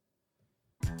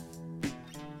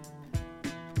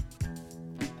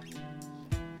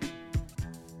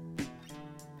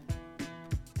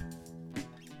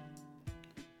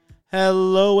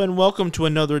Hello and welcome to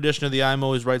another edition of the I'm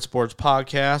Always Right Sports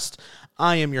podcast.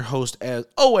 I am your host, as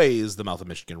always, the Mouth of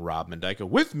Michigan, Rob Mendyka.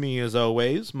 With me, as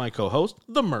always, my co-host,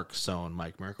 the Merc Zone,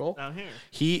 Mike Merkel. Down here.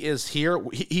 He is here.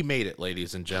 He made it,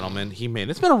 ladies and gentlemen. He made it.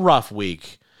 It's been a rough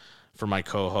week for my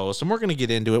co-host, and we're going to get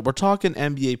into it. We're talking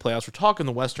NBA playoffs. We're talking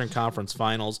the Western Conference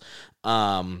Finals.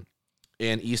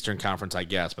 And Eastern Conference, I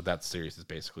guess, but that series is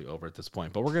basically over at this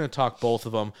point. But we're going to talk both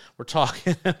of them. We're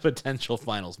talking potential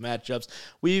finals matchups.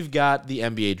 We've got the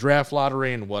NBA draft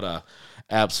lottery, and what a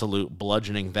absolute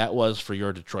bludgeoning that was for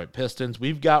your Detroit Pistons.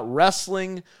 We've got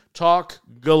wrestling talk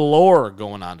galore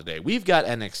going on today. We've got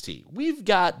NXT. We've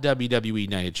got WWE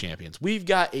Night of Champions. We've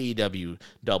got AEW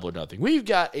Double or Nothing. We've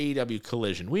got AEW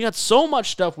Collision. We got so much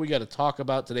stuff we got to talk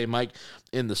about today, Mike,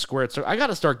 in the square. So I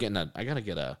got to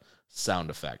get a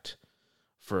sound effect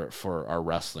for our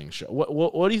wrestling show.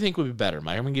 What do you think would be better,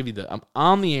 Mike? I'm going to give you I'm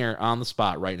on the air, on the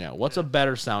spot right now. What's a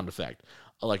better sound effect?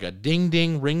 Like a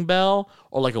ding-ding ring bell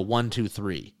or like a 1, 2,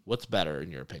 3? What's better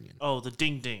in your opinion? Oh, the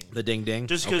ding-ding. The ding-ding?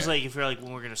 Just because, like, if you're like,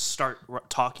 when we're going to start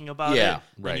talking about it, right.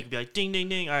 Then you can be like,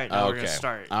 ding-ding-ding. All right, now we're going to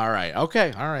start. All right.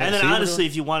 Okay. All right. And then, honestly,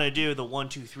 if you want to do the 1,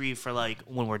 2, 3 for, like,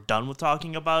 when we're done with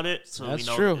talking about it, so that's we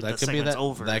know true. that the segment's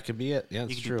over. That could be it. Yeah,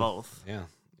 that's you can true. do both. Yeah.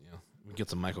 Get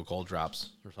some Michael Cole drops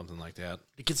or something like that.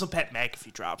 Get some Pat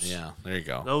McAfee drops. Yeah, there you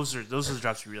go. Those are the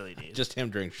drops you really need. Just him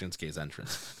during Shinsuke's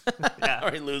entrance. Yeah. Or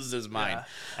he loses his mind.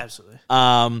 Yeah, absolutely.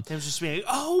 Him just being like,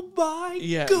 oh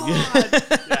my God.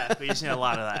 Yeah, we just need a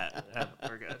lot of that. Yeah,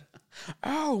 we're good.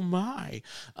 Oh my.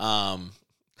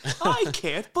 I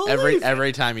can't believe it.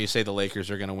 Every time you say the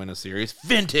Lakers are going to win a series,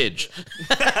 vintage.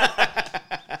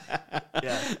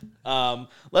 Yeah.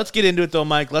 Let's get into it though,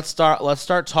 Mike. Let's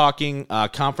start talking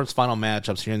conference final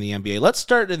matchups here in the NBA. Let's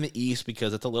start in the East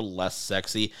because it's a little less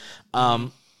sexy.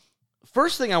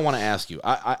 First thing I want to ask you,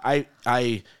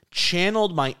 I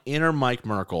channeled my inner Mike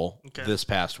Merkel this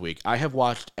past week. I have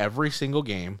watched every single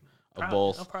game of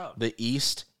both the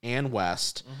East and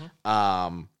West,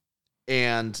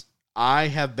 and I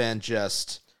have been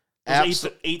just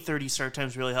 8:30 start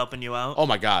times really helping you out. Oh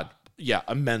my God. Yeah,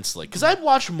 immensely. Because I'd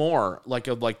watch more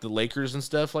of the Lakers and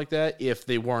stuff like that if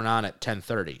they weren't on at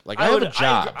 10:30. Like I have a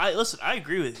job. Listen, I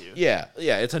agree with you. Yeah,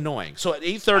 it's annoying. So at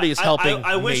 8:30 is helping.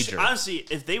 I wish major. Honestly,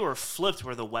 if they were flipped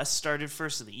where the West started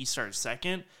first and the East started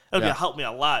second, it would help me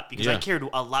a lot because I cared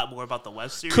a lot more about the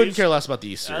West series. Couldn't care less about the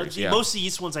East series. Most of the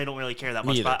East ones I don't really care that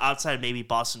much about outside of maybe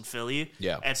Boston, Philly.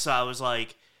 Yeah, and so I was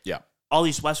like, all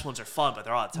these West ones are fun, but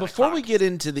they're all at 10 Before o'clock. we get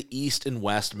into the East and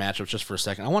West matchups just for a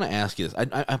second, I want to ask you this.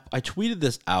 I tweeted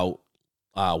this out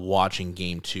watching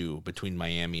Game 2 between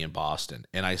Miami and Boston,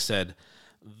 and I said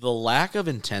the lack of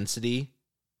intensity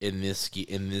in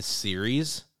this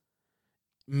series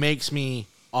makes me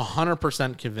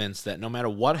 100% convinced that no matter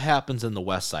what happens in the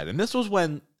West side, and this was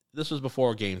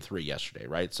before Game 3 yesterday,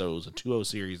 right? So it was a 2-0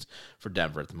 series for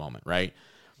Denver at the moment, right?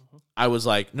 I was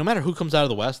like, no matter who comes out of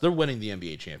the West, they're winning the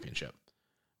NBA championship.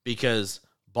 Because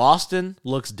Boston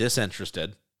looks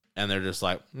disinterested, and they're just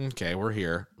like, okay, we're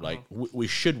here. Like, we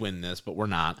should win this, but we're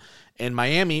not. And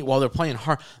Miami, while they're playing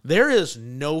hard, there is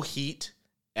no heat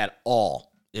at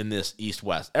all in this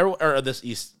East-West, or this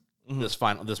East, this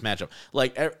matchup.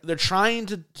 Like, they're trying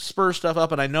to spur stuff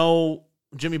up, and I know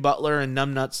Jimmy Butler and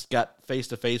Numbnuts got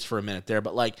face-to-face for a minute there,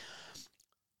 but, like,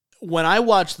 when I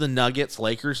watch the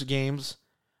Nuggets-Lakers games,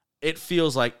 it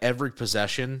feels like every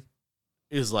possession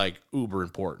is like uber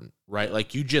important, right?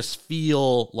 Like you just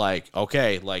feel like,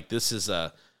 okay, like this is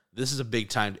a big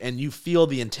time, and you feel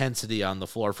the intensity on the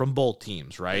floor from both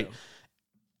teams, right? Yeah.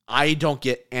 I don't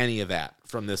get any of that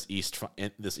from this East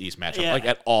matchup, like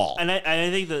at all. And I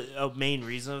think the main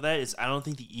reason of that is I don't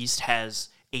think the East has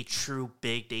a true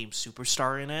big name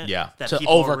superstar in it. Yeah, that to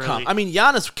overcome. Really... I mean,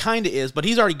 Giannis kind of is, but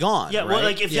he's already gone. Yeah, right? well,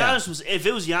 like if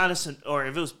it was Giannis or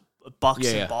if it was Bucks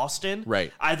in Boston,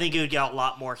 right? I think it would get a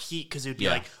lot more heat because it would be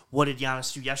like, what did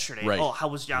Giannis do yesterday? Right. Oh, how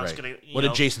was Giannis going to? What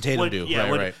did Jason Tatum do?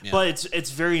 Yeah, but it's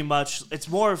very much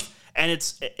more of, and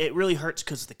it really hurts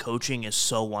because the coaching is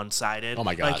so one-sided. Oh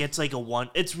my God, like it's like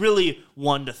it's really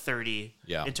 1 to 30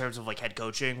 in terms of like head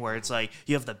coaching, where it's like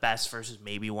you have the best versus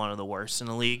maybe one of the worst in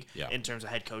the league in terms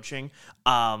of head coaching,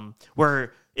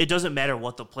 where it doesn't matter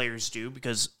what the players do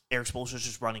because Eric Spoelstra's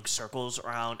just running circles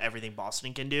around everything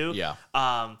Boston can do. Yeah.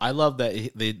 I love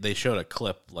that they showed a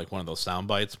clip, like one of those sound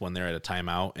bites when they're at a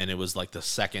timeout, and it was like the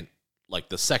second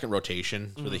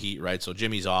rotation for the Heat, right? So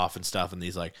Jimmy's off and stuff, and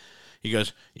he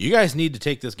goes, you guys need to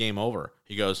take this game over.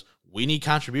 He goes, we need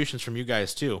contributions from you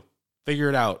guys too. Figure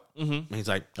it out. Mm-hmm. And he's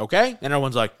like, okay. And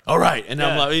everyone's like, all right. And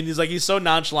I'm like, and he's so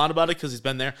nonchalant about it because he's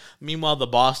been there. Meanwhile, the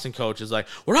Boston coach is like,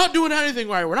 we're not doing anything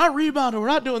right. We're not rebounding. We're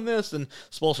not doing this. And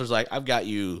Spoelstra's like, I've got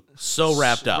you so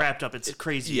wrapped up. It's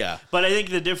crazy. Yeah. But I think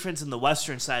the difference in the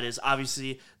Western side is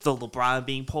obviously the LeBron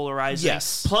being polarizing.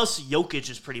 Yes. Plus, Jokic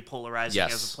is pretty polarizing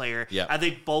as a player. Yeah. I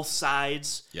think both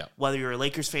sides, whether you're a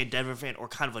Lakers fan, Denver fan, or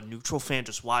kind of a neutral fan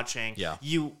just watching,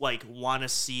 you want to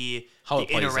see how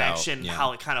the interaction,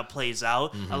 how it kind of plays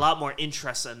out. A lot more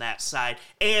interest in that side.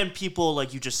 And people,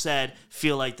 like you just said,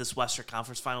 feel like this Western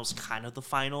Conference Finals is kind of the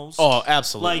finals. Oh,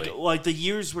 absolutely. Like the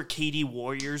years where KD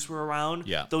Warriors were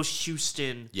around, those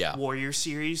Houston Warriors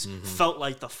series felt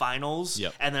like the finals.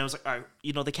 And then it was like, all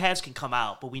right, the Cavs can come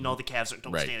out, but we know the Cavs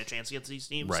don't stand a chance against these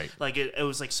teams. Right. Like it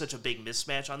was like such a big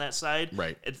mismatch on that side.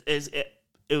 Right.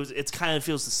 It kind of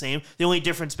feels the same. The only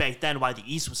difference back then why the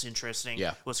East was interesting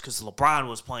was because LeBron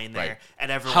was playing there, and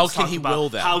everyone was talking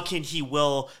about how can he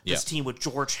will this team with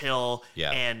George Hill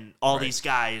and all these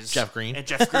guys, Jeff Green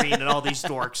and all these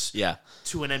dorks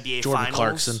to an NBA Jordan Finals.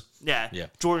 Clarkson.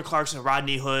 Jordan Clarkson,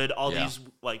 Rodney Hood, all these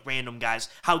like random guys.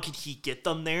 How could he get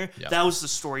them there? That was the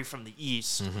story from the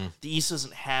East. The East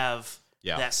doesn't have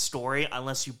that story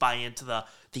unless you buy into the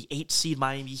 8 seed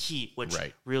Miami Heat, which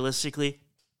realistically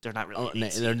they're not really.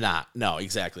 They're not. No,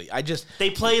 exactly.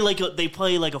 They play like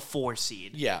a 4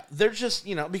 seed. Yeah, they're just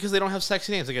because they don't have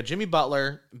sexy names. They got Jimmy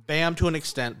Butler, Bam to an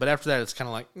extent, but after that, it's kind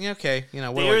of like okay,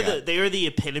 they are the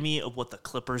epitome of what the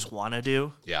Clippers want to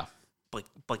do. Yeah.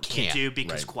 But can't do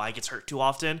because Kawhi gets hurt too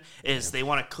often. They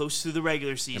want to coast through the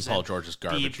regular season. And Paul George is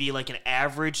garbage. Be like an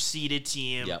average seeded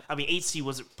team. Yep. I mean, 8 seed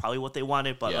wasn't probably what they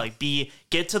wanted, but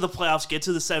get to the playoffs, get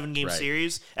to the 7-game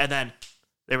series, and then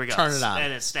there we go. Turn it on.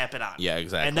 And then snap it on. Yeah,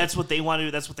 exactly. And that's what they want to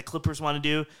do. That's what the Clippers want to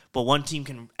do. But one team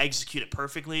can execute it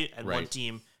perfectly, and one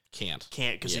team can't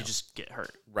because they just get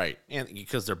hurt. Right. And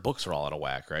because their books are all out of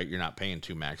whack, right? You're not paying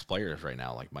 2 max players right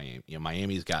now like Miami.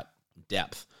 Miami's got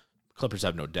depth. Clippers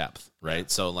have no depth, right?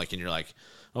 So, and you're like,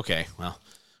 okay, well,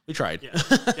 we tried.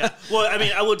 Yeah. Well, I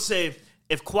mean, I would say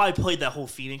if Kawhi played that whole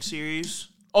Phoenix series,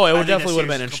 it definitely would have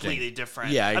been interesting. Completely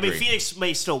different. Yeah, I agree. mean, Phoenix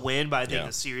may still win, but I think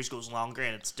the series goes longer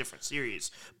and it's a different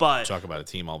series. But talk about a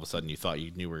team all of a sudden you thought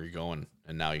you knew where you're going,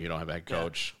 and now you don't have a head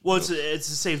coach. Well, it's the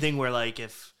same thing where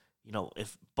if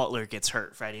Butler gets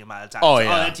hurt for any amount of time,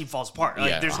 that team falls apart.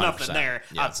 There's 100%. Nothing there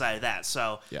outside of that,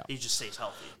 so he just stays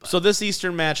healthy. But. So this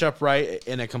Eastern matchup, right,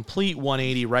 in a complete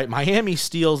 180, right, Miami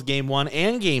steals Game 1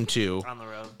 and Game 2.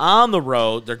 On the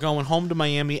road. They're going home to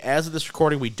Miami. As of this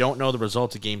recording, we don't know the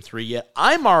results of Game 3 yet.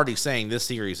 I'm already saying this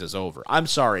series is over. I'm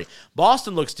sorry.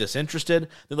 Boston looks disinterested.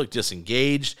 They look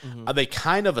disengaged. They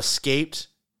kind of escaped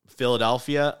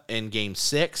Philadelphia in Game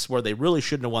 6, where they really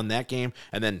shouldn't have won that game.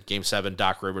 And then Game 7,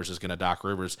 Doc Rivers is going to Doc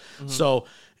Rivers. So,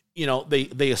 they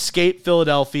escape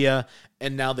Philadelphia,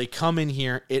 and now they come in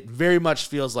here. It very much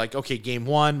feels like, okay, Game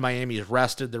 1, Miami is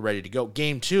rested. They're ready to go.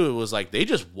 Game 2, it was like they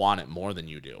just want it more than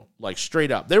you do. Like,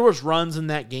 straight up. There was runs in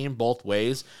that game both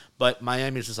ways, but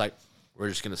Miami's just like, we're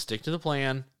just going to stick to the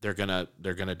plan. They're gonna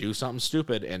do something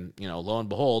stupid, and, lo and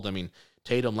behold, I mean,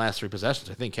 Tatum last 3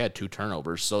 possessions, I think, had 2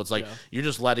 turnovers. So it's like you're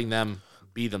just letting them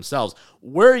be themselves.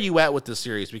 Where are you at with this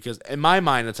series? Because in my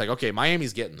mind, it's like, okay,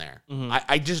 Miami's getting there.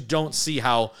 I just don't see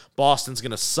how Boston's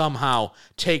going to somehow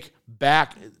take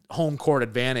back home court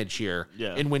advantage here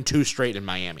and win 2 straight in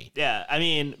Miami. Yeah, I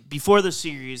mean, before the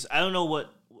series, I don't know what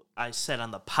I said on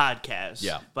the podcast.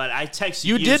 But I texted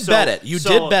you. You did bet it. You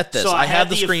did bet this. I have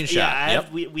the screenshot. Yeah,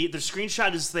 the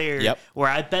screenshot is there where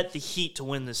I bet the Heat to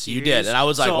win the series. You did. And I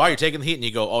was like, wow, you're taking the Heat? And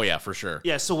you go, oh, yeah, for sure.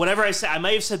 Yeah, so whatever I said, I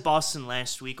might have said Boston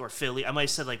last week or Philly. I might have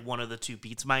said one of the 2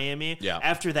 beats Miami. Yeah.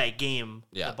 After that game,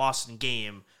 the Boston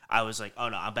game, I was like, oh,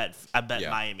 no, I bet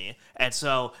Miami. And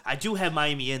so I do have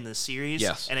Miami in this series.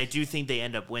 Yes. And I do think they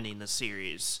end up winning the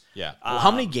series. Yeah. Well, how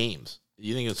many games?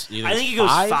 You think it's I think it goes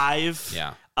 5.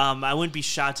 Yeah. I wouldn't be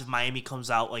shocked if Miami comes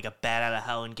out like a bat out of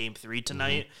hell in Game 3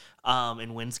 tonight,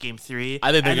 and wins Game 3.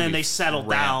 I think and then they settle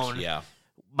ramped. down. Yeah.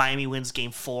 Miami wins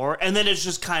Game 4, and then it's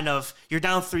just kind of you're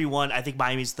down 3-1. I think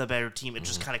Miami's the better team. It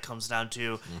just kind of comes down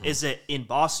to is it in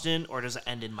Boston or does it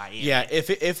end in Miami? Yeah,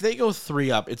 if they go 3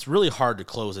 up, it's really hard to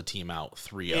close a team out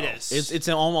 3-0. It is. It's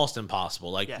almost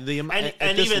impossible. Like and even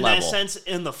level, that sense,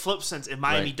 in the flip sense, if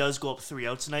Miami does go up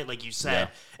 3-0 tonight, like you said,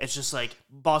 it's just like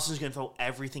Boston's going to throw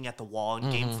everything at the wall in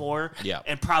Game 4,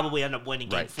 and probably end up winning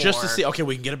Game 4 just to see. Okay,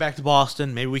 we can get it back to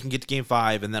Boston. Maybe we can get to Game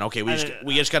 5, and then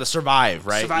we just got to survive,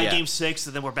 right? Survive Game 6,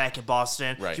 and then we're back in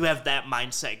Boston. Right. You have that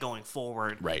mindset going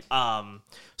forward. Right.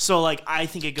 So, I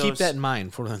think it goes... Keep that in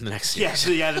mind for the next year.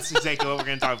 Yeah, that's exactly what we're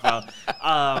going to talk about.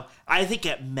 I think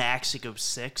at max it goes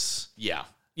 6. Yeah.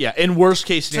 Yeah, in worst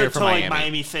case scenario for Miami. Like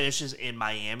Miami finishes in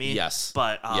Miami. Yes.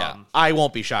 But I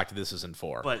won't be shocked if this is in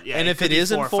 4. But yeah, and if it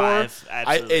is in 4,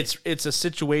 it's a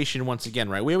situation once again,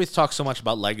 right? We always talk so much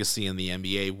about legacy in the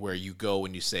NBA where you go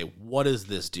and you say, what does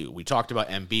this do? We talked about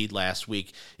Embiid last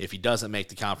week. If he doesn't make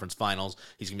the conference finals,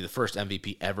 he's going to be the first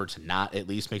MVP ever to not at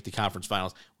least make the conference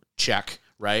finals. Check,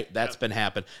 right? That's been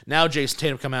happened. Now Jason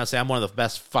Tatum come out and say, I'm one of the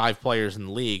best 5 players in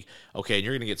the league. Okay, and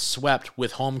you're going to get swept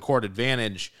with home court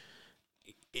advantage.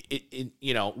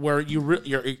 Where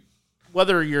you're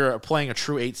whether you're playing a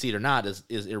true 8 seed or not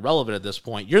is irrelevant at this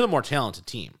point. You're the more talented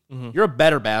team. Mm-hmm. You're a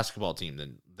better basketball team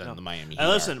than the Miami Heat. And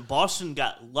listen, Boston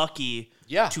got lucky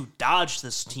to dodge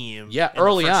this team. Yeah,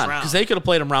 early on because they could have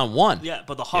played them round 1. Yeah,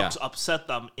 but the Hawks upset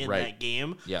them in that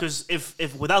game because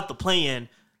if without the play-in,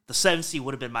 the 7 seed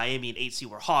would have been Miami and 8 seed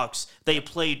were Hawks. They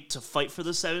played to fight for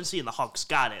the 7 seed and the Hawks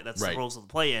got it. That's the rules of the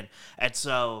play-in, and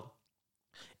so.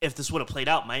 If this would have played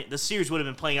out, the series would have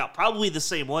been playing out probably the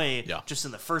same way, just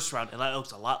in the first round, and that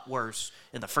looks a lot worse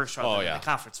in the first round than in the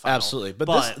conference final. Absolutely,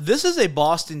 but this is a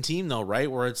Boston team, though, right?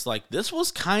 Where it's like this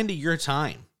was kind of your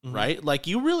time, right? Like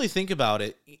you really think about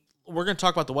it. We're going to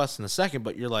talk about the West in a second,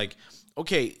 but you're like,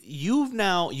 okay, you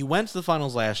went to the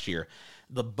finals last year.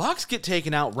 The Bucks get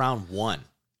taken out round 1.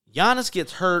 Giannis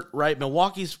gets hurt, right?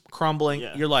 Milwaukee's crumbling.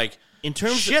 Yeah. You're like,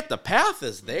 the path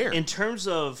is there. In terms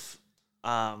of.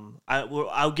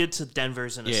 I'll get to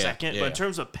Denver's in a second, but in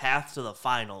terms of path to the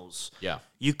finals,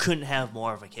 you couldn't have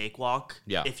more of a cakewalk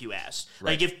if you asked.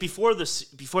 Right. Like if before the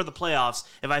playoffs,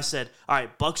 if I said, all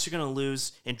right, Bucks are going to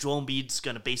lose and Joel Embiid's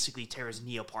going to basically tear his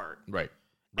knee apart. Right.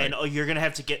 And you're going to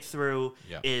have to get through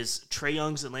is Trae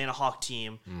Young's Atlanta Hawk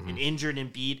team, an injured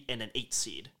Embiid, and an 8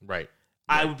 seed. Right.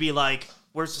 I would be like,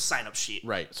 where's the sign-up sheet?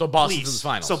 Right. So Boston's in the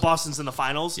finals. So Boston's in the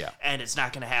finals, and it's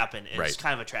not going to happen. It's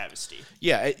kind of a travesty.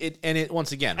 Yeah,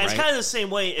 once again, and it's kind of the same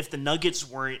way if the Nuggets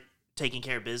weren't taking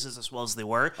care of business as well as they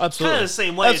were. Absolutely. It's kind of the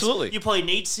same way. Absolutely. You play an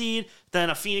 8 seed, then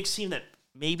a Phoenix team that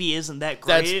maybe isn't that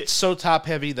great. That's so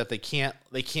top-heavy that they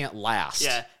can't last.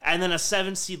 Yeah, and then a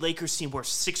 7 seed Lakers team where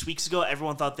 6 weeks ago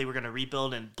everyone thought they were going to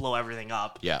rebuild and blow everything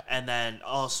up. Yeah. And then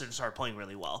all of a sudden start playing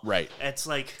really well. Right. It's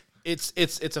like... It's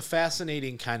a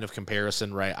fascinating kind of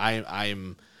comparison, right?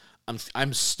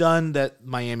 I'm stunned that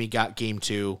Miami got game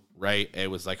 2, right?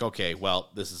 It was like, okay, well,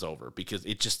 this is over because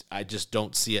I just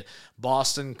don't see it.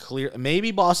 Maybe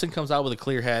Boston comes out with a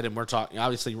clear head, and we're talking.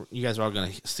 Obviously, you guys are all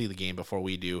going to see the game before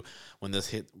we do when this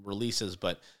hit releases,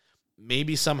 but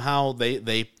maybe somehow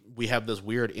we have this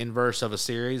weird inverse of a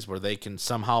series where they can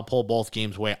somehow pull both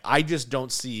games away. I just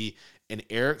don't see an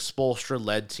Eric Spoelstra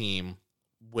led team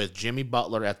with Jimmy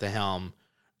Butler at the helm,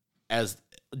 as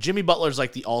Jimmy Butler's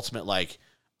like the ultimate, like,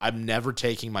 I'm never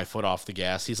taking my foot off the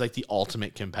gas. He's like the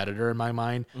ultimate competitor in my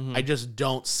mind. Mm-hmm. I just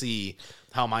don't see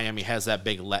how Miami has that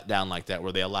big letdown like that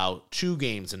where they allow 2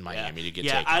 games in Miami to get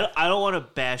taken. I don't want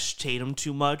to bash Tatum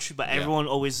too much, but everyone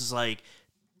always is like,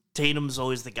 Tatum's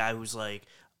always the guy who's like,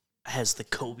 has the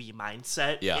Kobe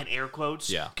mindset in air quotes.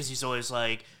 Yeah. Because he's always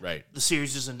like, the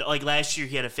series isn't, like last year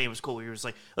he had a famous quote where he was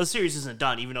like, the series isn't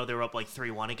done, even though they were up like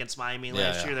 3-1 against Miami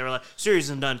last year. They were like, series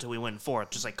isn't done until we win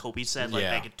 4th, just like Kobe said, like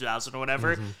back in 2000 or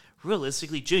whatever. Mm-hmm.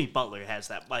 Realistically, Jimmy Butler has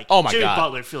that. Like, Jimmy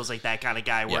Butler feels like that kind of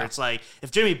guy where it's like, if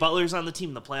Jimmy Butler's on the team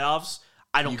in the playoffs,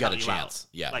 I don't count you out.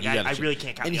 Yeah, like I really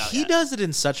can't count you out. And he does it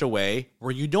in such a way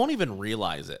where you don't even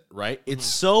realize it, right? It's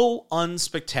so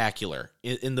unspectacular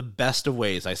in the best of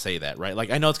ways. I say that, right?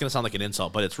 Like I know it's going to sound like an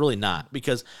insult, but it's really not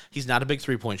because he's not a big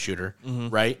 3-point shooter,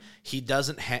 right? He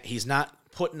doesn't. He's not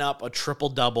putting up a triple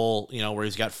double, where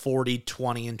he's got 40,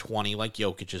 20, and 20 like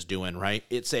Jokic is doing, right?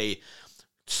 It's a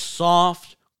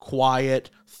soft, quiet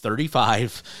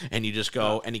 35, and you just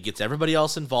go, and he gets everybody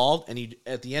else involved, and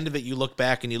at the end of it, you look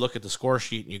back and you look at the score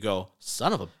sheet, and you go,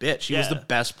 son of a bitch, he was the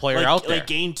best player out there. Like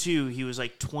game 2, he was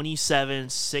like 27,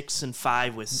 6, and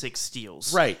 5 with 6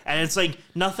 steals. Right. And it's like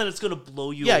nothing that's going to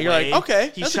blow you away. Yeah, you're like,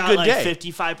 okay, he that's shot a good like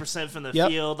day. 55% from the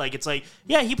field. Like, it's like,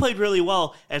 yeah, he played really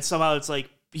well, and somehow it's like,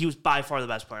 he was by far the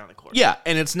best player on the court. Yeah,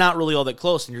 and it's not really all that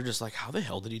close, and you're just like, how the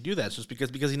hell did he do that? It's just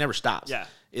because he never stops. Yeah.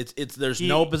 There's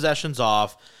no possessions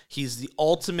off. He's the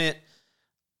ultimate,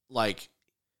 like,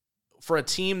 for a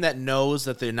team that knows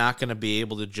that they're not going to be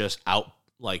able to just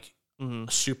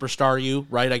superstar you,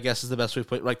 right? I guess is the best way to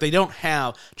put it. Like,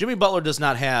 Jimmy Butler does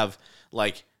not have,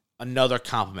 like, another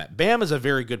compliment. Bam is a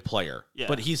very good player,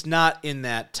 but he's not in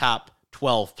that top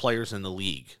 12 players in the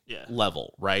league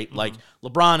level, right? Mm-hmm. Like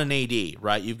LeBron and AD,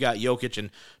 right? You've got Jokic,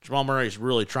 and Jamal Murray is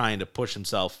really trying to push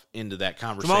himself into that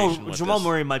conversation. Jamal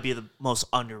Murray might be the most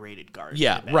underrated guard.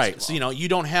 Yeah, right. So, you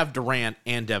don't have Durant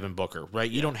and Devin Booker, right?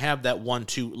 You don't have that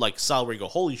 1-2, like, solid where you go,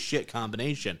 holy shit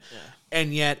combination. Yeah.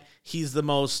 And yet, he's the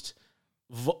most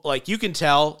like you can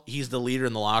tell he's the leader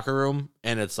in the locker room,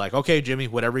 and it's like, okay, Jimmy,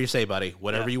 whatever you say, buddy,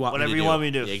 whatever you want, whatever you want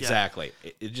me to do, exactly.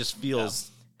 It just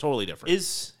feels totally different.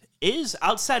 Is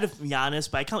outside of Giannis,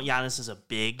 but I count Giannis as a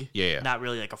big, not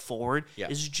really like a forward. Yeah.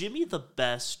 Is Jimmy the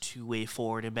best two-way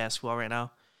forward in basketball right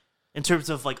now? In terms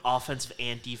of like offensive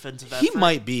and defensive effort? He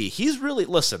might be. He's really,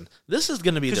 listen, this is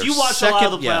going to be their because you watched second, a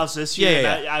lot of the playoffs this year.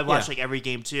 Yeah. And I watched like every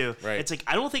game too. Right. It's like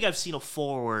I don't think I've seen a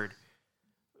forward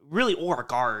really or a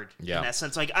guard in that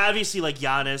sense. Like obviously like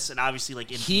Giannis and obviously like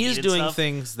he is doing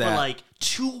things that but like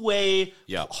two-way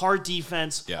hard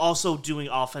defense, also doing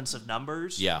offensive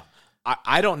numbers. Yeah.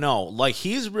 I don't know. Like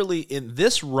he's really in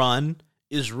this run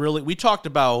is really, we talked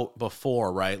about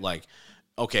before, right? Like,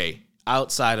 okay,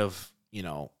 outside of,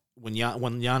 when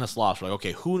Giannis lost, we're like,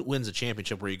 okay, who wins a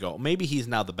championship where you go, maybe he's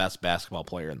now the best basketball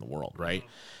player in the world, right?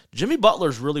 Jimmy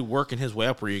Butler's really working his way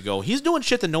up where you go, he's doing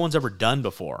shit that no one's ever done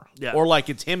before. Yeah. Or like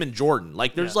it's him and Jordan.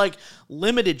 Like there's like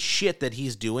limited shit that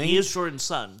he's doing. He is Jordan's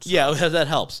son. So. Yeah, that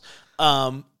helps.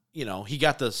 He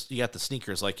got the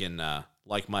sneakers like in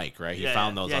like Mike, right? He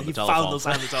found those on the telephone. He found those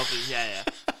on the telephone. Yeah.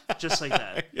 Just like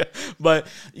that. Yeah. But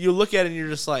you look at it and you're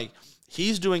just like,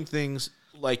 he's doing things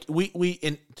like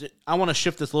I want to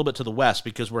shift this a little bit to the West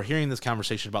because we're hearing this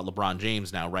conversation about LeBron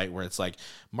James now, right? Where it's like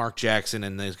Mark Jackson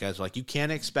and these guys are like, you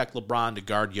can't expect LeBron to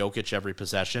guard Jokic every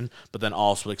possession, but then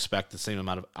also expect the same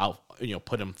amount of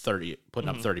putting up 30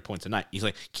 points a night. He's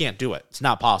like, can't do it. It's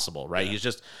not possible, right?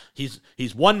 Yeah.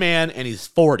 He's one man and he's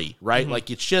 40, right? Mm-hmm.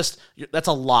 Like it's just, that's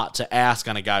a lot to ask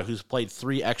on a guy who's played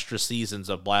 3 extra seasons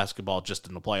of basketball just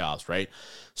in the playoffs, right?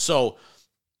 So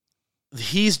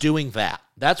he's doing that.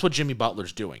 That's what Jimmy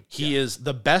Butler's doing. He is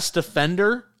the best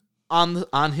defender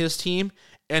on his team,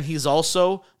 and he's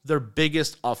also their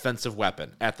biggest offensive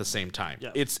weapon at the same time.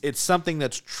 Yeah. It's something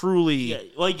that's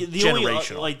truly like the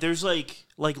generational. Only, like there's like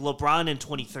LeBron in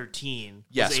 2013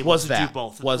 was able was to that do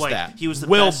both. was like, that he was the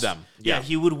willed best, them. Yeah,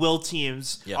 he would will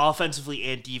teams offensively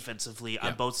and defensively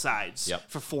on both sides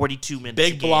for 42 minutes.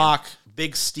 Big block,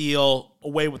 big steal,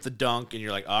 away with the dunk, and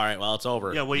you're like, all right, well, it's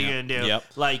over. Yeah, what are you gonna do? Yep.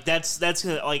 Like that's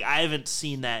like I haven't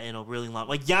seen that in a really long.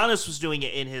 Like Giannis was doing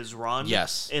it in his run.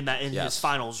 Yes. In his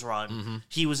finals run,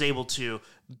 he was able to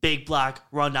big block,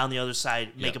 run down the other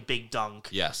side, make a big dunk.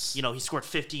 Yes. He scored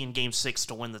 50 in Game 6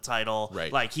 to win the title.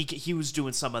 Right. Like he was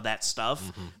doing some of that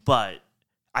stuff, but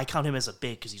I count him as a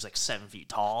big because he's like 7 feet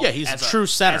tall. Yeah, he's a true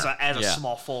center. As a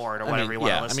small forward or whatever you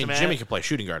want to list him Jimmy could play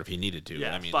shooting guard if he needed to.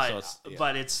 Yeah,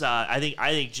 but it's I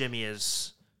think Jimmy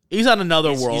is. He's on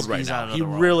another world right now. He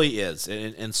really is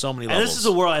in so many levels. And this is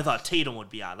a world I thought Tatum would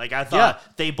be on. Like I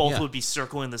thought they both would be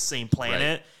circling the same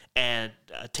planet. Right. And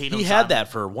Tatum. He had that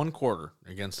for 1 quarter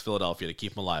against Philadelphia to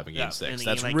keep him alive in Game 6.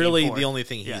 That's really the only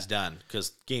thing he's done.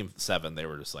 Because Game 7, they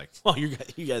were just like, "Well, you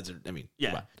guys are." I mean,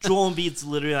 Joel Embiid's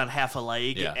literally on half a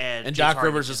leg, and Doc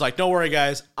Rivers is like, "Don't worry,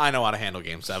 guys, I know how to handle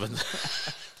Game 7."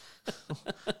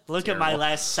 Look at my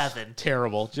last 7.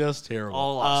 Terrible, just terrible.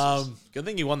 All losses. Good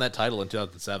thing you won that title in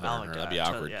 2007. Oh my God. That'd be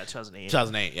awkward. 2008.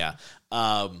 2008,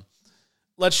 yeah.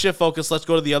 Let's shift focus. Let's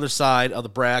go to the other side of the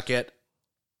bracket.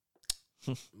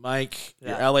 Mike,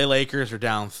 your LA Lakers are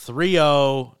down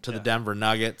 3-0 to the Denver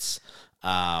Nuggets.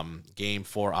 Game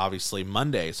 4, obviously,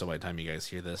 Monday. So by the time you guys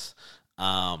hear this,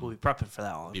 we'll be prepping for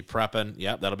that one. Be prepping.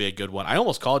 Yep, that'll be a good one. I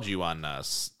almost called you on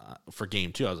for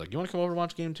Game 2. I was like, you want to come over and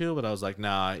watch Game 2? But I was like,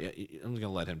 nah, I'm going to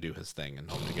let him do his thing and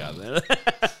hope to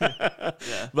God.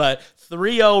 But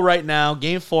 3-0 right now.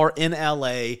 Game 4 in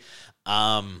LA.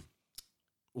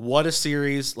 What a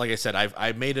series. Like I said,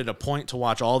 I made it a point to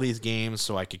watch all these games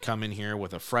so I could come in here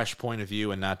with a fresh point of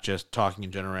view and not just talking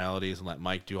in generalities and let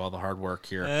Mike do all the hard work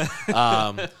here.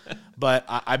 But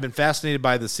I've been fascinated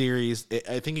by the series.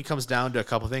 I think it comes down to a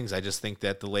couple things. I just think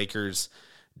that the Lakers,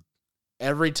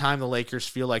 every time the Lakers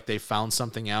feel like they found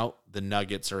something out, the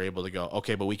Nuggets are able to go,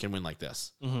 okay, but we can win like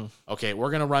this. Mm-hmm. Okay, we're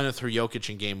going to run it through Jokic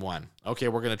in Game 1. Okay,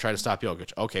 we're going to try to stop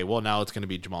Jokic. Okay, well, now it's going to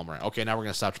be Jamal Murray. Okay, now we're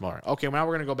going to stop Jamal Murray. Okay, well, now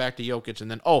we're going to go back to Jokic,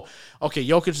 and then,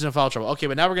 Jokic is in foul trouble. Okay,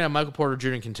 but now we're going to have Michael Porter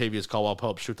Jr. and Contavious Caldwell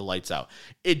Pope shoot the lights out.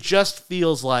 It just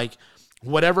feels like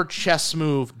whatever chess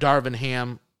move Darvin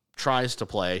Ham tries to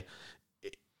play,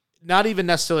 not even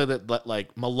necessarily that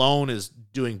like Malone is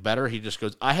doing better. He just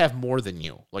goes, I have more than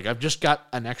you. Like, I've just got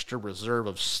an extra reserve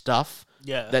of stuff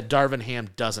that Darvin Ham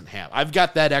doesn't have. I've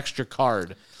got that extra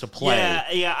card to play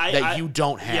that you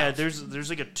don't have. Yeah, there's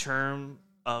like a term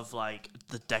of like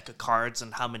the deck of cards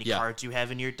and how many cards you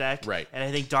have in your deck. Right. And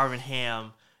I think Darvin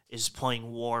Ham is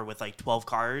playing war with like 12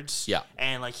 cards. Yeah.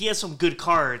 And like he has some good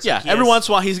cards. Yeah, like, every once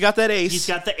in a while he's got that ace. He's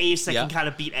got the ace that can kind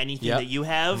of beat anything that you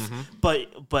have.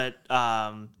 Mm-hmm.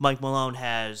 But Mike Malone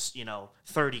has,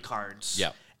 30 cards.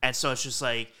 Yeah. And so it's just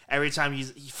like every time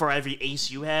for every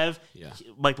ace you have,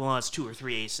 Mike Malone has 2 or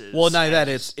 3 aces. Well, not that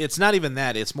it's not even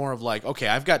that. It's more of like, okay,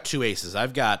 I've got 2 aces.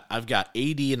 I've got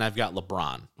AD and I've got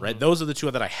LeBron, right? Those are the 2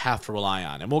 that I have to rely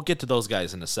on, and we'll get to those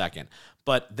guys in a second.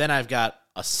 But then I've got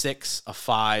a 6, a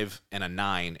 5, and a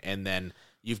 9, and then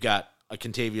you've got a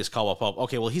Contavious Caldwell-Pope.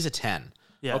 Okay, well, he's a 10.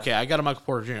 Yeah. Okay, I got a Michael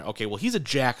Porter Jr. Okay, well, he's a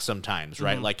jack sometimes,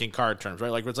 right? Like in card terms,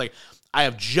 right? Like it's like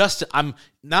I'm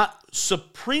not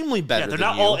supremely better. They're than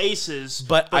not you, all aces,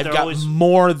 but I've got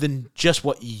more than just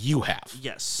what you have.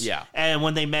 Yes. Yeah. And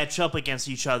when they match up against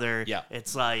each other,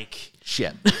 it's like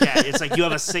shit. Yeah, it's like you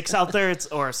have a 6 out there,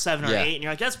 or a 7 or 8, and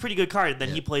you're like, that's a pretty good card. Then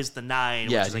he plays the 9,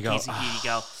 which is like KCP. You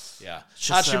go. Yeah,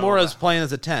 Hachimura's playing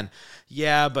as a 10.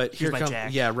 Yeah, but here's my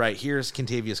jack. Yeah, right. Here's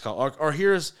Contavious Caldwell, or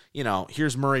here's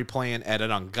Murray playing at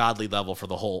an ungodly level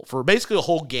for basically a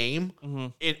whole game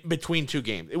in between 2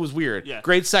 games. It was weird. Yeah.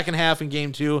 Great second half in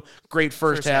game 2. Great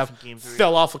first half.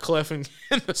 Fell off a cliff in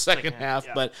the second half.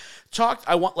 Yeah. But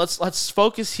let's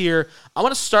focus here. I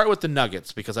want to start with the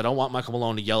Nuggets because I don't want Michael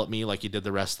Malone to yell at me like he did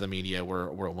the rest of the media.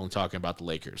 We're only talking about the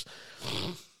Lakers.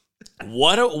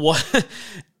 What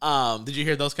did you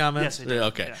hear those comments? Yes, I did.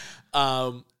 Okay.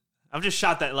 Yeah. I'm just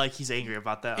shocked that like he's angry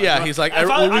about that. Yeah, he's like,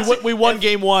 we won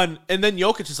game 1, and then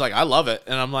Jokic is like, I love it,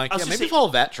 and I'm like, maybe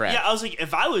follow that track. Yeah, I was like,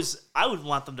 I would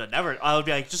want them to never. I would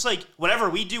be like, just like whatever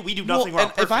we do nothing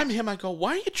wrong. If I'm him, I go,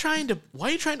 why are you trying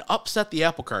to upset the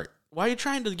apple cart? Why are you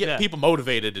trying to get people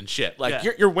motivated and shit? Like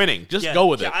you're winning. Just go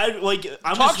with it.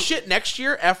 Talk shit next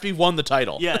year after you won the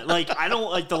title. Yeah, like I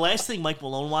don't like the last thing Mike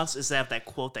Malone wants is to have that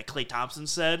quote that Klay Thompson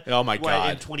said. Oh my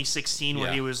god! In 2016,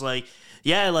 where he was like,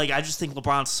 "Yeah, like I just think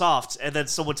LeBron's soft," and then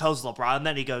someone tells LeBron, and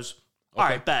then he goes, "All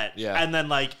right, bet." Yeah, and then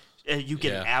like you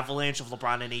get an avalanche of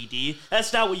LeBron and AD.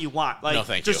 That's not what you want. Like, no,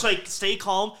 thank you. Just like stay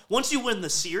calm. Once you win the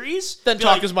series, then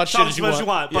talk as much shit as you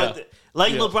want. But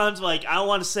LeBron's like, I don't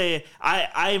want to say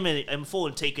I'm full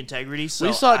in take integrity.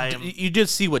 So you did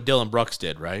see what Dylan Brooks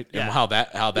did, right? Yeah. And how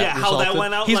that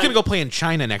went out. He's gonna go play in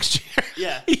China next year.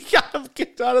 Yeah, he got him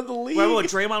kicked out of the league. Remember what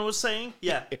Draymond was saying?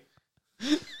 Yeah.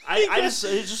 I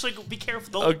just like be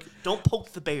careful. Don't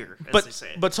poke the bear, as they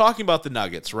say. But talking about the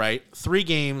Nuggets, right? 3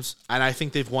 games, and I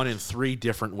think they've won in 3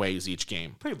 different ways each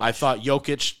game. Pretty much. I thought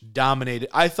Jokic dominated.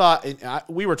 I thought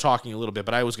we were talking a little bit,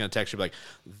 but I was going to text you like,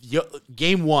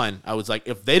 game 1. I was like,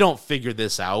 if they don't figure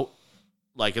this out,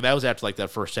 like that was after like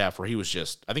that first half where he was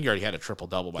just. I think he already had a triple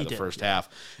double by the first half,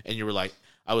 and you were like,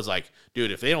 I was like,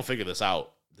 dude, if they don't figure this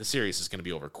out, the series is going to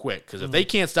be over quick because if they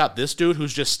can't stop this dude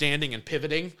who's just standing and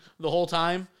pivoting the whole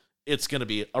time, it's going to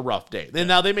be a rough day. Then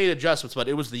now they made adjustments, but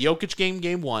it was the Jokic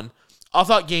game 1. I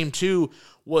thought game 2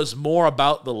 was more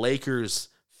about the Lakers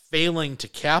failing to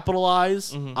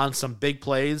capitalize on some big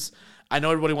plays. I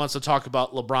know everybody wants to talk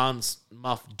about LeBron's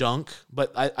muff dunk,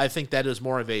 but I think that is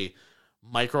more of a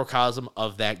microcosm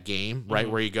of that game, right?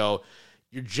 Where you go,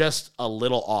 you're just a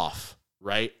little off,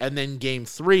 right? And then game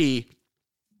 3,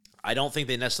 I don't think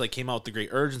they necessarily came out with the great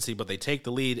urgency, but they take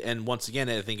the lead. And once again,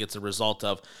 I think it's a result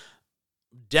of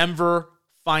Denver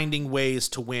finding ways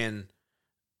to win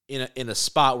in a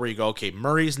spot where you go, okay,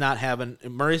 Murray's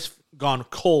gone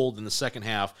cold in the second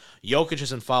half. Jokic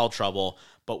is in foul trouble.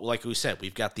 But like we said,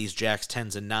 we've got these jacks,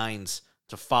 10s, and 9s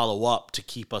to follow up to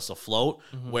keep us afloat,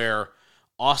 where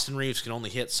Austin Reeves can only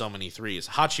hit so many threes.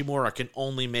 Hachimura can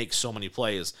only make so many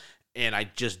plays. And I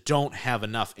just don't have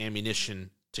enough ammunition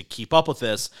to keep up with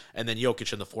this, and then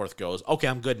Jokic in the 4th goes, okay,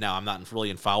 I'm good now. I'm not really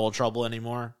in foul trouble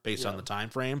anymore based on the time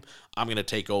frame. I'm going to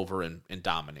take over and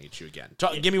dominate you again.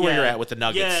 Give me where you're at with the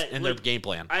Nuggets and their game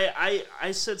plan.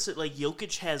 I sense that like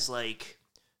Jokic has like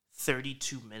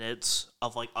 32 minutes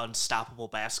of like unstoppable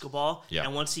basketball,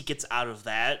 and once he gets out of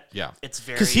that, it's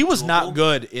very because he was doable. Not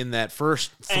good in that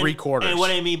first 3 quarters. And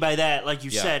what I mean by that, like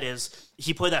you said, is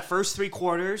he played that first 3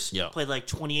 quarters, played like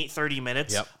 28, 30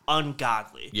 minutes,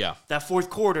 ungodly. Yeah. That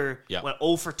 4th quarter went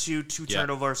 0 for 2, 2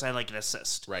 turnovers, and like an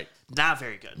assist. Right. Not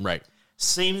very good. Right.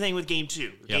 Same thing with game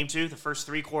 2. Game 2, the first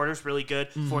 3 quarters, really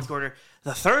good. 4th quarter. The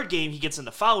 3rd game, he gets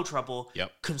into foul trouble,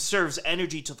 conserves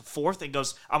energy to the 4th, and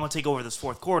goes, I'm going to take over this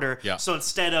 4th quarter. So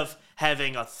instead of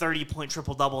having a 30-point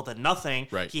triple-double to nothing,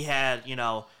 he had,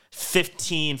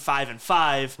 15, 5, and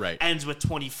 5, ends with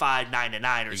 25, 9, and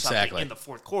 9 or something in the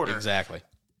 4th quarter. Exactly.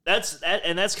 That's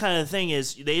kind of the thing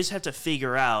is they just have to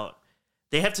figure out.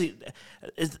 They have to.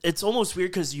 It's almost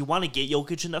weird because you want to get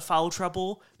Jokic into foul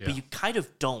trouble, but you kind of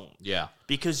don't. Yeah,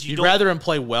 because you'd rather him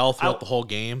play well throughout the whole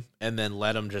game and then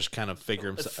let him just kind of figure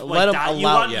himself.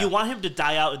 You want him to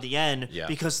die out in the end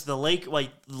because the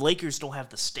Lakers don't have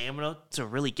the stamina to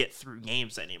really get through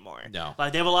games anymore. No,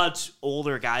 like they have a lot of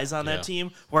older guys on that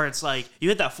team where it's like you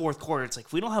hit that 4th quarter. It's like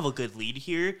if we don't have a good lead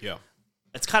here.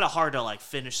 it's kind of hard to like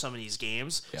finish some of these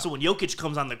games. Yeah. So when Jokic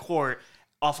comes on the court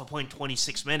off a point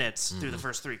 26 minutes through the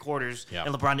first 3 quarters,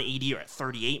 and LeBron and AD are at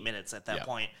 38 minutes at that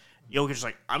point, Jokic is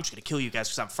like, I'm just going to kill you guys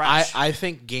because I'm fresh. I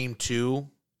think game 2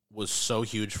 was so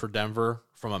huge for Denver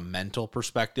from a mental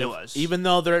perspective. It was. Even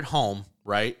though they're at home,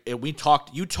 right? You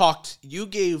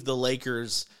gave the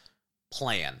Lakers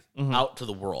plan out to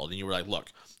the world, and you were like,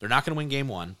 look, they're not going to win game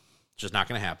 1. It's just not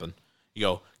going to happen. You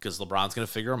go, because LeBron's going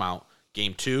to figure them out.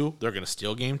 Game 2, they're going to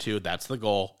steal game 2. That's the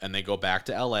goal. And they go back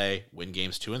to LA, win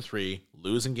games 2 and 3,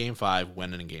 lose in game 5,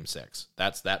 win in game 6.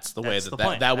 That's the way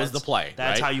that was the play.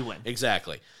 That's right? how you win.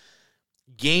 Exactly.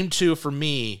 Game 2 for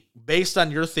me, based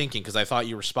on your thinking, because I thought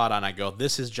you were spot on, I go,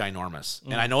 this is ginormous.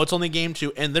 And I know it's only game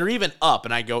 2, and they're even up,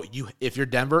 and I go, if you're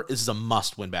Denver, this is a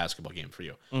must-win basketball game for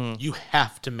you. You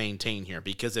have to maintain here,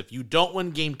 because if you don't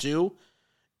win game 2,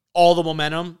 all the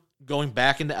momentum going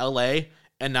back into LA,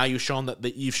 and now you've shown the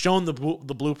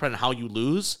blueprint of how you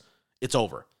lose, it's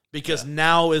over. Because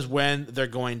now is when they're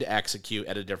going to execute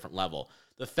at a different level.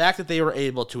 The fact that they were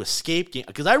able to escape game,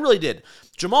 because I really did.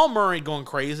 Jamal Murray going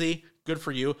crazy, good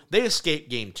for you. They escaped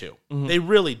game 2. They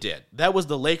really did. That was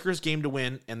the Lakers' game to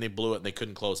win, and they blew it. They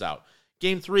couldn't close out.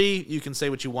 Game 3, you can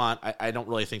say what you want. I don't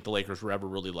really think the Lakers were ever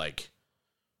really like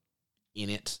in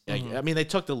it. I mean, they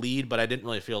took the lead, but I didn't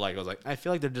really feel like, I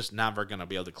feel like they're just never going to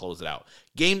be able to close it out.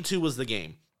 Game 2 was the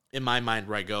game, in my mind,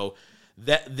 where I go,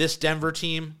 that this Denver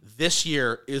team this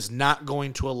year is not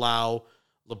going to allow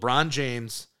LeBron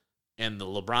James and the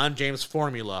LeBron James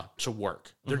formula to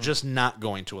work. They're just not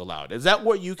going to allow it. Is that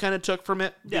what you kind of took from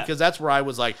it? Yeah. Because that's where I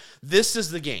was like, this is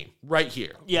the game right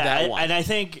here. Yeah, and I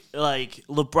think like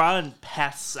LeBron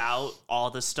passes out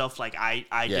all this stuff like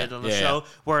I did on the show,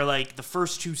 where like the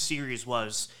first 2 series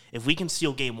was, if we can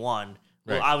steal game 1,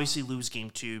 we'll obviously lose game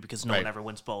 2 because no one ever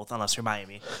wins both unless you're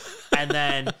Miami. And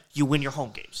then you win your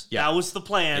home games. Yeah. That was the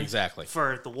plan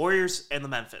for the Warriors and the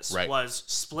Memphis. Was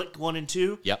split 1 and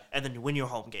 2, and then you win your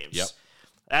home games.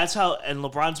 That's how, and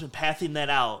LeBron's been pathing that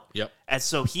out. And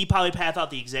so he probably pathed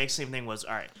out the exact same thing was,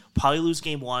 all right, probably lose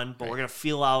game 1, but we're going to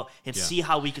feel out and see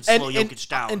how we can slow Jokic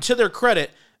down. And to their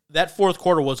credit, that fourth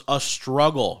quarter was a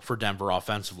struggle for Denver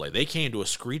offensively. They came to a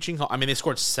screeching halt. I mean, they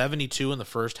scored 72 in the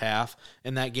first half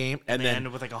in that game. And they then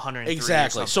ended with like 103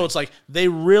 exactly. So it's like they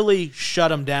really shut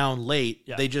them down late.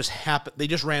 They just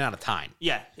ran out of time.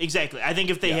 Yeah, exactly. I think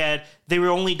if they were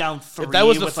only down 3. If that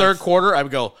was the third quarter, I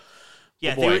would go,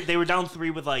 yeah, they were down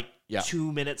 3 with like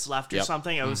 2 minutes left or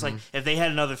something. I was like, if they had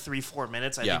another 3-4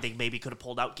 minutes, I think they maybe could have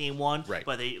pulled out game 1.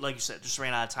 But they, like you said, just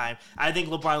ran out of time. I think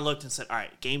LeBron looked and said, all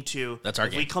right, game 2. That's our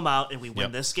game. If we come out and we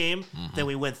win this game, then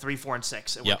we win 3, 4, and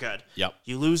 6, and we're good.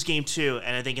 You lose game 2,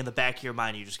 and I think in the back of your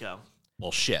mind, you just go,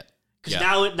 well, shit.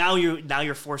 Because now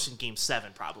you're forcing game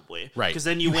 7 probably, right? Because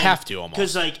then you win, have to almost,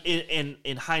 because like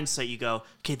in hindsight you go,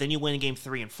 okay, then you win game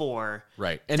 3 and 4,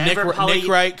 right? And Nick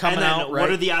Wright coming out, right?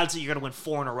 What are the odds that you're going to win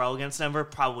 4 in a row against Denver?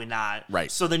 Probably not, right?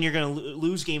 So then you're going to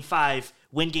lose game 5,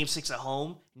 win game 6 at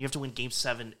home, and you have to win game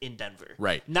 7 in Denver,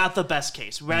 right? Not the best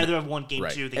case. Rather have won game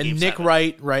 2 than and game Nick 7.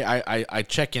 Wright, I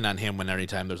check in on him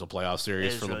anytime there's a playoff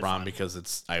series for really LeBron fun.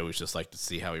 because I always just like to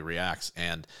see how he reacts.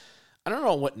 And I don't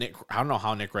know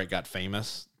how Nick Wright got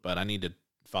famous, but I need to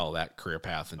follow that career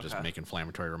path and just make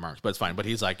inflammatory remarks. But it's fine. But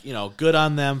he's like, good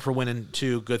on them for winning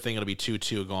 2. Good thing it'll be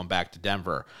 2-2 going back to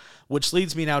Denver, which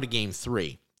leads me now to game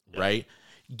 3, right?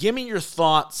 Give me your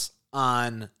thoughts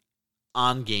on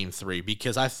game 3,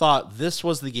 because I thought this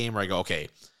was the game where I go, okay,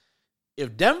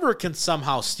 if Denver can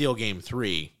somehow steal game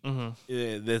 3,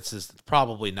 this is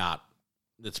probably not.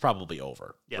 It's probably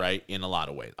over, right? In a lot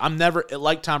of ways. I'm never,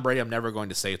 like Tom Brady, I'm never going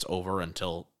to say it's over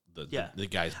until the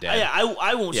guy's dead.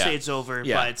 I won't say it's over,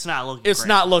 but it's not looking great. It's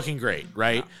not looking great,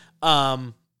 right?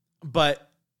 No. But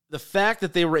the fact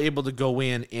that they were able to go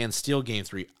in and steal game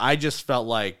 3, I just felt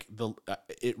like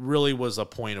it really was a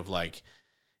point of like,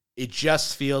 it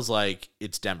just feels like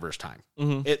it's Denver's time.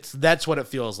 That's what it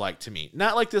feels like to me.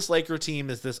 Not like this Laker team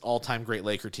is this all-time great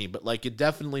Laker team, but like it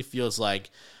definitely feels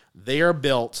like they are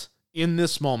built in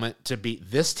this moment to beat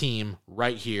this team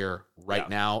right here, right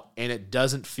now, and it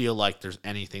doesn't feel like there's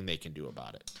anything they can do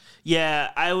about it. Yeah,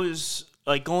 I was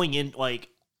like going in, like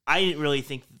I didn't really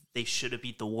think they should have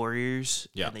beat the Warriors,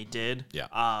 and they did.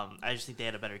 I just think they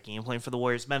had a better game plan for the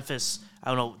Warriors. Memphis, I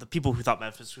don't know, the people who thought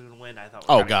Memphis would win, I thought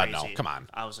were crazy. No, come on.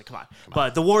 I was like, come on.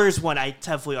 But the Warriors won, I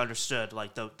definitely understood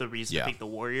like the reason to pick the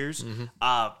Warriors.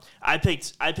 I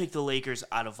picked the Lakers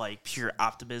out of like pure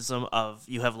optimism of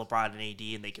you have LeBron and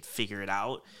AD and they could figure it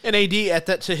out. And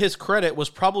AD, to his credit, was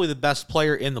probably the best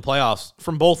player in the playoffs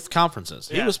from both conferences.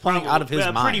 He was playing out of his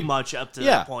mind. Pretty much up to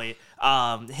that point.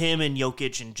 Him and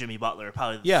Jokic and Jimmy Butler are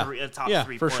probably the top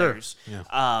 3 for players.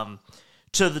 Sure.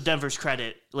 to the Denver's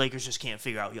credit, Lakers just can't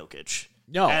figure out Jokic.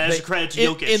 No, and as a credit to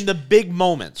Jokic. In the big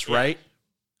moments, right?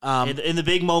 In the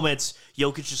big moments,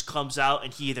 Jokic just comes out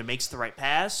and he either makes the right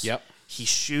pass. Yep. He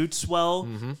shoots well.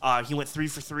 He went 3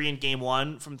 for 3 in game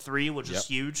 1 from 3, which is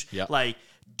huge. Yep. Like,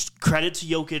 credit to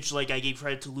Jokic, like I gave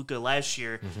credit to Luka last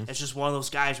year. It's just one of those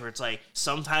guys where it's like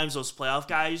sometimes those playoff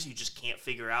guys you just can't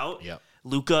figure out. Yep.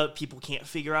 Luka, people can't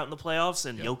figure out in the playoffs,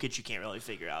 and Jokic, you can't really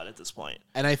figure out at this point.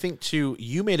 And I think too,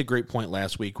 you made a great point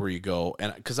last week where you go,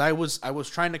 and because I was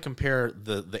trying to compare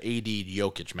the AD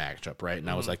Jokic matchup, right? And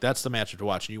I was like, that's the matchup to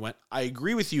watch. And you went, I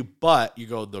agree with you, but you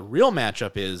go, the real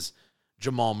matchup is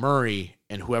Jamal Murray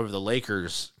and whoever the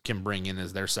Lakers can bring in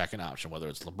as their second option, whether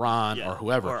it's LeBron or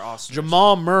whoever. Or Austin.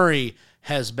 Jamal Murray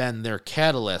has been their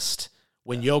catalyst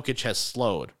when Jokic has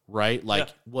slowed, right? Like,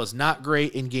 was not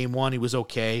great in game 1. He was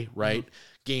okay, right?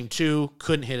 Game 2,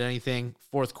 couldn't hit anything.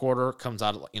 Fourth quarter, comes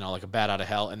out, like a bat out of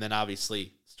hell. And then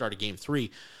obviously started game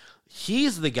 3.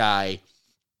 He's the guy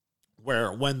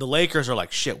where when the Lakers are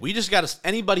like, shit, we just got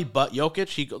anybody but Jokic,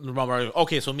 he goes,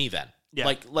 okay, so me then. Yeah.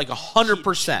 Like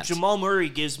 100%. Jamal Murray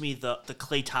gives me the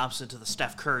Klay Thompson to the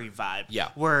Steph Curry vibe. Yeah.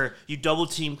 Where you double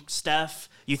team Steph,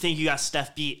 you think you got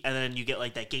Steph beat, and then you get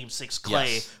like that game 6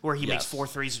 Klay where he makes 4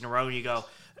 threes in a row, and you go,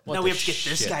 now we have to get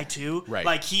this guy too. Right.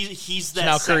 Like he's that. So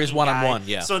now Curry's one-on-one.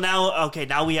 Yeah. So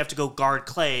now we have to go guard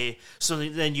Klay. So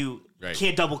then you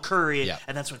can't double Curry,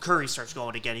 and that's when Curry starts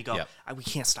going again. You go, we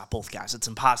can't stop both guys. It's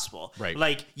impossible. Right.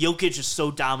 Like Jokic is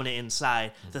so dominant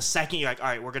inside. The second you're like, all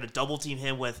right, we're gonna double team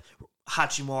him with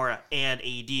Hachimura and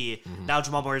AD. Now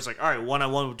Jamal Murray's like, all right,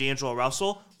 one-on-one with D'Angelo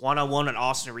Russell, one-on-one and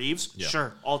Austin Reeves.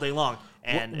 Sure, all day long.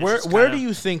 And where do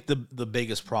you think the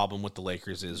biggest problem with the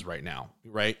Lakers is right now?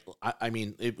 Right, I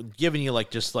mean, giving you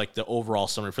just the overall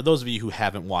summary for those of you who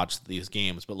haven't watched these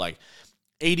games, but like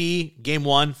AD game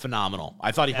 1 phenomenal.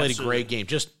 I thought he played a great game.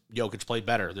 Just Jokic played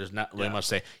better. There's not really much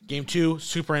to say. Game 2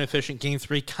 super inefficient. Game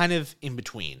 3 kind of in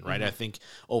between. Right, I think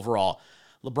overall.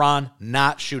 LeBron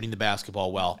not shooting the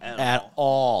basketball well at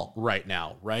all right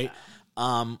now, right?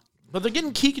 But they're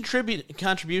getting key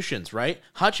contributions, right?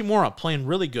 Hachimura playing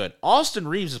really good. Austin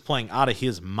Reeves is playing out of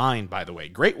his mind, by the way.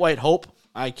 Great White Hope,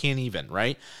 I can't even,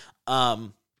 right?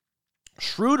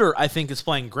 Schroeder, I think, is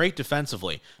playing great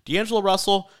defensively. D'Angelo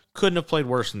Russell couldn't have played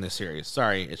worse in this series.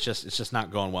 Sorry, it's just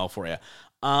not going well for you.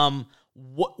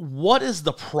 What is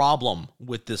the problem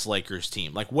with this Lakers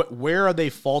team? Like, where are they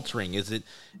faltering? Is it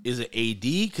AD?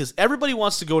 Because everybody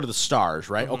wants to go to the stars,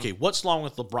 right? Okay, what's wrong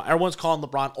with LeBron? Everyone's calling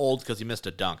LeBron old because he missed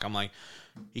a dunk. I'm like,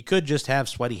 he could just have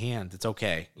sweaty hands. It's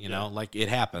okay, like it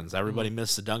happens. Everybody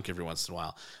misses a dunk every once in a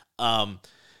while.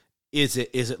 Is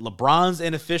it LeBron's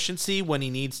inefficiency when he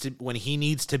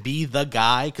needs to be the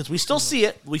guy? Because we still see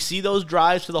it. We see those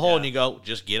drives to the hole, and you go,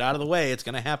 just get out of the way. It's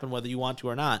going to happen whether you want to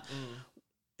or not.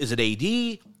 Is it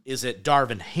AD? Is it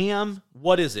Darvin Ham?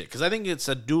 What is it? Because I think it's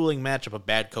a dueling matchup of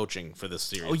bad coaching for this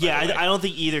series. Oh, yeah, I don't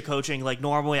think either coaching. Like,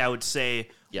 normally I would say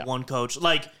one coach.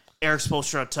 Like, Eric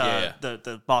Spoelstra to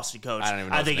the Boston coach. I don't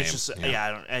even know think his it's name. just,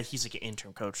 I don't. He's like an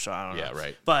interim coach, so I don't know. Yeah,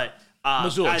 right. But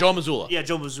Joe Mazzulla. Yeah,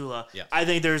 Joe Mazzulla. Yeah. I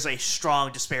think there's a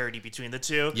strong disparity between the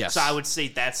two. Yes. So I would say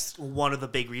that's one of the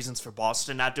big reasons for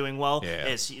Boston not doing well. Yeah.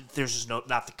 Is there's just not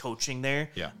the coaching there.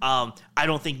 Yeah. I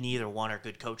don't think neither one are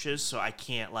good coaches, so I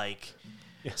can't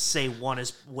say one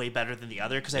is way better than the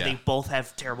other because I think both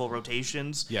have terrible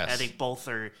rotations. Yes. And I think both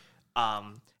are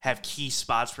have key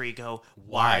spots where you go,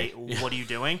 why? What are you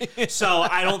doing? So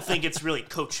I don't think it's really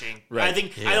coaching.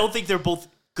 Right. I don't think they're both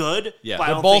good. Yeah, but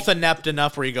they're both inept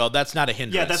enough where you go, that's not a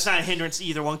hindrance. Yeah, that's not a hindrance to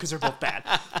either one because they're both bad.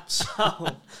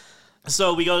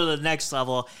 So we go to the next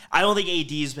level. I don't think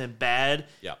AD's been bad,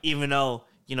 even though,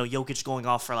 Jokic going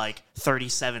off for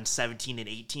 37, 17, and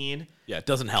 18. Yeah, it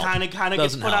doesn't help. Kind of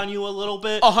gets put on you a little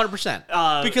bit.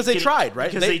 100%. Because they tried,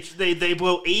 right? Because they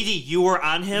will 80. You were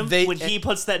on him when he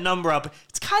puts that number up.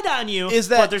 It's kind of on you,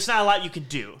 but there's not a lot you can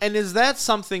do. And is that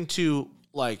something to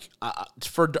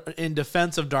in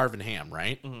defense of Darvin Ham,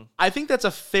 right? Mm-hmm. I think that's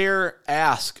a fair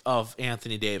ask of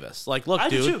Anthony Davis. Look,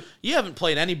 dude, you haven't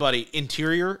played anybody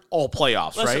interior all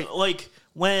playoffs, right?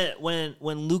 When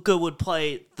Luka would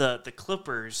play the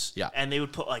Clippers, and they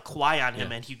would put Kawhi on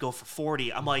him, and he'd go for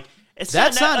 40. I'm like,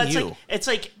 that's on you. It's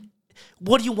like,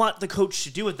 what do you want the coach to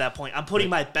do at that point? I'm putting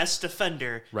my best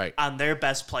defender on their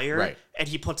best player, and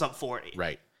he puts up 40.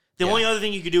 Right. The only other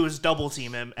thing you could do is double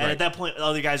team him, and at that point,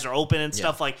 other guys are open and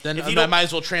stuff like. Then I might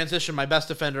as well transition my best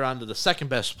defender onto the second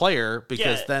best player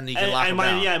because then he can lock him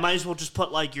down. Yeah, I might as well just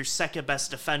put like your second best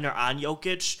defender on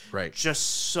Jokic, right?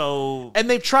 Just so. And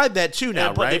they've tried that too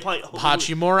now, right?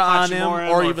 Hachimura on him,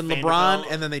 or even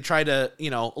LeBron, and then they try to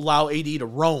allow AD to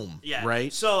roam,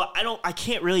 right? So I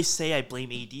can't really say I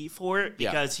blame AD for it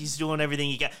because he's doing everything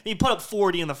he can. He put up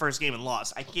 40 in the first game and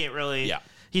lost. I can't really. Yeah.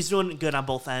 He's doing good on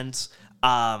both ends.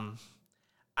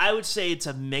 I would say it's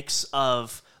a mix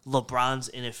of LeBron's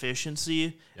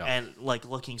inefficiency and like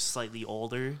looking slightly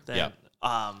older than.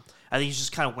 I think he's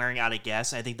just kind of wearing out of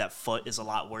gas. And I think that foot is a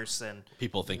lot worse than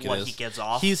people think what it is. He gives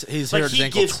off. He's hurt his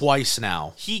ankle twice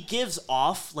now. He gives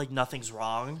off like nothing's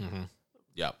wrong. Mm-hmm.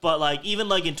 Yeah, but like even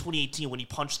like in 2018 when he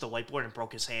punched the whiteboard and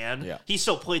broke his hand, he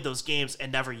still played those games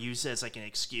and never used it as like an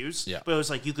excuse. Yeah. But it was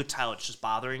like you could tell it's just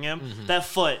bothering him. Mm-hmm. That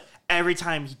foot. Every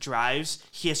time he drives,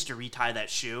 he has to retie that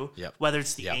shoe. Yep. Whether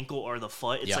it's the ankle or the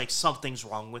foot, it's like something's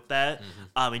wrong with that,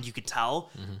 and you can tell.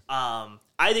 Mm-hmm.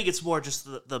 I think it's more just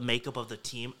the makeup of the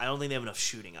team. I don't think they have enough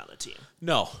shooting on the team.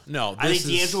 No. I think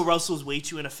D'Angelo Russell is way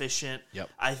too inefficient. Yep.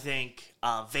 I think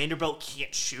Vanderbilt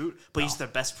can't shoot, but he's their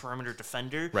best perimeter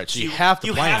defender. Right, so you have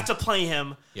to play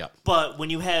him. Yep. But when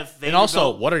you have Vanderbilt... And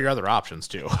also, what are your other options,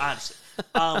 too? Honestly.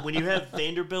 When you have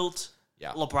Vanderbilt...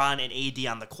 LeBron and AD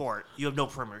on the court, you have no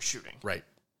perimeter shooting. Right.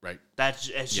 That's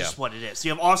just what it is.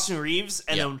 You have Austin Reeves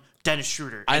and then Dennis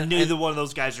Schroeder. And neither one of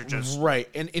those guys are just right.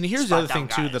 And here's the other thing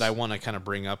too that I want to kind of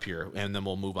bring up here, and then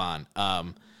we'll move on.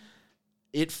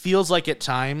 It feels like at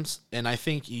times, and I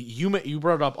think you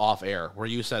brought it up off air, where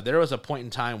you said there was a point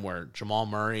in time where Jamal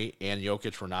Murray and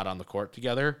Jokic were not on the court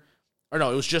together. Or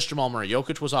no, it was just Jamal Murray.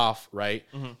 Jokic was off, right?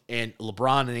 Mm-hmm. And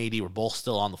LeBron and AD were both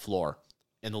still on the floor.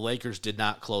 And the Lakers did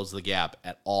not close the gap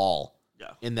at all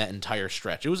in that entire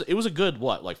stretch. It was a good,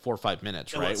 like 4 or 5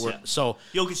 minutes, right? So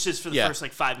Jokic just for the first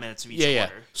 5 minutes of each quarter. Yeah.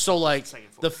 So like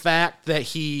the fact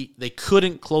that they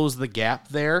couldn't close the gap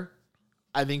there,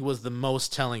 I think was the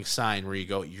most telling sign where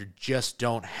you just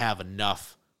don't have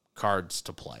enough cards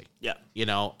to play. Yeah.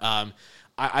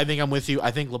 I think I'm with you.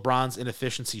 I think LeBron's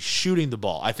inefficiency shooting the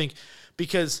ball. I think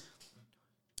because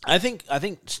I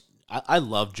I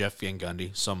love Jeff Van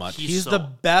Gundy so much. He's the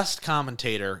best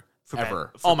commentator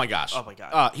ever. Oh my gosh.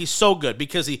 He's so good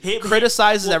because he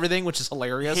criticizes everything, which is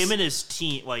hilarious. Him and his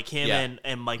team, like him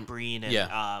and Mike Breen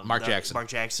and Mark Jackson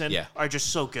are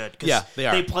just so good. Yeah, they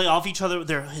are. They play off each other.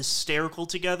 They're hysterical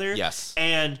together. Yes.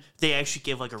 And they actually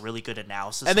give like a really good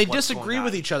analysis. And they disagree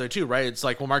with each other too, right? It's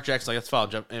like, well, Mark Jackson's like, that's a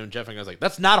foul. And Jeff Van Gundy's like,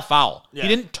 that's not a foul. Yeah. He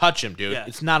didn't touch him, dude. Yeah.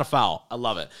 It's not a foul. I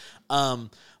love it.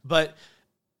 But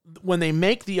when they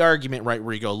make the argument, right,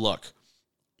 where you go, look,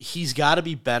 he's got to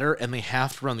be better, and they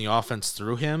have to run the offense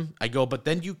through him. I go, but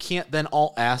then you can't then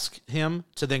all ask him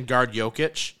to then guard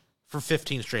Jokic for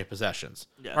 15 straight possessions.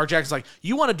 Yeah. Mark Jackson's like,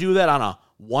 you want to do that on a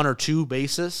 1 or 2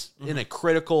 basis in a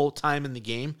critical time in the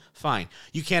game? Fine.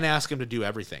 You can't ask him to do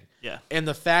everything. Yeah. And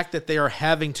the fact that they are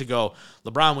having to go,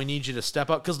 LeBron, we need you to step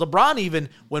up. Because LeBron, even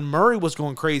when Murray was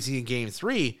going crazy in Game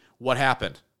 3, what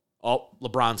happened? Oh,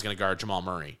 LeBron's going to guard Jamal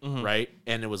Murray, right?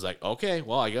 And it was like, okay,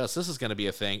 well, I guess this is going to be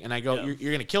a thing. And I go, you're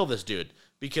going to kill this dude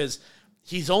because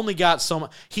he's only got so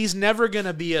much. He's never going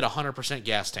to be at 100%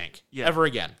 gas tank ever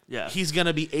again. Yeah. He's going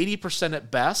to be 80%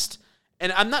 at best.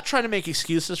 And I'm not trying to make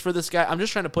excuses for this guy. I'm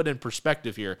just trying to put in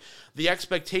perspective here. The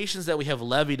expectations that we have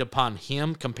levied upon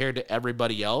him compared to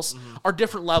everybody else are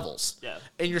different levels. Yeah.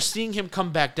 And you're seeing him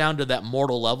come back down to that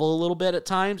mortal level a little bit at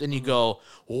times, and you go,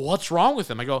 well, what's wrong with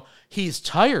him? I go, he's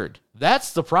tired.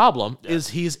 That's the problem, is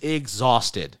he's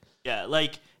exhausted. Yeah,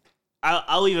 like,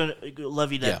 I'll even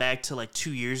levy that back to like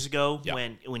 2 years ago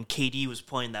when KD was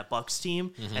playing that Bucks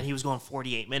team, and he was going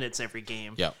 48 minutes every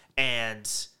game. Yeah. And,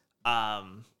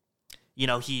 you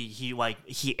know, he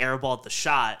airballed the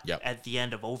shot at the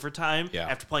end of overtime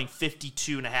after playing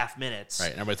 52 and a half minutes.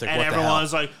 Right. And everyone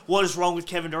was like, what is wrong with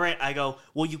Kevin Durant? I go,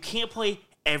 well, you can't play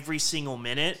every single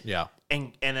minute. Yeah.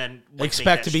 And then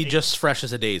expect to be just fresh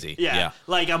as a daisy. Yeah.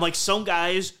 Like, I'm like, some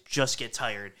guys just get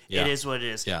tired. Yeah. It is what it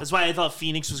is. Yeah. That's why I thought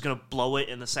Phoenix was going to blow it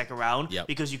in the second round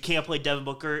because you can't play Devin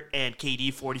Booker and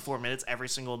KD 44 minutes every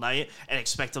single night and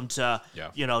expect them to,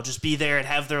 you know, just be there and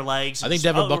have their legs. I think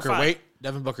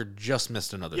Devin Booker just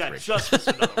missed another three. Yeah, just missed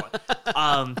another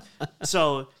one.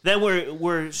 So then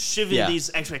we're shifting these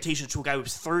expectations to a guy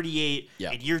who's 38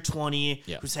 in year 20,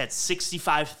 who's had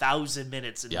 65,000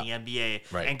 minutes in the NBA,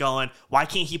 and going, why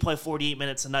can't he play 48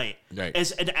 minutes a night? Right.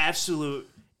 It's an absolute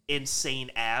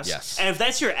insane ask. Yes. And if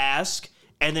that's your ask,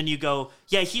 and then you go,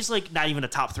 yeah, he's like not even a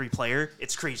top 3 player.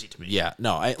 It's crazy to me. Yeah,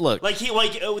 no, look, like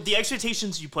the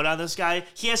expectations you put on this guy,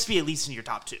 he has to be at least in your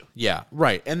top 2. Yeah,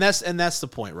 right, and that's the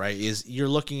point, right? Is you're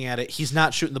looking at it. He's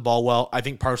not shooting the ball well. I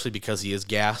think partially because he is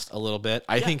gassed a little bit.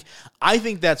 I think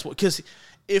that's what, because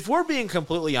if we're being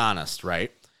completely honest,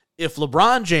 right? If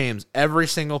LeBron James every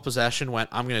single possession went,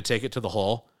 I'm going to take it to the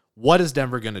hole. What is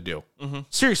Denver going to do? Mm-hmm.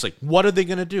 Seriously, what are they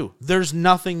going to do? There's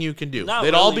nothing you can do.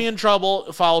 They'd all be in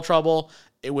trouble, foul trouble.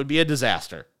 It would be a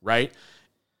disaster, right?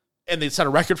 And they'd set a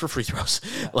record for free throws.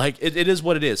 Yeah. Like, it is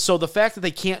what it is. So the fact that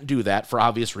they can't do that for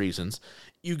obvious reasons,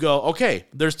 you go, okay,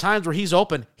 there's times where he's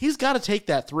open. He's got to take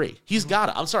that 3. He's got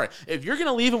to. I'm sorry. If you're going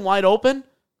to leave him wide open,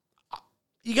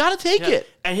 you got to take it.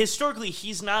 And historically,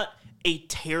 he's not a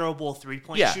terrible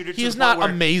 3-point shooter. He's not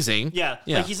amazing. Yeah.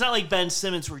 Like, he's not like Ben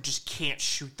Simmons where he just can't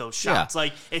shoot those shots. Yeah.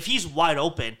 Like, if he's wide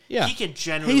open, he can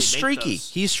generally He's streaky.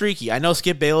 He's streaky. I know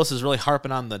Skip Bayless is really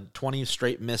harping on the 20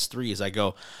 straight missed threes. I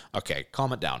go, okay,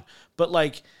 calm it down. But,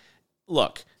 like,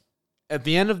 look, at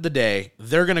the end of the day,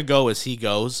 they're going to go as he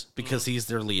goes because he's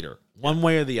their leader, one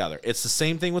way or the other. It's the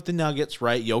same thing with the Nuggets,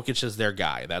 right? Jokic is their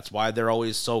guy. That's why they're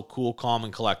always so cool, calm,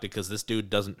 and collected, because this dude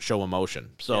doesn't show emotion.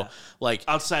 So, like,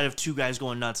 outside of 2 guys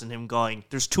going nuts and him going,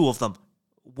 there's 2 of them.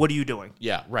 What are you doing?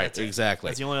 Yeah, right. That's exactly.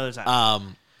 That's the only other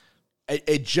time.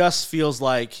 It just feels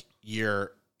like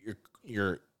you're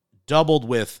doubled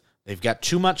with, they've got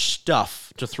too much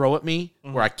stuff to throw at me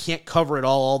where I can't cover it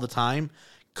all the time,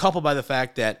 coupled by the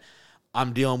fact that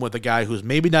I'm dealing with a guy who's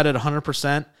maybe not at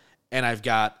 100%, and I've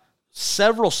got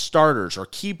several starters or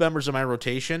key members of my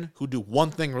rotation who do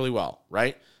one thing really well,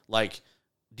 right? Like,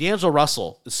 D'Angelo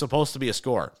Russell is supposed to be a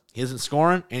scorer. He isn't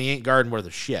scoring, and he ain't guarding worth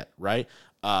a shit, right?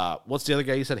 What's the other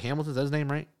guy you said? Hamilton? Is that his name,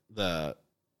 right? The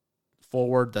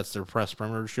forward, that's their press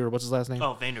perimeter shooter. What's his last name?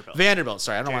 Oh, Vanderbilt. Vanderbilt.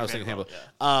 Sorry, I don't know why I was thinking Hamilton.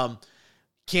 Yeah.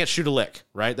 Can't shoot a lick,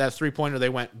 right? That 3-pointer, they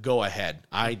went, go ahead.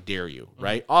 I dare you,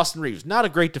 right? Austin Reeves, not a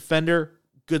great defender,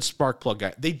 good spark plug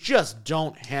guy. They just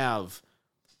don't have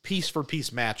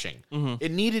piece-for-piece matching.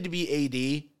 It needed to be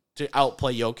AD to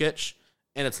outplay Jokic,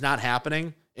 and it's not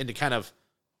happening, and to kind of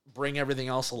bring everything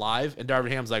else alive. And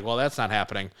Darvin Ham's like, well, that's not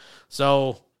happening.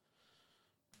 So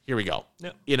here we go.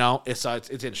 Yep. You know, it's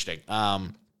interesting.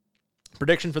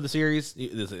 Prediction for the series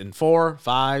is in 4,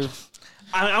 5.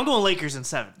 I'm going Lakers in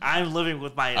 7. I'm living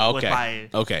with my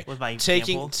with my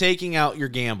taking out your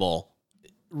gamble.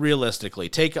 Realistically,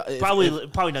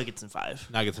 probably Nuggets in 5.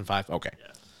 Nuggets in 5. Okay. Yeah.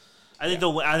 I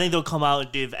think they'll come out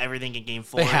and give everything in Game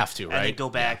 4. They have to, right? And then go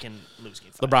back and lose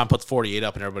Game 5. LeBron puts 48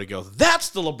 up, and everybody goes, "That's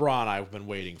the LeBron I've been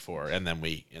waiting for." And then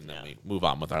we move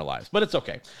on with our lives. But it's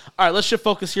okay. All right, let's shift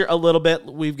focus here a little bit.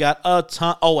 We've got a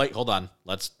ton. Oh wait, hold on.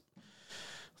 Let's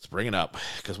bring it up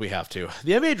because we have to.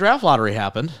 The NBA draft lottery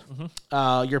happened.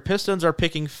 Your Pistons are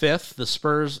picking 5th. The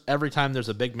Spurs, every time there's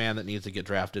a big man that needs to get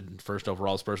drafted first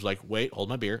overall, Spurs are like, wait, hold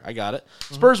my beer. I got it.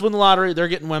 Spurs win the lottery. They're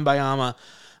getting Wembayama.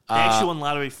 They actually won the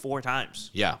lottery 4 times.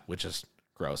 Yeah, which is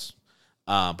gross.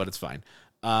 But it's fine.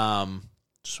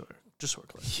 Just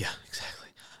sort of. Yeah, exactly.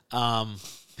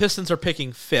 Pistons are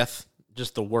picking 5th,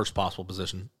 just the worst possible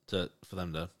position for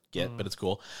them to get, but it's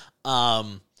cool.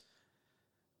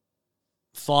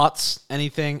 Thoughts?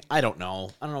 Anything? I don't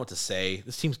know. I don't know what to say.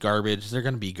 This team's garbage. They're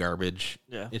going to be garbage.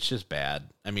 Yeah. It's just bad.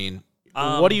 I mean,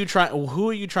 what are you trying? Who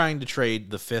are you trying to trade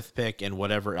the 5th pick and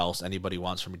whatever else anybody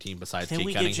wants from a team besides Kate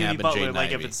Cunningham and Jaden Ivey?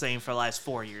 Like I've been saying for the last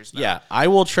 4 years now. Yeah, I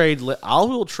will trade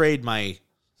my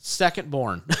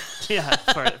second-born. Yeah,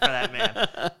 for that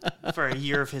man for a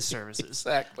year of his services.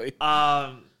 Exactly.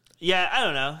 Yeah, I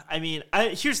don't know. I mean,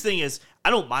 here's the thing: is I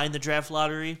don't mind the draft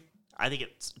lottery. I think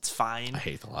it's fine. I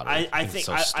hate the lottery. I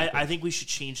think we should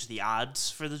change the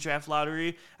odds for the draft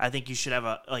lottery. I think you should have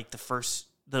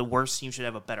the worst team should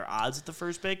have a better odds at the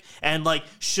first pick, and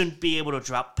shouldn't be able to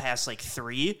drop past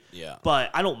 3. Yeah. But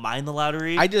I don't mind the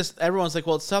lottery. Everyone's like,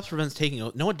 well, it stops prevents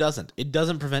tanking. No, it doesn't. It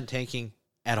doesn't prevent tanking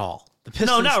at all. The Pistons,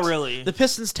 no, not really. The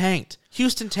Pistons tanked.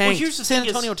 Houston tanked. Well, San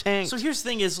Antonio tanked. So here's the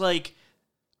thing: is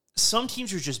some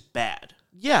teams are just bad.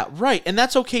 Yeah, right, and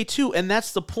that's okay too, and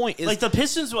that's the point. Is the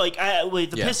Pistons were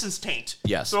Pistons tanked.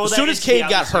 Yes, as soon as Cade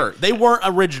got hurt, they weren't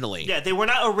originally. Yeah, they were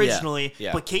not originally,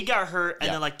 yeah. But Cade got hurt,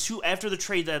 and then after the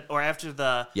trade after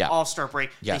the All-Star break,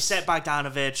 they sat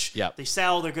Bogdanovich. Yeah, they sat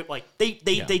all their good they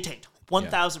tanked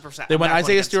 1,000%. They went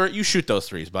Isaiah Stewart. You shoot those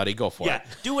threes, buddy. Go for it. Yeah,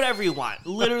 do whatever you want.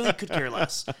 Literally, could care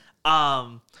less.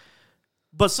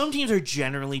 But some teams are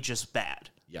generally just bad.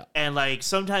 Yeah. And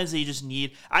sometimes they just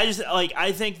need I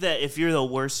think that if you're the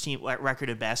worst team record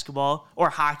in basketball or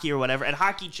hockey or whatever, and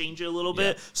hockey change it a little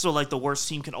bit, so the worst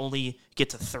team can only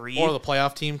get to 3. Or the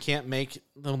playoff team can't make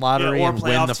the lottery and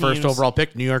win the first overall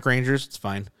pick. New York Rangers, it's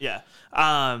fine. Yeah.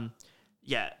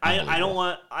 Yeah, I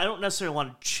don't necessarily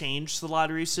want to change the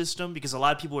lottery system because a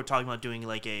lot of people were talking about doing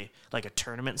like a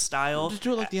tournament style. Just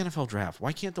do it like the NFL draft.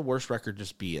 Why can't the worst record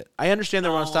just be it? I understand they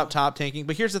want to stop top tanking,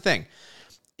 but here's the thing.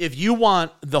 If you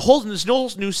want this whole new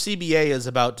CBA is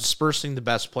about dispersing the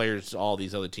best players to all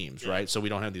these other teams, right? So we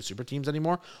don't have these super teams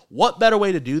anymore. What better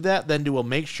way to do that than to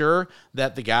make sure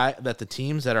that the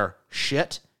teams that are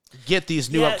shit get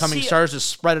these new upcoming stars to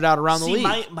spread it out around the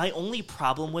league? My only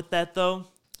problem with that though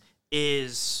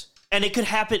is, and it could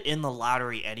happen in the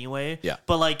lottery anyway. Yeah.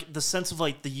 But like the sense of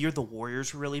like the year the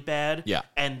Warriors were really bad. Yeah.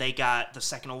 And they got the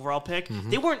second overall pick.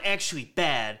 They weren't actually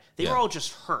bad. They were all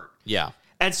just hurt. Yeah.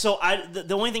 And so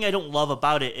the only thing I don't love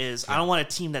about it is I don't want a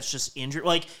team that's just injured.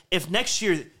 Like if next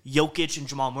year Jokic and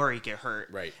Jamal Murray get hurt,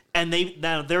 right, and they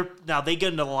get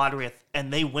into the lottery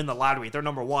and they win the lottery, they're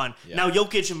number one. Yeah. Now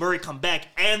Jokic and Murray come back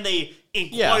and they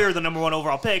acquire the number one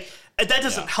overall pick. And that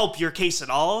doesn't help your case at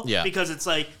all. Yeah. Because it's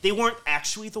like they weren't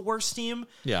actually the worst team.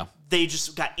 Yeah. They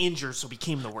just got injured, so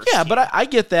became the worst. Yeah, team. but I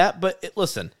get that. But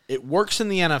listen, it works in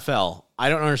the NFL. I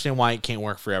don't understand why it can't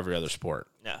work for every other sport.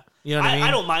 Yeah. You know what I mean? I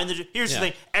don't mind Here's the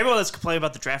thing. Everyone that's complaining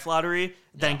about the draft lottery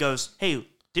then goes, hey,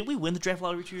 did we win the draft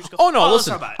lottery 2 years ago? Oh, no,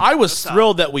 listen. I was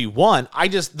thrilled that we won. I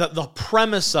just, the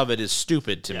premise of it is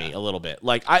stupid to me a little bit.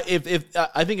 Like, I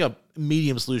think a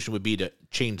medium solution would be to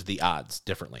change the odds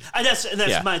differently. And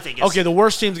that's my thing. Okay, the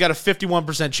worst team's got a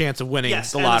 51% chance of winning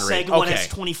the lottery. And the second one has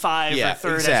 25 or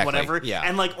third has whatever. Yeah.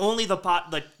 And like only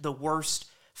the worst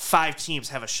 5 teams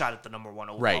have a shot at the number one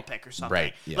overall pick or something.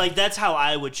 Right. Yeah. Like that's how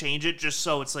I would change it, just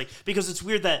so it's like, because it's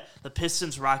weird that the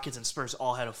Pistons, Rockets, and Spurs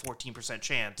all had a 14%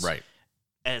 chance. Right.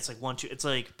 And it's like 1, 2. It's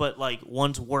like, but like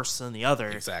one's worse than the other.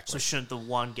 Exactly. So shouldn't the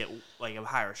one get like a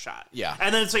higher shot? Yeah.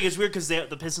 And then it's like it's weird because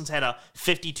the Pistons had a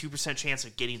 52% chance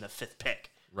of getting the 5th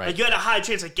pick. Right. Like you had a high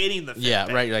chance of getting the 5th pick.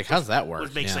 Yeah. Right. Like how's that work?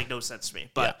 Which makes like no sense to me.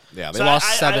 But they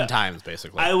lost 7 times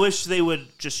basically. I wish they would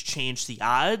just change the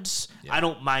odds. Yeah. I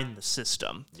don't mind the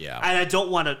system. Yeah. And I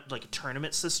don't want a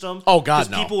tournament system. Oh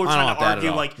God, no. People were trying to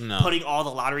argue putting all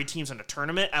the lottery teams in a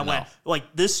tournament. And went like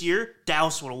this year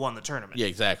Dallas would have won the tournament. Yeah,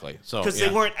 exactly. So because they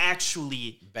weren't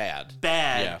actually bad.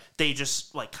 Yeah. They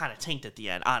just like kind of tanked at the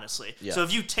end, honestly. Yeah. So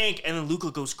if you tank and then Luka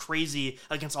goes crazy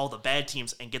against all the bad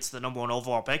teams and gets the number one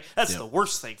overall pick, that's the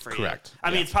worst thing for you. Correct.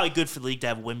 I mean, it's probably good for the league to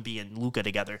have Wemby and Luka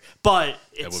together, but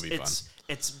it's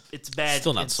bad.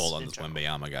 Still not sold on this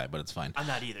Wembanyama guy, but it's fine. I'm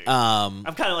not either. I'm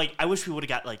kind of like, I wish we would have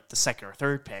got like the second or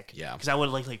third pick. Yeah. Because I would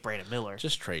have liked like Brandon Miller.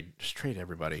 Just trade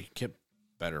everybody. Get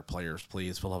better players,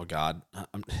 please. For the love of God.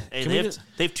 Hey, they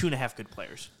have 2.5 good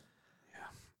players.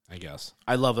 Yeah, I guess.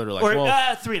 I love that they're like,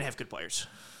 3.5 good players.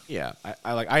 Yeah,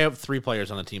 I have 3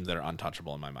 players on the team that are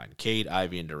untouchable in my mind: Cade,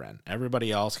 Ivy, and Duren. Everybody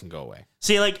else can go away.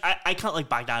 See, like I count like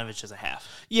Bogdanovich as a half.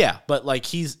 Yeah, but like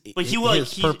his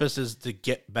purpose is to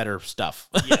get better stuff.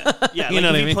 Yeah. You know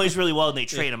what I mean? He plays really well and they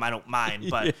trade him, I don't mind.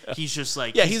 But he's just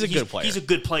like he's a good player. He's a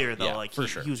good player though. Yeah, like for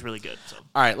sure. He was really good. So.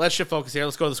 All right, let's shift focus here.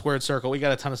 Let's go to the squared circle. We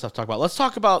got a ton of stuff to talk about. Let's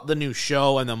talk about the new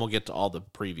show and then we'll get to all the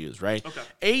previews. Right?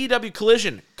 Okay. AEW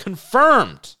Collision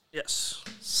confirmed. Yes.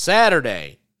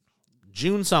 Saturday.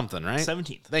 June something, right?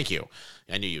 17th. Thank you.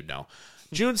 I knew you'd know.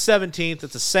 June 17th.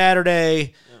 It's a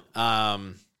Saturday.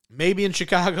 Maybe in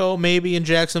Chicago, maybe in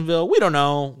Jacksonville. We don't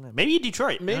know. Maybe in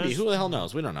Detroit. Maybe. Who the hell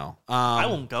knows? We don't know. I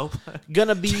won't go.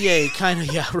 Gonna be a kind of,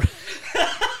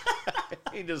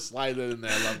 He just slides it in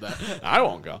there. I love that. I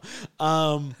won't go.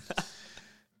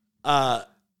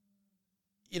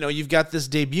 You've got this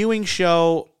debuting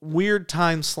show, weird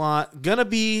time slot, gonna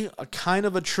be a kind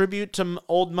of a tribute to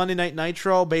old Monday Night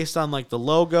Nitro based on like the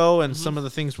logo and some of the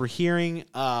things we're hearing.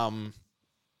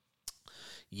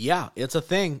 Yeah, it's a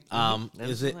thing.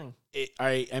 Is it?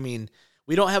 I mean,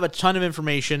 we don't have a ton of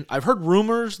information. I've heard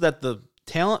rumors that the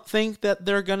talent think that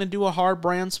they're gonna do a hard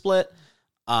brand split.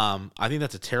 I think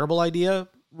that's a terrible idea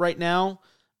right now.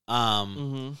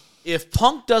 If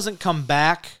Punk doesn't come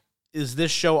back, is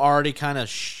this show already kind of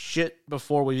shit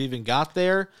before we even got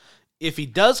there? If he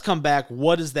does come back,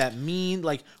 what does that mean?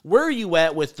 Like, where are you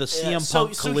at with the CM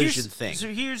Punk Collision thing? So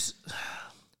here's...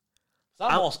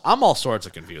 I'm all sorts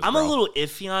of confused. I'm a little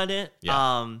iffy on it.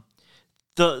 Yeah.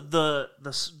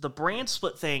 The brand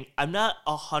split thing, I'm not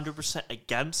 100%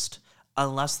 against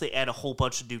unless they add a whole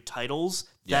bunch of new titles.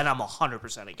 Then I'm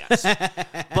 100% against.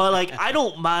 But like, I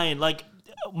don't mind. Like,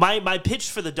 my pitch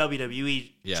for the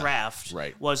WWE draft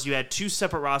was you had 2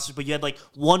 separate rosters, but you had like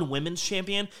 1 women's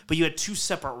champion, but you had 2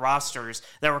 separate rosters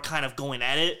that were kind of going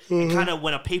at it. And kind of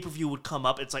when a pay-per-view would come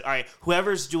up, it's like, all right,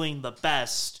 whoever's doing the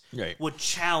best would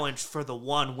challenge for the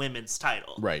 1 women's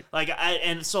title. Right.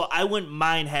 So I wouldn't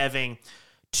mind having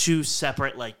two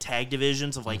separate like tag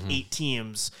divisions of like 8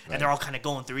 teams, and they're all kind of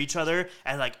going through each other,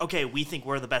 and like, okay, we think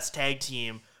we're the best tag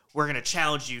team, we're gonna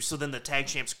challenge you. So then the tag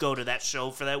champs go to that show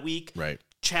for that week, right?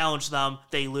 Challenge them,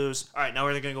 they lose. All right, now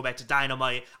we're gonna go back to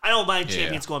Dynamite. I don't mind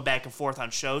champions going back and forth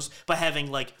on shows, but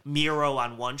having like Miro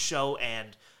on one show and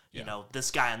you know,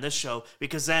 this guy on this show,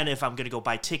 because then if I'm gonna go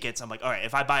buy tickets, I'm like, all right,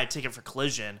 if I buy a ticket for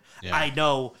Collision, I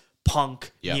know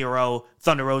Punk, Miro,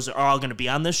 Thunder Rosa are all gonna be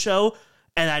on this show.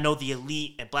 And I know the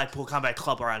Elite and Blackpool Combat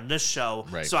Club are on this show,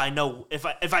 so I know if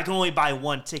I can only buy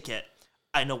one ticket,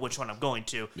 I know which one I'm going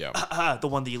to. Yeah, the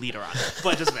one the Elite are on,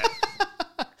 but it doesn't matter.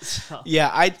 So,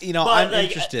 I'm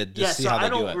interested to see how they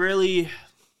do it. I don't really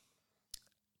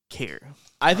care.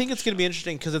 I think it's going to be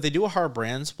interesting because if they do a hard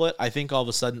brand split, I think all of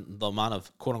a sudden the amount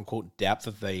of quote unquote depth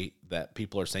that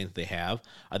people are saying that they have,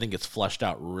 I think it's fleshed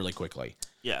out really quickly.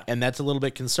 Yeah. And that's a little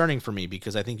bit concerning for me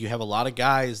because I think you have a lot of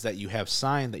guys that you have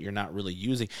signed that you're not really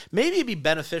using. Maybe it'd be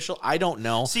beneficial. I don't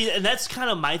know. See, and that's kind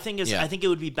of my thing is I think it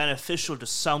would be beneficial to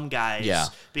some guys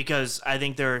because I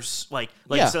think there's like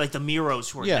you said, like the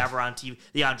Miros who are never on TV,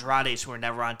 the Andrades who are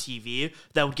never on TV,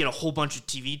 that would get a whole bunch of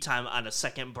TV time on a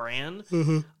second brand.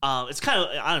 It's kind of,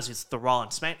 honestly, it's the Raw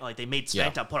and SmackDown. Like they made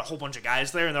SmackDown put a whole bunch of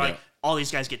guys there and they're like, all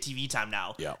these guys get TV time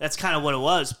now. Yeah. That's kind of what it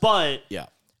was. But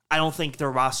I don't think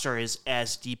their roster is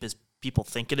as deep as people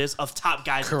think it is of top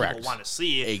guys that people want to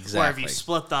see. Exactly. Where if you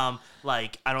split them,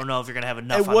 like, I don't know if you're going to have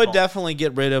enough. It would definitely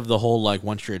get rid of the whole, like,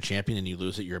 once you're a champion and you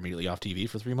lose it, you're immediately off TV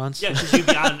for 3 months. Yeah, because you'd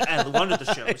be on one of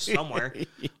the shows somewhere.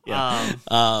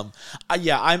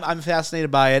 I'm fascinated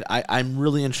by it. I'm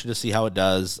really interested to see how it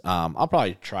does. I'll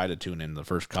probably try to tune in the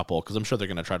first couple because I'm sure they're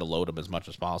going to try to load them as much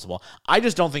as possible. I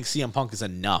just don't think CM Punk is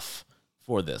enough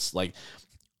for this. Like,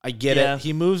 I get it.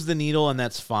 He moves the needle, and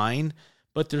that's fine.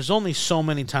 But there's only so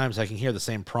many times I can hear the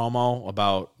same promo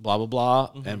about blah, blah,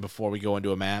 blah, and before we go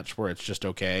into a match where it's just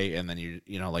okay, and then you're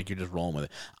just rolling with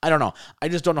it. I don't know. I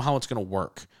just don't know how it's going to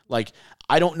work. Like,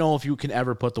 I don't know if you can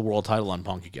ever put the world title on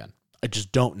Punk again. I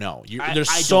just don't know. There's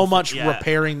so much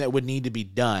repairing that would need to be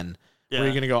done where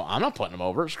you're going to go, I'm not putting him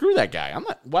over. Screw that guy. I'm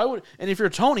not. Why would? And if you're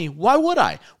Tony, why would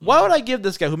I? Why would I give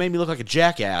this guy who made me look like a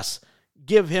jackass,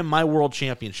 give him my world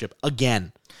championship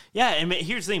again? Yeah, and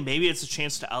here's the thing. Maybe it's a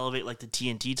chance to elevate, like, the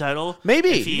TNT title.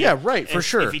 Maybe. For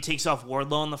sure. If he takes off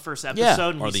Wardlow in the first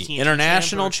episode. And or he's the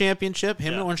International Championship.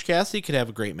 Him and Orange Cassidy could have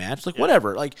a great match. Like,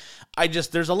 whatever. Like,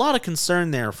 there's a lot of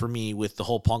concern there for me with the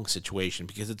whole Punk situation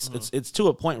because it's to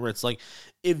a point where it's like,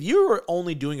 if you're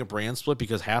only doing a brand split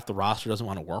because half the roster doesn't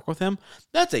want to work with him,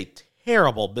 that's a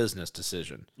terrible business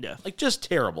decision. Yeah. Like, just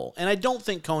terrible. And I don't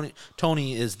think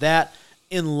Tony is that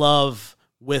in love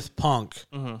with Punk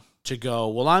to go,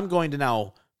 well, I'm going to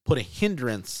now put a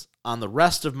hindrance on the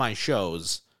rest of my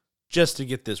shows just to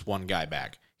get this one guy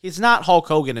back. He's not Hulk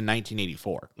Hogan in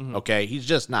 1984, okay? He's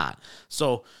just not.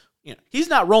 So, he's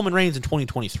not Roman Reigns in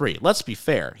 2023. Let's be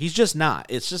fair. He's just not.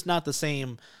 It's just not the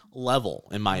same level,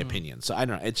 in my opinion. So, I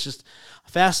don't know. It's just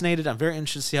fascinated. I'm very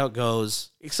interested to see how it goes.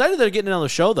 Excited they're getting another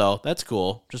show, though. That's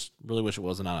cool. Just really wish it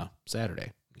wasn't on a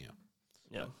Saturday.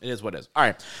 Yeah, it is what it is. All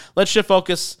right, let's shift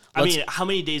focus. I mean, how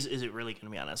many days is it really going to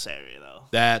be on a Saturday, though?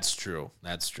 That's true.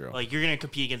 Like, you're going to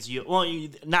compete against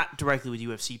not directly with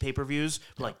UFC pay-per-views,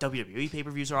 but like WWE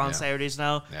pay-per-views are on Saturdays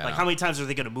now. Yeah. Like, how many times are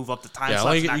they going to move up the time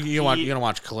slots? Yeah, you're going to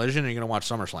watch Collision, or you're going to watch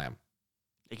SummerSlam.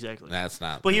 Exactly. That's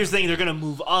not. But here's the thing: they're going to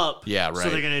move up. Yeah, right. So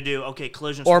they're going to do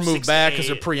Collision, or move back because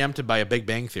they're preempted by a Big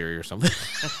Bang Theory or something.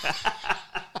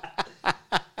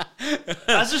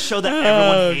 That's a show that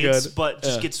everyone hates, but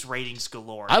just gets ratings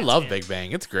galore. I love Big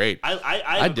Bang. It's great.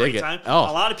 I dig it. A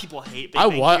lot of people hate Big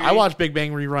Bang Theory. I watch Big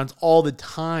Bang reruns all the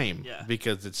time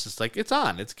because it's just like, it's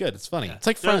on. It's good. It's funny. It's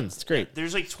like Friends. It's great.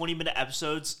 There's like 20-minute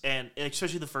episodes, and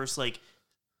especially the first like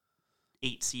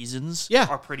 8 seasons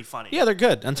are pretty funny. Yeah, they're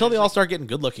good until they all start getting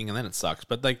good looking, and then it sucks.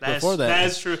 But like before that. That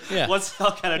is true. Yeah. Once they're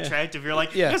all kind of attractive, you're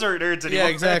like, you guys aren't nerds anymore.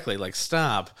 Yeah, exactly. Like,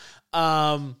 stop.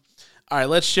 All right,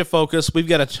 let's shift focus. We've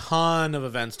got a ton of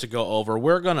events to go over.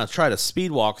 We're going to try to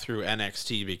speed walk through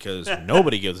NXT because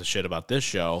nobody gives a shit about this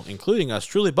show, including us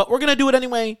truly, but we're going to do it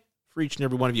anyway for each and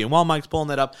every one of you. And while Mike's pulling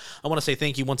that up, I want to say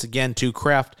thank you once again to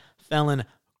Craft Felon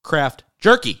Craft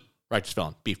Jerky, Righteous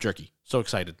Felon Beef Jerky. So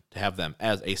excited to have them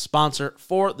as a sponsor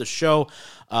for the show.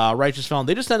 Righteous Felon,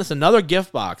 they just sent us another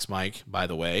gift box, Mike, by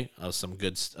the way, of some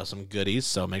goodies.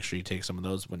 So make sure you take some of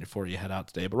those before you head out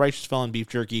today. But Righteous Felon Beef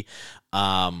Jerky,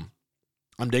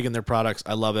 I'm digging their products.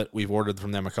 I love it. We've ordered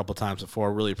from them a couple times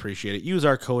before. Really appreciate it. Use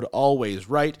our code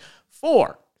ALWAYSRIGHT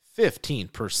for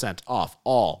 15% off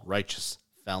all Righteous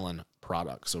Felon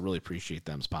products. So really appreciate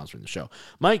them sponsoring the show.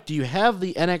 Mike, do you have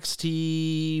the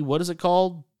NXT, what is it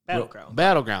called? Battleground.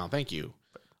 Battleground. Thank you.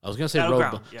 I was going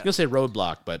to say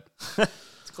Roadblock, but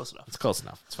it's close enough. It's close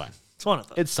enough. It's fine. It's one of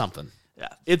them. It's something. Yeah.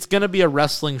 It's going to be a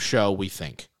wrestling show, we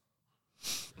think.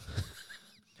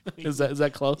 Is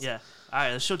that close? Yeah. All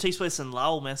right. The show takes place in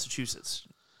Lowell, Massachusetts.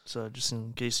 So just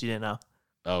in case you didn't know.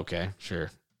 Okay,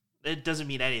 sure. It doesn't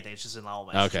mean anything. It's just in Lowell,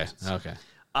 Massachusetts. Okay.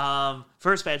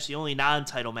 First match, the only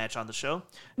non-title match on the show.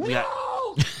 We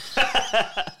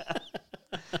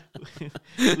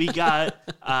got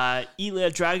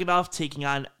Ilya Dragunov taking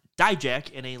on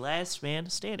Dijak in a last man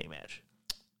standing match.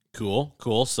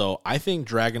 Cool. So I think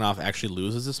Dragunov actually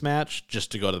loses this match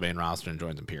just to go to the main roster and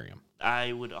joins Imperium.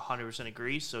 I would 100%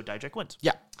 agree, so Dijak wins.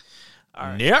 Yeah. All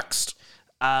right. Next.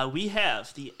 We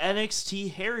have the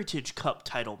NXT Heritage Cup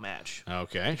title match.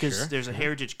 Okay, because there's a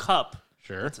Heritage Cup.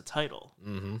 Sure. That's a title.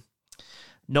 Mm-hmm.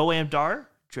 Noam Dar,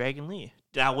 Dragon Lee.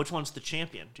 Now, which one's the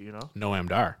champion? Do you know? Noam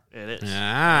Dar. It is.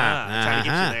 I'm trying to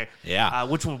get you there. Yeah.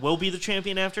 Which one will be the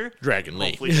champion after? Dragon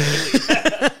Lee. Hopefully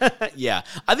Dragon Lee. Yeah.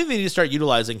 I think they need to start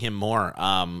utilizing him more.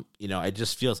 It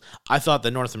just feels... I thought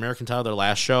the North American title, their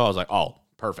last show, I was like, oh,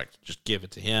 perfect. Just give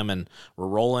it to him and we're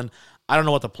rolling. I don't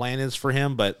know what the plan is for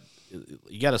him, but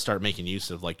you got to start making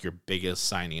use of like your biggest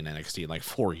signing in NXT in like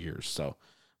 4 years. So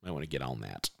I might want to get on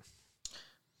that.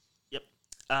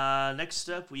 Next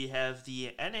up, we have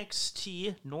the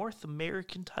NXT North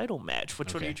American title match.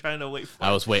 Which one are you trying to wait for?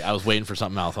 I was waiting for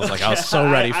something else. I was like, I was so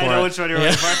ready for it. I know which one you're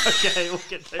waiting for. Okay, we'll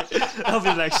get there. That'll be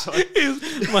the next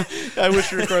one. I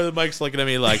wish you recorded the mic's looking at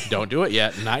me like, don't do it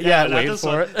yet. Not yet. Wait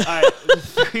for it. All right, the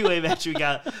three-way match. We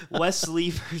got Wes Lee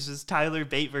versus Tyler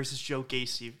Bate versus Joe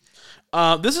Gacy.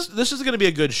 This is going to be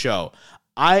a good show.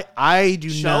 I do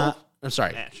not. I'm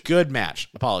sorry. Good match.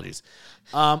 Apologies.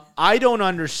 I don't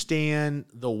understand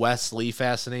the Wes Lee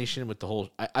fascination with the whole...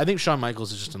 I think Shawn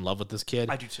Michaels is just in love with this kid.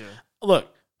 I do too. Look,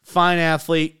 fine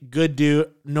athlete, good dude,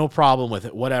 no problem with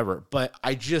it, whatever. But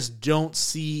I just don't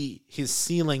see his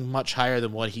ceiling much higher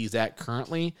than what he's at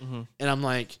currently. Mm-hmm. And I'm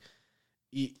like,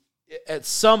 at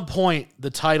some point,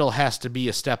 the title has to be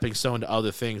a stepping stone to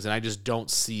other things, and I just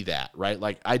don't see that, right?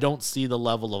 Like, I don't see the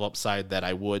level of upside that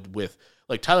I would with...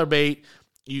 Like, Tyler Bate...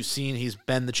 You've seen he's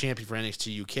been the champion for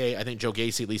NXT UK. I think Joe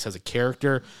Gacy at least has a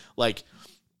character. Like,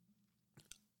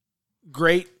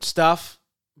 great stuff,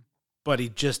 but he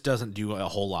just doesn't do a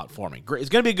whole lot for me. Great. It's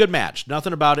going to be a good match.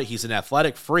 Nothing about it. He's an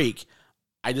athletic freak.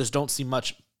 I just don't see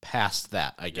much past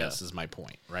that, I guess, is my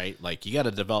point, right? Like, you got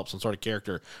to develop some sort of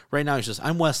character. Right now, he's just,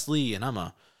 I'm Wes Lee, and I'm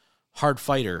a hard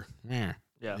fighter.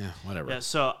 Yeah, whatever. Yeah,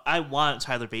 so I want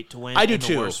Tyler Bate to win. I do in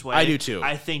too. The worst way. I do too.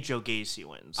 I think Joe Gacy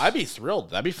wins. I'd be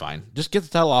thrilled. That'd be fine. Just get the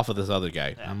title off of this other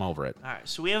guy. Yeah. I'm over it. All right,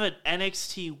 so we have an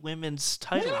NXT Women's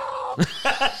title. No!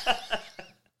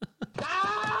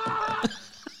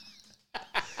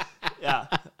 Yeah.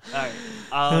 All right.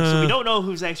 So we don't know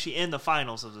who's actually in the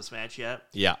finals of this match yet.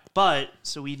 Yeah. But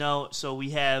so we know. So we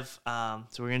have. So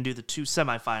we're gonna do the two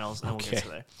semifinals, and we'll get to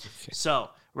there. Okay. So.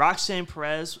 Roxanne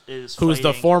Perez is who's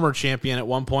the former champion at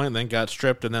one point and then got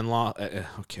stripped and then lost.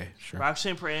 Okay, sure.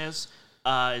 Roxanne Perez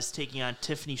is taking on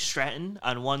Tiffany Stratton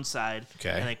on one side.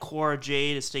 Okay. And then Cora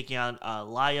Jade is taking on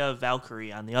Laya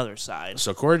Valkyrie on the other side.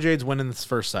 So Cora Jade's winning this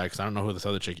first side because I don't know who this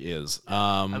other chick is.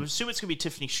 I would assume it's going to be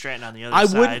Tiffany Stratton on the other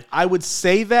side. I would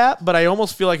say that, but I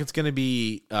almost feel like it's going to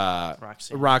be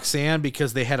Roxanne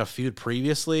because they had a feud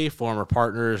previously, former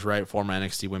partners, right? Former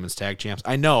NXT Women's Tag Champs.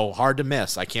 I know, hard to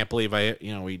miss. I can't believe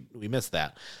we missed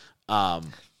that.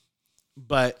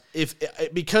 But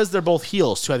because they're both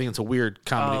heels too, I think it's a weird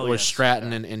combination with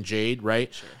Stratton and Jade,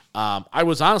 right? Sure. I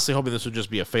was honestly hoping this would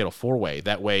just be a fatal 4-way.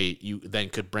 That way you then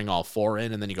could bring all four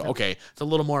in, and then you go, okay, it's a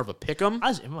little more of a pick'em.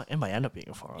 It might end up being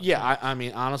a 4-way. Yeah, I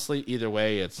mean, honestly, either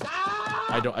way, it's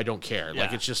I don't care. Yeah.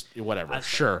 Like it's just whatever.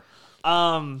 Sure.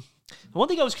 The one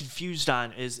thing I was confused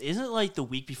on isn't it like the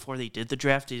week before they did the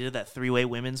draft, they did that 3-way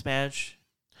women's match?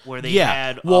 Where they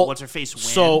had what's her face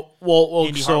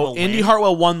win. Indy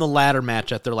Hartwell won the ladder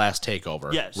match at their last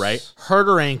takeover. Yes. Right? Hurt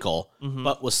her ankle,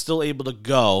 but was still able to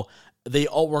go. They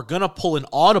were going to pull an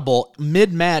audible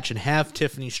mid-match and have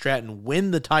Tiffany Stratton win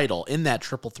the title in that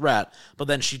triple threat, but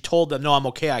then she told them, no, I'm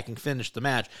okay, I can finish the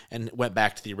match, and went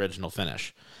back to the original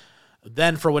finish.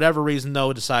 Then, for whatever reason,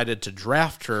 though, decided to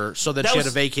draft her so that she had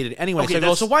to vacate it anyway.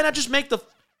 So why not just make the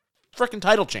freaking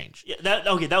title change? Yeah, that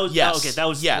was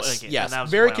yes.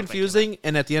 Very confusing.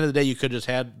 And at the end of the day, you could just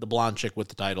had the blonde chick with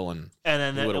the title, and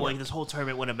then this whole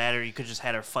tournament wouldn't matter. You could just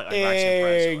had her fight like Roxanne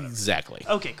Perez. Exactly.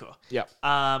 Okay, cool.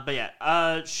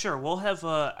 Yeah. Sure. We'll have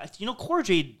Cora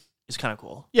Jade is kind of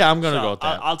cool. Yeah, I'm gonna go with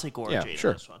that. I'll take Cora Jade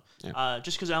sure. in this one. Yeah.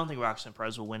 Just because I don't think Roxanne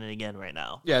Perez will win it again right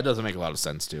now. Yeah, it doesn't make a lot of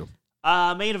sense too.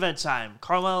 Main event time: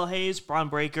 Carmelo Hayes, Braun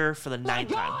Breaker for the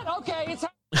 9th time. Okay, it's.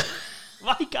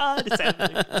 My God, it's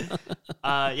happening.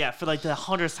 For like the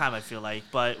 100th time, I feel like,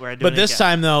 but we're doing. But this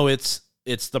time though, it's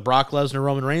the Brock Lesnar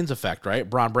Roman Reigns effect, right?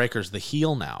 Braun Breaker's the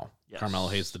heel now. Yes. Carmelo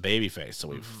Hayes the babyface, so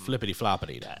we've flippity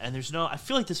floppity. Yeah, and there's no. I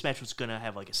feel like this match was gonna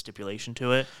have like a stipulation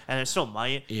to it, and it still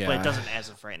might, but it doesn't as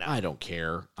of right now. I don't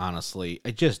care, honestly.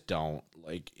 I just don't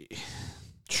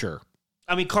Sure.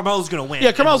 I mean, Carmelo's gonna win.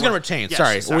 Yeah, Carmelo's gonna retain.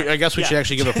 Yes, sorry. I guess we should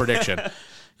actually give a prediction.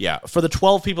 Yeah, for the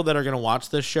 12 people that are going to watch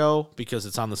this show, because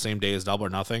it's on the same day as Double or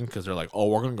Nothing, because they're like, oh,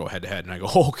 we're going to go head-to-head. And I go,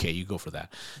 okay, you go for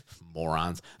that.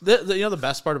 Morons. The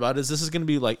best part about it is this is going to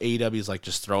be like AEW's like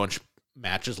just throwing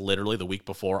matches literally the week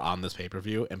before on this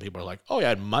pay-per-view, and people are like, oh,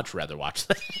 yeah, I'd much rather watch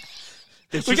that.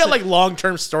 We got like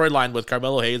long-term storyline with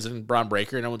Carmelo Hayes and Braun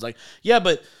Breaker, and everyone's like, yeah,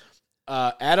 but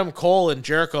Adam Cole and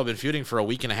Jericho have been feuding for a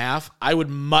week and a half. I would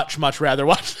much, much rather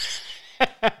watch that.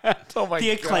 Oh my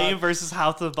the Acclaim God. versus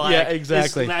House of Black. Yeah,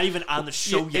 exactly. It's not even on the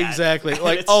show yet. Exactly.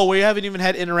 Like, oh, we haven't even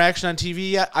had interaction on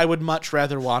TV yet. I would much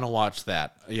rather want to watch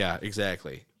that. Yeah,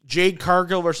 exactly. Jade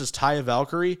Cargill versus Taya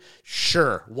Valkyrie.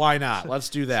 Sure, why not? Let's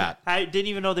do that. I didn't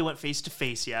even know they went face to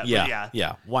face yet. Yeah, but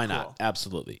yeah. Why not?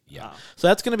 Absolutely. Yeah. So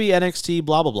that's going to be NXT.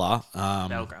 Blah blah blah.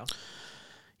 Battleground.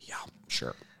 Yeah,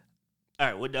 sure. All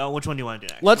right. Which one do you want to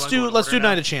do next? Let's do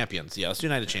Night of Champions. Yeah, let's do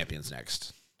Night of Champions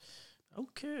next.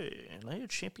 Okay, Night of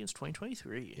Champions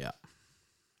 2023. Yeah.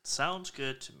 Sounds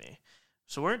good to me.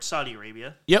 So we're in Saudi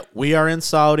Arabia. Yep, we are in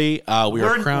Saudi.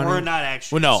 We're crowning. We're not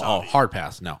actually well, no, in Saudi. Hard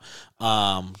pass, no.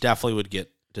 Definitely would get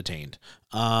detained.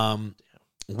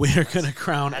 We're going to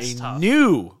crown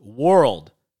new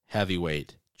world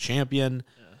heavyweight champion.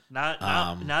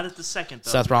 Yeah. Not at the second,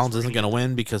 though. Seth Rollins isn't going to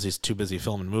win because he's too busy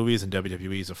filming movies, and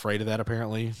WWE's afraid of that,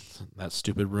 apparently. That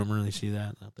stupid rumor, you see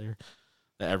that out there?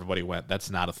 Everybody went, that's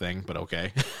not a thing, but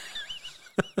okay.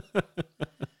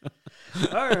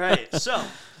 All right, so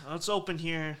let's open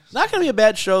here. Not going to be a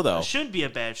bad show, though. It shouldn't be a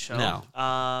bad show.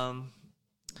 No.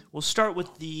 We'll start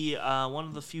with the one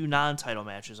of the few non-title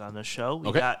matches on this show.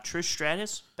 We got Trish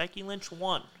Stratus, Becky Lynch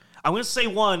won. I'm going to say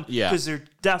one because they're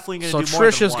definitely going to do more than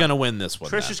one. So Trish is going to win this one.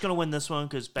 Trish is going to win this one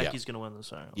because Becky's going to win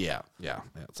this one. Yeah.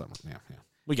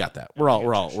 We got that. We're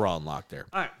all unlocked there.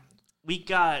 All right. We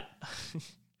got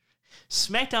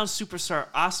SmackDown Superstar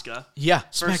Asuka. Yeah,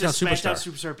 versus SmackDown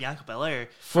Superstar Bianca Belair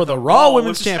for the Raw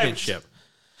Women's Championship.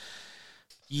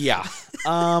 Yeah.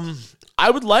 I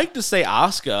would like to say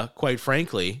Asuka, quite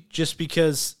frankly, just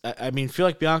because I feel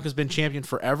like Bianca's been champion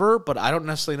forever, but I don't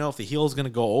necessarily know if the heel is going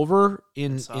to go over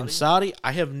in Saudi.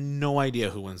 I have no idea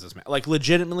who wins this match. Like,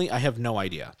 legitimately, I have no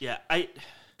idea. Yeah,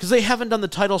 because they haven't done the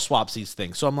title swaps, these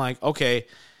things. So I'm like, okay,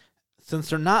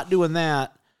 since they're not doing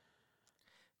that,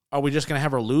 are we just going to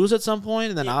have her lose at some point,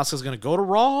 and then Asuka's going to go to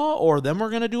Raw, or then we're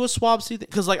going to do a swap?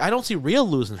 Because I don't see Rhea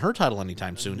losing her title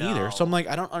anytime soon either. So I'm like,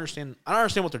 I don't understand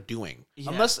what they're doing.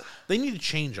 Yeah. Unless they need to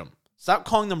change them. Stop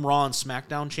calling them Raw and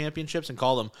SmackDown championships and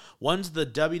call them, one's the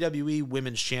WWE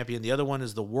Women's Champion, the other one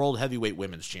is the World Heavyweight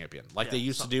Women's Champion, like they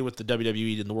used to do with the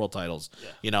WWE and the World titles.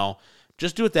 Yeah.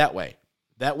 Just do it that way.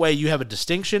 That way you have a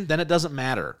distinction, then it doesn't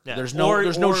matter. Yeah. There's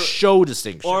no show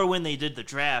distinction. Or when they did the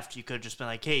draft, you could have just been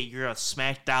like, hey, you're a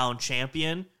SmackDown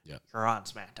champion. Yeah. You're on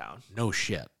SmackDown. No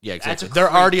shit. Yeah, exactly.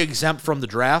 They're already exempt from the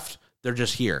draft. They're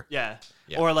just here. Yeah.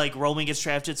 Or like Roman gets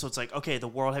drafted, so it's like, okay, the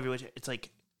World Heavyweight, it's like...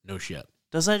 No shit.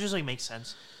 Doesn't that just make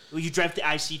sense? When you draft the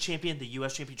IC champion, the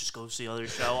US champion just goes to the other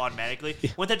show automatically.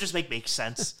 Wouldn't that just make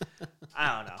sense?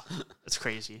 I don't know. It's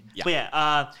crazy. Yeah. But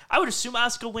yeah, I would assume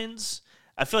Asuka wins.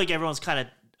 I feel like everyone's kind of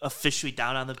officially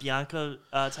down on the Bianca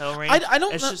title reign. I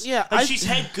don't know. She's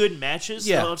had good matches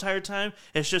the entire time.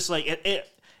 It's just like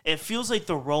it feels like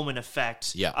the Roman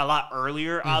effect a lot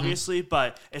earlier, obviously,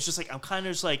 but it's just like I'm kind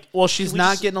of just like... Well, she's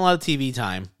not getting a lot of TV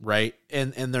time, right?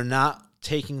 And they're not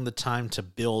taking the time to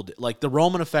build. Like, the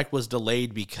Roman effect was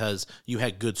delayed because you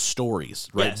had good stories,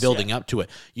 right? Yes, building up to it.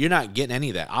 You're not getting any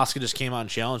of that. Asuka just came out and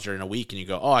challenged her in a week, and you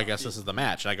go, oh, I guess this is the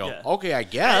match. And I go, okay, I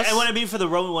guess. And what I mean for the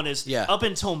Roman one is up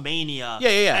until Mania,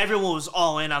 everyone was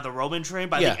all in on the Roman train,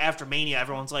 but I think after Mania,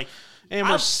 everyone's like... And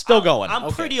we're still going.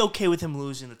 I'm pretty okay with him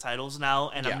losing the titles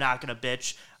now, and I'm not going to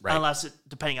bitch, unless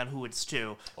depending on who it's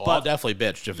to. Well, I'll definitely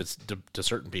bitch if it's to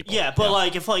certain people. Yeah, but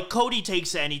like if like Cody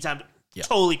takes it anytime... Yeah.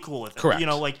 Totally cool with it. Correct. I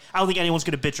don't think anyone's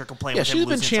going to bitch or complain with him losing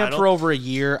the title. She's been champ for over a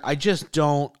year. I just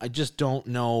don't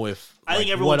know if I think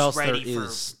everyone's ready for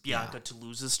Bianca to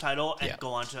lose this title and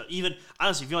go on to even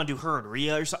honestly, if you want to do her and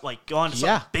Rhea or something, like go on to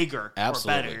something bigger or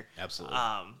better. Absolutely.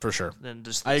 For sure. Than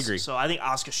just this. I agree. So I think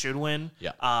Asuka should win.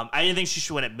 Yeah. I didn't think she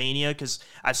should win at Mania because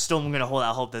I still am going to hold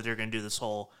out hope that they're going to do this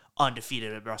whole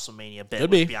undefeated at WrestleMania bit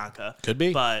with Bianca. Could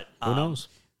be. But who knows?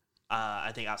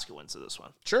 I think Asuka wins this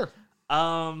one. Sure.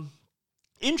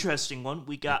 interesting one.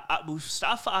 We got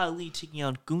Mustafa Ali taking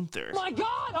on Gunther. My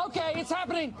God! Okay, it's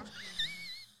happening.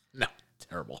 No,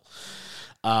 terrible.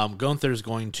 Gunther's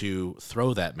going to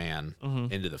throw that man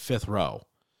into the 5th row,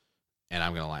 and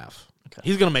I'm going to laugh. Okay.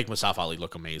 He's going to make Mustafa Ali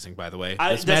look amazing, by the way.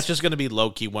 This match is going to be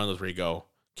low-key one of those where you go,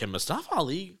 can Mustafa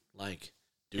Ali,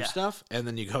 do stuff? And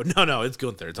then you go, no, it's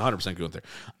Gunther. It's 100% Gunther.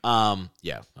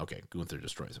 Okay, Gunther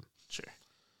destroys him. Sure.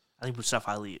 I think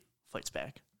Mustafa Ali fights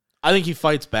back. I think he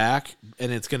fights back,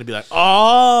 and it's going to be like,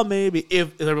 oh, maybe.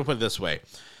 If I'm going to put it this way.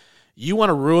 You want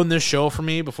to ruin this show for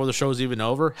me before the show's even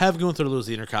over? Have Gunther lose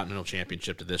the Intercontinental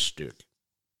Championship to this Duke.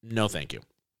 No, thank you.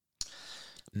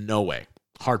 No way.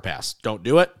 Hard pass. Don't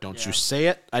do it. Don't you say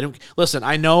it. Listen,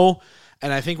 I know,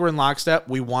 and I think we're in lockstep.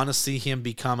 We want to see him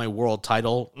become a world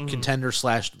title contender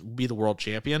 / be the world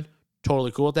champion.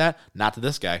 Totally cool with that. Not to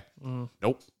this guy.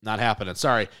 Nope, not happening.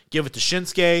 Sorry. Give it to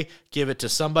Shinsuke. Give it to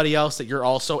somebody else that you're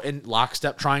also in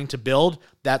lockstep trying to build.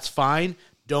 That's fine.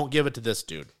 Don't give it to this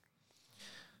dude.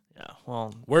 Yeah,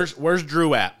 well, where's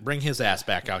Drew at? Bring his ass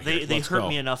back out here. They hurt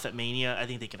me enough at Mania. I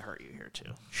think they can hurt you here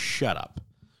too. Shut up.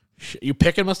 You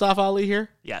picking Mustafa Ali here?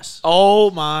 Yes.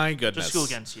 Oh my goodness. Just go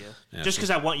against you. Yeah, just because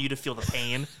I want you to feel the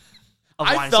pain.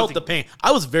 I felt the pain.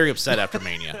 I was very upset after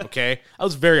Mania. Okay, I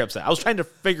was very upset. I was trying to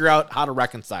figure out how to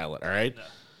reconcile it. All right. No.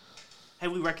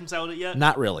 Have we reconciled it yet?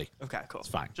 Not really. Okay, cool. It's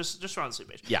fine. Just around the same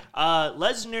page. Yeah.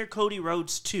 Lesnar, Cody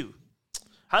Rhodes 2.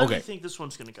 How do you think this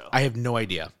one's going to go? I have no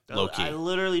idea, low-key. I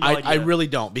literally no idea. I really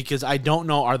don't, because I don't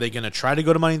know, are they going to try to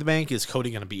go to Money in the Bank? Is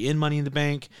Cody going to be in Money in the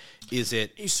Bank? Is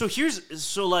it... So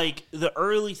the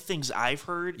early things I've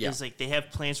heard is they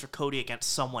have plans for Cody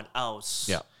against someone else.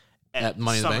 Yeah. At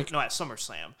Money in the Bank? No, at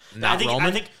SummerSlam.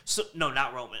 Roman? No,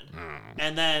 not Roman.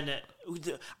 And then...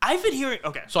 I've been hearing...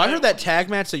 Okay. So I heard that tag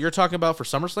match that you're talking about for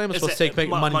SummerSlam is supposed to take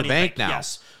Money in the Bank now.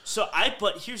 Yes.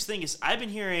 But here's the thing is, I've been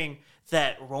hearing...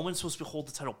 that Roman's supposed to hold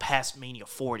the title past Mania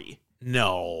 40.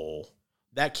 No.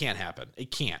 That can't happen.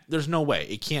 It can't. There's no way.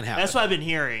 It can't happen. That's what I've been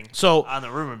hearing on the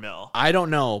rumor mill. I don't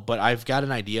know, but I've got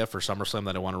an idea for SummerSlam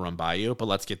that I want to run by you, but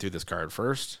let's get through this card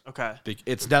first. Okay.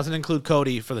 It doesn't include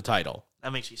Cody for the title.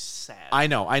 That makes me sad. I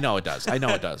know it does.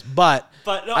 But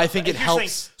no, I think it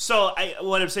helps.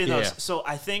 What I'm saying though,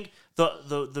 I think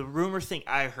the rumor thing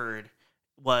I heard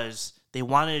was they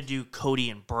wanted to do Cody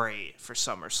and Bray for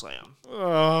SummerSlam.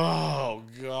 Oh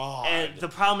God! And the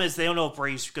problem is they don't know if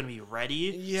Bray's going to be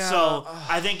ready. Yeah. So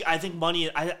I think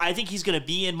he's going to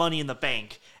be in Money in the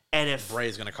Bank. And if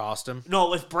Bray's going to cost him,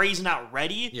 if Bray's not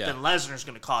ready, then Lesnar's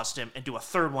going to cost him and do a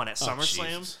third one at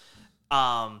SummerSlam.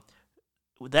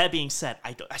 With that being said,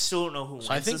 I still don't know who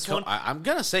wins this one. I'm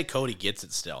going to say Cody gets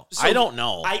it still. So I don't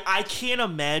know. I can't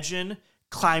imagine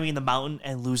climbing the mountain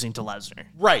and losing to Lesnar.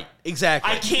 Right, exactly.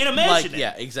 I can't imagine it.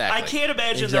 Yeah, exactly. I can't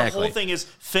imagine the whole thing is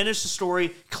finish the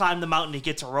story, climb the mountain to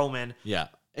get to Roman. Yeah.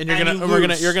 And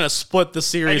you're gonna split the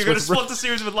series. And you're gonna split the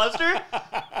series with Lesnar?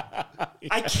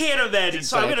 I can't imagine. Exactly.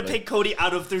 So I'm gonna pick Cody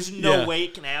out of there's no way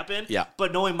it can happen. Yeah.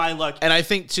 But knowing my luck. And I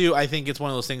think it's one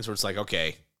of those things where it's like,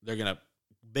 okay, they're gonna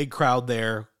big crowd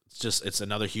there. It's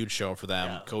another huge show for them.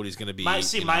 Yeah. Cody's going to be... My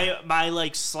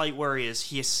slight worry is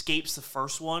he escapes the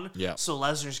first one, so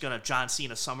Lesnar's going to John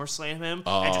Cena SummerSlam him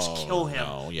and just kill him.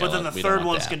 No, yeah, but then the third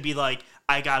one's going to be like,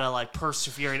 I got to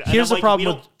persevere. Here's the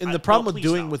problem with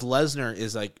doing with Lesnar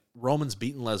is Roman's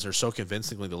beaten Lesnar so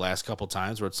convincingly the last couple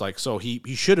times where it's like, so he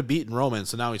should have beaten Roman,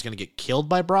 so now he's going to get killed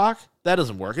by Brock? That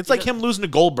doesn't work. It's like him losing to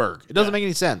Goldberg. It doesn't make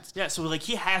any sense. Yeah, so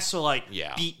he has to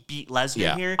beat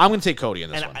Lesnar here. I'm going to take Cody in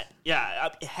this one.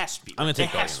 It has to be. I'm going to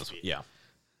take Cody in this one. Yeah.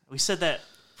 We said that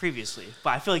previously, but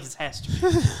I feel like it has to be.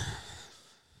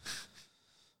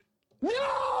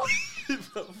 No!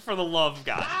 For the love of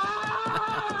God.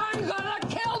 I'm gonna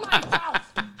kill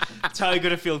myself! That's how you're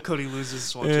gonna feel if Cody loses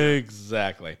this one too.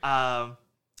 Exactly. All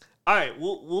right,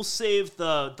 we'll save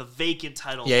the vacant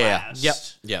title last.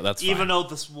 Yeah, that's fine. Even though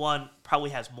this one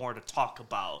probably has more to talk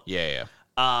about. Yeah.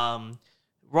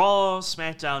 Raw,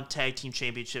 SmackDown Tag Team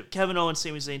Championship. Kevin Owens,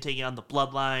 Sami Zayn taking on the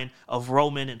Bloodline of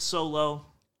Roman and Solo.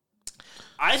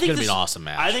 It's going to be an awesome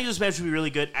match. I think this match would be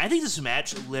really good. I think this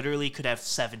match literally could have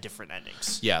 7 different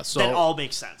endings. Yeah, so that all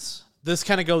makes sense. This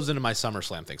kind of goes into my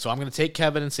SummerSlam thing. So I'm going to take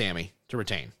Kevin and Sami to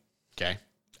retain. Okay?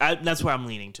 That's where I'm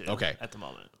leaning to at the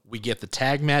moment. We get the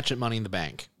tag match at Money in the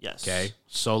Bank. Yes. Okay?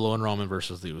 Solo and Roman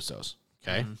versus the Usos.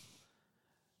 Okay? Mm-hmm.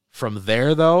 From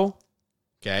there, though,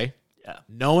 okay? Yeah.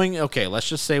 Let's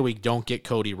just say we don't get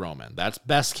Cody Roman. That's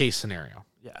best case scenario.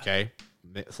 Yeah. Okay?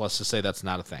 So let's just say that's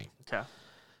not a thing. Okay.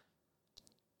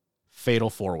 Fatal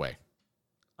 4-way.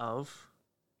 Of?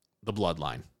 The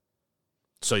Bloodline.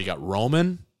 So you got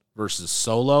Roman versus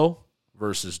Solo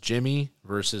versus Jimmy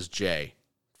versus Jay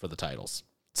for the titles.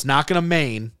 It's not going to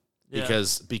main.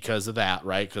 because of that,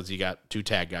 right? Because you got 2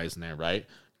 tag guys in there, right?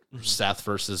 Mm-hmm. Seth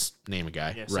versus name a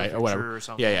guy, right? Or whatever. Or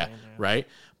something right?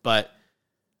 But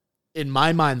in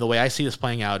my mind, the way I see this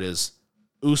playing out is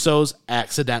Usos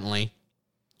accidentally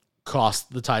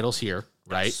cost the titles here,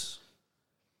 right? Yes.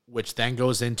 Which then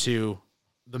goes into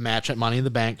the match at Money in the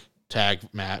Bank tag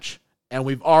match. And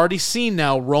we've already seen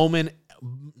now Roman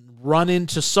run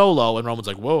into Solo, and Roman's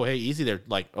like, whoa, hey, easy there.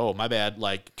 Like, oh, my bad.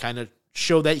 Like, kind of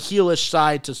show that heelish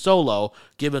side to Solo,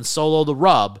 giving Solo the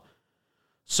rub.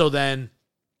 So then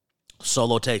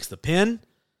Solo takes the pin,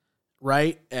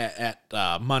 right, at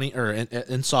Money, or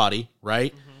in Saudi,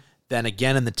 right? Mm-hmm. Then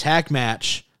again in the tag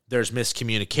match, there's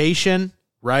miscommunication,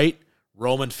 right?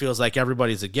 Roman feels like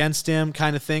everybody's against him,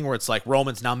 kind of thing, where it's like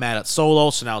Roman's now mad at Solo,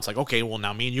 so now it's like, okay, well,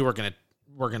 now me and you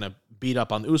we're gonna beat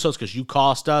up on the Usos because you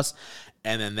cost us.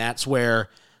 And then that's where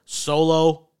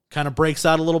Solo kind of breaks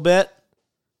out a little bit,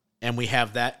 and we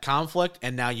have that conflict,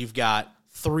 and now you've got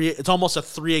 3, it's almost a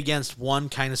 3 against 1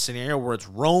 kind of scenario where it's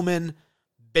Roman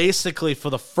basically for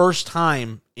the first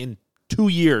time in 2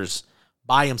 years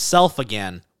by himself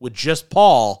again with just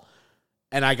Paul,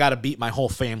 and I got to beat my whole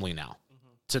family now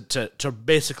to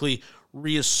basically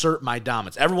reassert my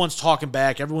dominance. Everyone's talking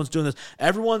back. Everyone's doing this.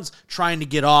 Everyone's trying to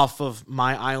get off of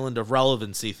my island of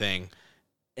relevancy thing,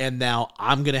 and now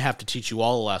I'm going to have to teach you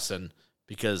all a lesson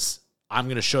because I'm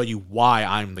going to show you why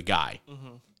I'm the guy.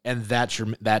 Mm-hmm. And that's your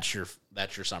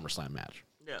SummerSlam match.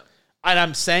 Yeah. And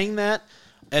I'm saying that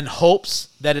in hopes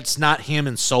that it's not him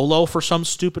and Solo for some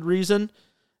stupid reason,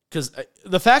 because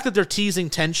the fact that they're teasing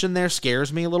tension there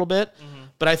scares me a little bit. Mm-hmm.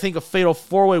 But I think a fatal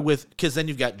 4-way because then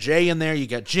you've got Jay in there, you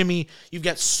got Jimmy, you've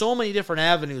got so many different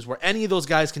avenues where any of those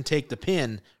guys can take the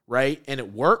pin, right? And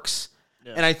it works.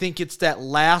 Yeah. And I think it's that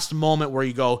last moment where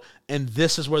you go, and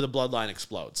this is where the bloodline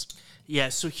explodes. Yeah,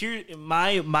 so here,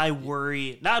 my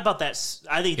worry, not about that,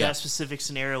 I think that specific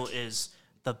scenario is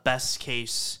the best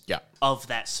case of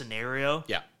that scenario.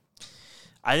 Yeah.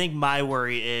 I think my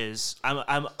worry is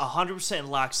I'm 100% in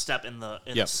lockstep in the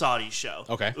Saudi show.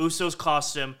 Okay. Usos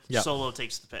cost him, Solo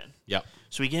takes the pin. Yep.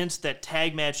 So we get into that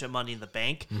tag match at Money in the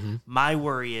Bank. Mm-hmm. My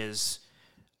worry is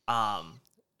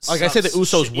like I said, the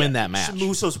Usos win that match.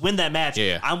 Usos win that match.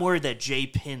 Yeah. I'm worried that Jay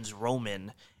pins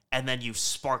Roman, and then you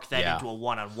spark that into a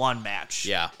one-on-one match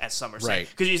at SummerSlam. Right.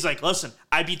 Because he's like, listen,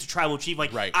 I beat the Tribal Chief.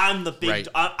 Like, right. I'm the big,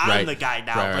 I'm the guy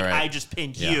now. Right, I just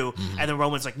pinned you. Mm-hmm. And then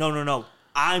Roman's like, no,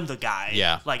 I'm the guy.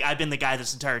 Yeah. Like, I've been the guy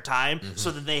this entire time. Mm-hmm.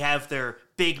 So that they have their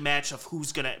big match of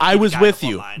who's going to I was with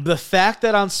you. The fact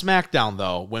that on SmackDown,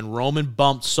 though, when Roman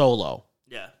bumped Solo,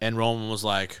 and Roman was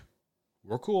like,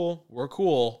 we're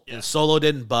cool. And Solo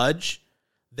didn't budge,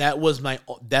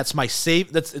 that's my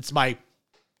save. It's my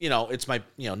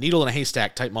needle in a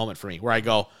haystack type moment for me where I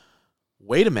go,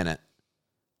 wait a minute.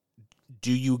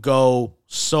 Do you go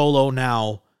Solo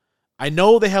now? I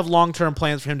know they have long-term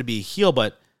plans for him to be a heel,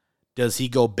 but does he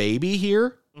go baby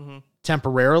here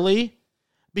temporarily?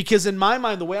 Because in my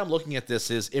mind, the way I'm looking at this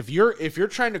is if you're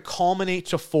trying to culminate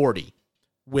to 40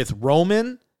 with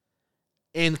Roman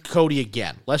and Cody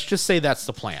again, let's just say that's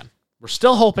the plan. We're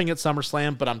still hoping at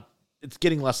SummerSlam, but it's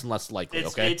getting less and less likely,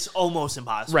 okay? It's almost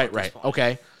impossible. Right,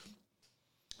 okay.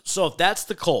 So if that's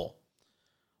the goal,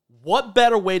 what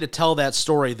better way to tell that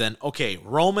story than, okay,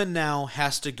 Roman now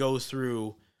has to go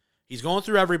through, he's going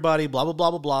through everybody, blah, blah, blah,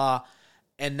 blah, blah,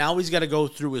 and now he's got to go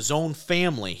through his own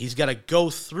family. He's got to go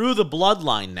through the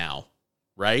bloodline now,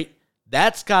 right?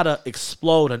 That's got to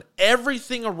explode, and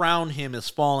everything around him is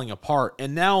falling apart.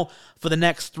 And now, for the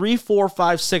next 3, 4,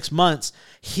 5, 6 months,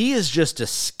 he is just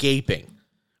escaping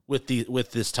with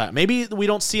this title. Maybe we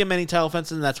don't see him many title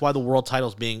defenses, and that's why the world title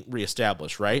is being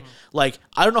reestablished, right? Mm-hmm. Like,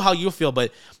 I don't know how you feel,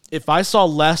 but if I saw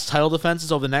less title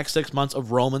defenses over the next 6 months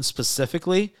of Roman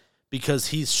specifically, because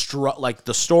he's like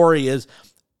the story is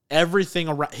everything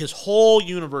around his whole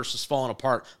universe is falling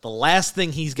apart. The last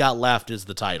thing he's got left is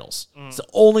the titles. It's the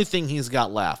only thing he's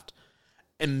got left.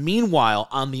 And meanwhile,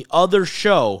 on the other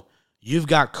show, you've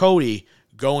got Cody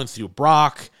going through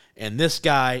Brock and this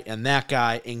guy and that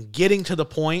guy and getting to the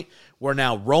point where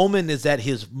now Roman is at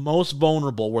his most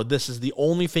vulnerable, where this is the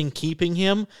only thing keeping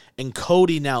him, and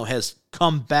Cody now has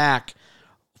come back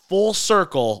full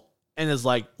circle and is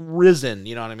like risen,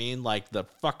 you know what I mean? Like the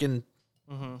fucking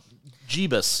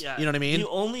Jeebus, you know what I mean? The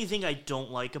only thing I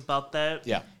don't like about that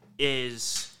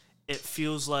is it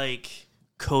feels like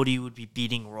Cody would be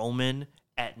beating Roman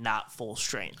at not full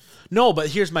strength. No, but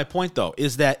here's my point though,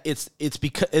 is that it's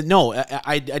because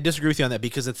I disagree with you on that,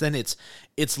 because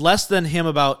it's less than him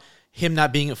about him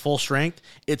not being at full strength.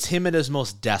 It's him at his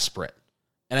most desperate.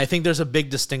 And I think there's a big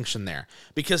distinction there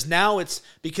because now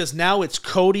it's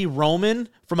Cody Roman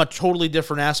from a totally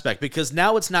different aspect, because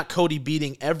now it's not Cody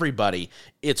beating everybody.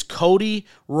 It's Cody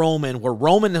Roman, where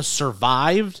Roman has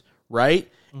survived,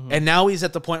 right? Mm-hmm. And now he's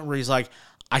at the point where he's like,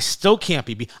 I still can't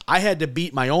be beat. I had to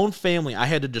beat my own family. I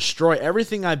had to destroy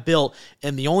everything I built,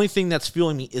 and the only thing that's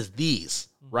fueling me is these,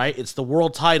 right? It's the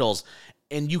world titles,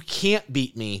 and you can't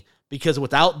beat me because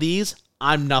without these,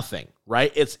 I'm nothing,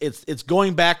 right? It's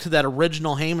going back to that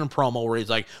original Heyman promo where he's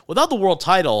like, without the world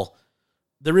title,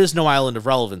 there is no island of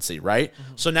relevancy, right?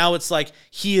 Mm-hmm. So now it's like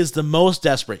he is the most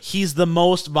desperate. He's the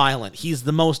most violent. He's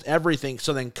the most everything.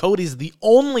 So then Cody's the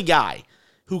only guy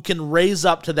who can raise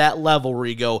up to that level where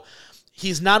you go,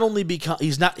 he's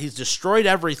destroyed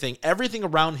everything. Everything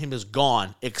around him is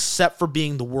gone except for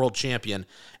being the world champion.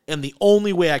 And the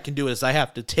only way I can do it is I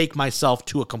have to take myself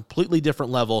to a completely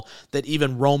different level that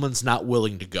even Roman's not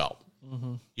willing to go.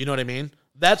 Mm-hmm. You know what I mean?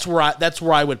 That's where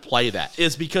I would play that,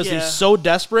 is because he's so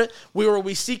desperate.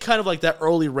 We see kind of like that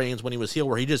early Reigns when he was heel,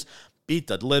 where he just beat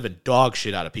the living dog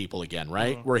shit out of people again,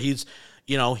 right? Mm-hmm. Where he's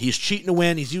cheating to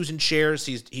win, he's using chairs,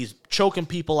 he's choking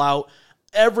people out,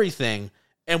 everything,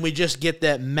 and we just get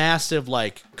that massive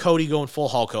like Cody going full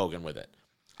Hulk Hogan with it.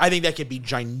 I think that could be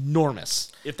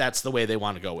ginormous if that's the way they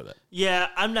want to go with it. Yeah,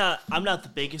 I'm not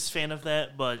the biggest fan of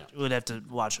that, but we'd have to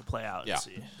watch it play out and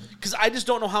see. Because I just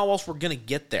don't know how else we're going to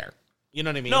get there. You know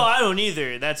what I mean? No, I don't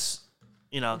either. That's,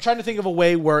 I'm trying to think of a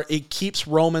way where it keeps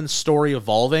Roman's story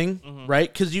evolving, mm-hmm.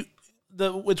 right? Because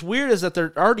what's weird is that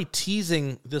they're already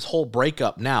teasing this whole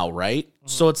breakup now, right? Mm-hmm.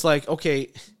 So it's like,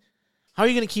 okay, how are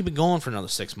you going to keep it going for another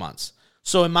 6 months?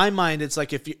 So in my mind, it's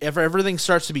like if everything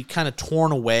starts to be kind of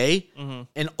torn away, mm-hmm.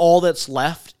 and all that's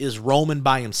left is Roman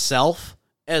by himself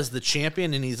as the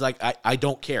champion, and he's like, I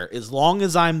don't care. As long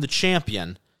as I'm the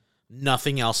champion,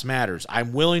 nothing else matters.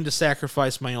 I'm willing to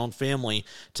sacrifice my own family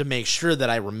to make sure that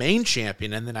I remain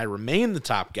champion and then I remain the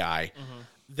top guy, mm-hmm.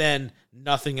 then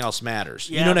nothing else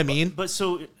matters. Yeah, you know what I mean? But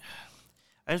so,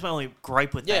 I guess my only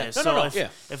gripe with that is,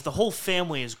 if the whole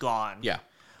family is gone,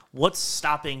 what's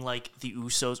stopping like the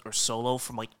Usos or Solo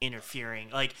from like interfering?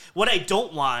 Like, what I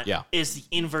don't want is the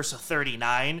inverse of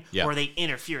 39, where they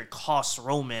interfere and cost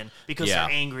Roman because they're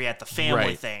angry at the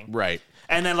family thing. Right.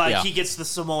 And then he gets the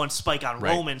Samoan spike on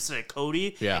Roman instead of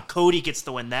Cody. Yeah. And Cody gets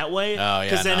the win that way. Oh, yeah.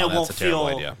 Because then it won't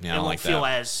feel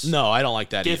as no, I don't like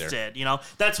that gifted. Either.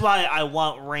 That's why I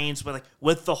want Reigns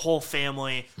with the whole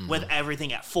family, with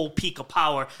everything at full peak of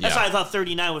power. That's why I thought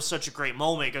 39 was such a great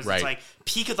moment, because it's like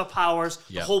peak of the powers,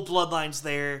 the whole bloodline's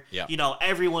there,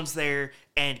 everyone's there,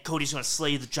 and Cody's going to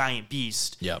slay the giant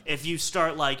beast. Yep. If you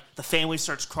start the family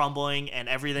starts crumbling and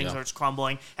everything starts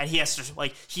crumbling, and he has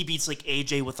to he beats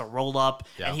AJ with a roll up,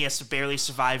 and he has to barely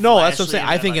survive. No, that's what I'm saying.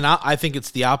 I think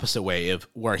it's the opposite way of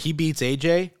where he beats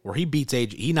AJ,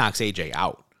 he knocks AJ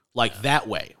out. That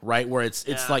way, right? Where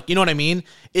it's like, you know what I mean?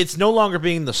 It's no longer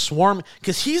being the swarm,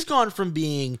 because he's gone from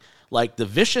being the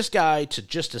vicious guy to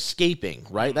just escaping,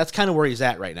 right? That's kind of where he's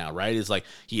at right now, right? Is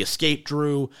he escaped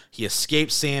Drew, he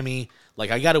escaped Sammy.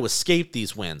 I got to escape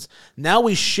these wins. Now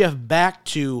we shift back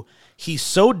to he's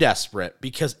so desperate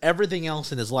because everything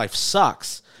else in his life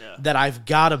sucks that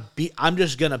I'm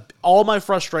just going to, all my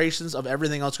frustrations of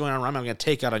everything else going on around me, I'm going to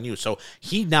take out on you. So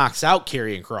he knocks out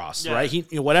Karrion Kross, right?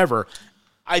 He, whatever.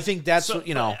 I think that's, but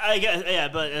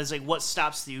it's what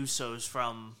stops the Usos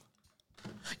from...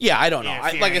 Yeah, I don't know.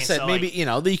 Like I said, maybe,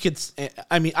 you could...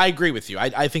 I mean, I agree with you.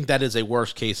 I think that is a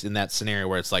worst case in that scenario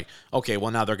where it's okay,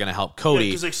 well, now they're going to help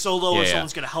Cody. Because Solo or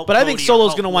someone's going to help But Cody, I think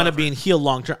Solo's going to wind up being heel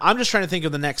long term. I'm just trying to think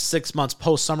of the next 6 months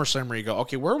post SummerSlam where you go,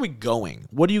 okay, where are we going?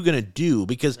 What are you going to do?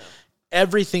 Because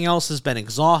everything else has been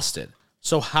exhausted.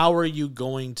 So how are you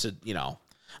going to,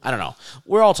 I don't know.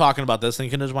 We're all talking about this, and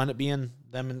it can just wind up being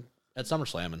them at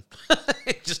SummerSlam, and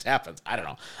it just happens. I don't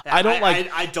know. I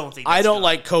don't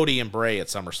like Cody and Bray at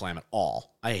SummerSlam at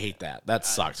all. I hate that. That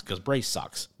sucks because Bray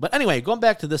sucks. But anyway, going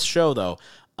back to this show though,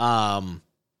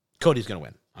 Cody's gonna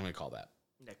win. I'm gonna call that.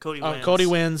 Yeah, Cody wins. Cody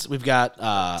wins. We've got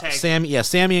Sammy. Yeah,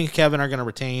 Sammy and Kevin are gonna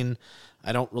retain.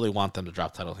 I don't really want them to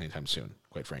drop titles anytime soon,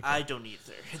 quite frankly. I don't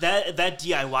either. That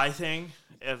DIY thing.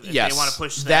 If they want to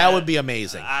push that would be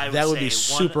amazing. That would be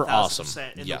super 1,000% awesome.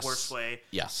 In the worst way.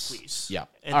 Yes. Please. Yeah.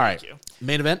 And all right. Thank you.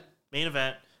 Main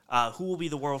event. Who will be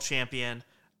the world champion?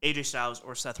 AJ Styles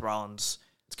or Seth Rollins?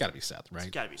 It's got to be Seth, right? It's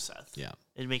got to be Seth. Yeah.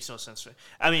 It makes no sense.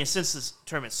 Since this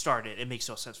tournament started, it makes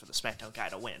no sense for the SmackDown guy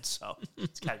to win. So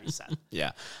it's got to be Seth.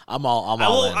 Yeah. I'm all in.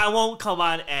 I won't come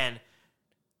on and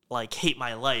hate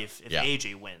my life if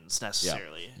AJ wins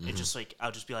necessarily. Yeah. It's just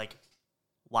I'll just be like,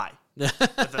 why? with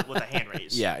a hand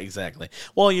raise. Yeah, exactly.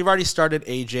 Well, you've already started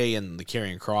AJ and the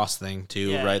Karrion Kross thing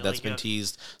too, right? That's been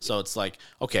teased. So it's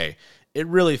okay, it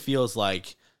really feels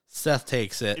like Seth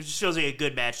takes it. It just feels like a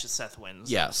good match that Seth wins.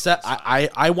 Yeah, Seth.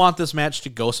 I want this match to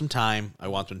go some time. I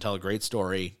want them to tell a great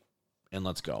story, and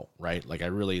let's go. Right? Like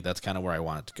that's kind of where I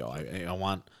want it to go.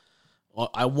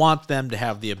 I want them to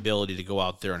have the ability to go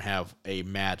out there and have a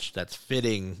match that's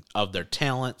fitting of their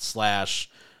talent /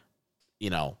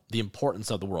 the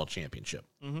importance of the World Championship.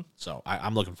 Mm-hmm. So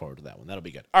I'm looking forward to that one. That'll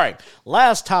be good. All right,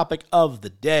 last topic of the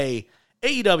day: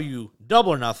 AEW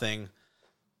Double or Nothing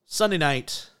Sunday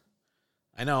night.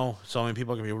 I know so many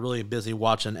people are going to be really busy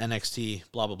watching NXT,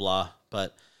 blah, blah, blah.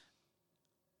 But,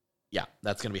 yeah,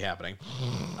 that's going to be happening.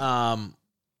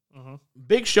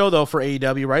 Big show, though, for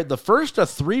AEW, right? The first of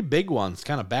 3 big ones,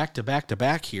 kind of back to back to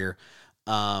back here.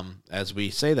 As we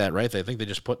say that, right? They think they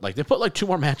just put 2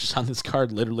 more matches on this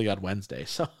card literally on Wednesday.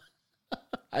 So,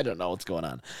 I don't know what's going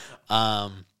on.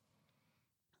 How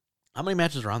many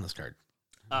matches are on this card?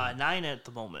 9 at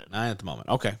the moment. 9 at the moment.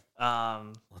 Okay.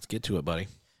 Let's get to it, buddy.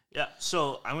 Yeah,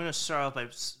 so I'm going to start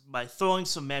off by throwing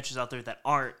some matches out there that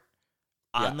aren't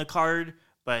on the card,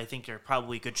 but I think are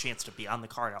probably a good chance to be on the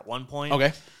card at one point.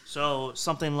 Okay. So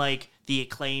something like the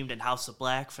Acclaimed and House of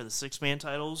Black for the 6-man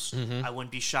titles, I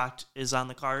wouldn't be shocked is on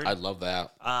the card. I'd love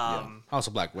that. House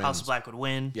of Black wins. House of Black would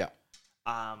win. Yeah.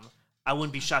 I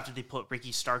wouldn't be shocked if they put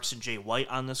Ricky Starks and Jay White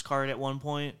on this card at one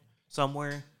point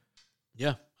somewhere.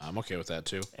 Yeah, I'm okay with that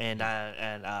too. And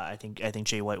I think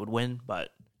Jay White would win,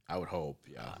 but I would hope,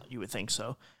 yeah. You would think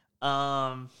so.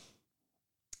 I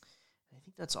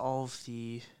think that's all of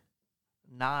the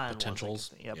potentials.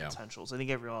 Potentials. I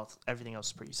think everything else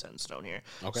is pretty set in stone here.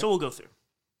 Okay. So we'll go through.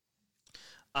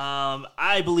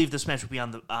 I believe this match will be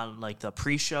on the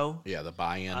pre-show. Yeah, the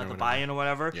buy-in. Or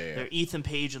whatever. Yeah. They're Ethan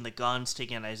Page and the Guns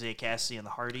taking on Isaiah Cassidy and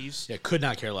the Hardys. Yeah, could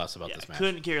not care less about this match.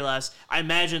 Couldn't care less. I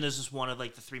imagine this is one of the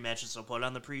 3 matches they'll put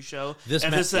on the pre-show. If this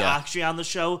is actually on the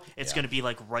show, it's going to be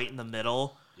right in the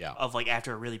middle. Yeah. Of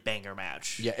after a really banger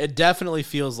match. Yeah, it definitely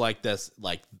feels like this.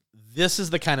 This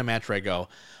is the kind of match where I go,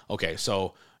 okay,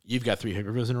 so you've got 3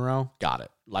 pay-per-views in a row. Got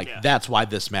it. That's why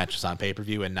this match is on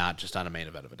pay-per-view and not just on a main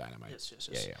event of a Dynamite. Yes.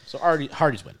 Yeah. So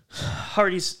Hardys win.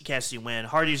 Hardys, Cassidy win.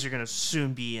 Hardys are going to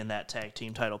soon be in that tag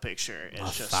team title picture.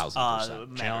 It's just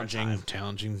 1,000%.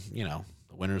 Challenging. The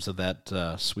winners of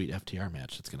that sweet FTR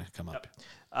match that's going to come up.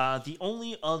 The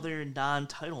only other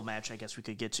non-title match I guess we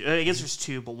could get to, I guess there's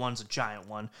 2, but one's a giant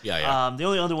one. Yeah. The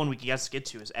only other one we could get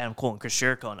to is Adam Cole and Chris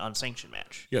Jericho, an unsanctioned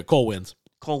match. Yeah, Cole wins.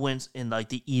 Cole wins in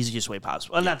the easiest way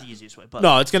possible. Well, not the easiest way, but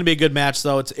no, it's going to be a good match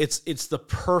though. It's the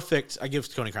perfect. I give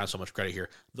Tony Khan so much credit here.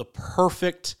 The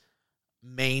perfect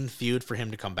main feud for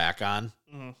him to come back on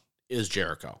is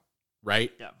Jericho,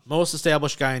 right? Yeah, most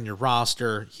established guy in your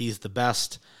roster. He's the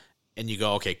best, and you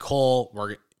go, okay,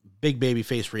 Cole. Big baby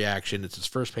face reaction. It's his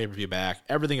first pay-per-view back.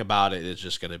 Everything about it is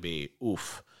just going to be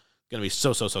oof. Going to be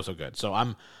so good. So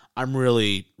I'm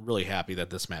really really happy that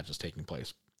this match is taking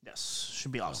place. Yes,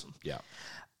 should be awesome. Yeah.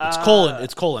 It's Cole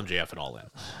MJF and All In.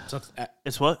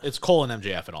 It's what? It's Cole and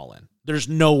MJF and All In. There's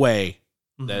no way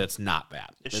that it's not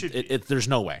that. It should be. There's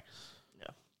no way. Yeah.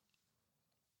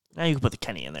 Now you can put the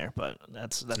Kenny in there, but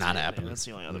that's not happening. That's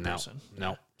the only other person.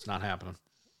 No, it's not happening.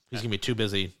 He's going to be too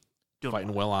busy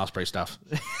fighting Will Ospreay stuff.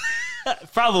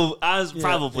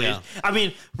 Probably. Yeah. I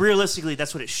mean, realistically,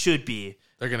 that's what it should be.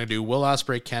 They're going to do Will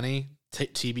Ospreay Kenny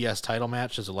TBS title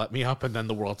match as a let me up, and then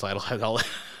the world title has all.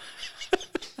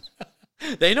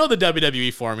 They know the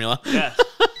WWE formula. Yeah.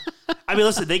 I mean,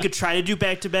 listen, they could try to do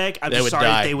back-to-back. I'm just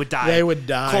sorry, they would die. They would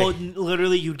die. Cole,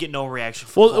 literally, you'd get no reaction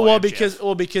from Cole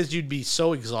because you'd be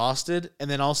so exhausted, and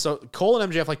then also Cole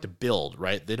and MJF like to build,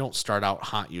 right? They don't start out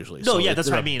hot usually. No, that's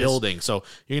what I mean. Building, so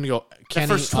you're gonna go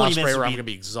Kenny Ospreay, where I'm gonna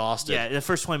be exhausted. Yeah, the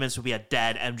first 20 minutes would be a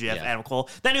dead MJF Adam Cole.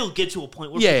 Then it'll get to a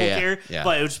point where people care,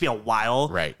 but it would just be a while,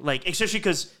 right? Especially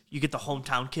because you get the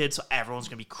hometown kid, so everyone's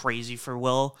gonna be crazy for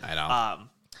Will. I know.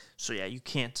 So you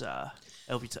can't.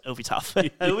 It'll be tough.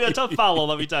 It'll be a tough follow,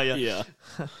 let me tell you. Yeah.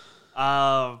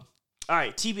 All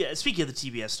right. TBS. Speaking of the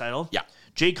TBS title,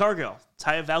 Jade Cargill,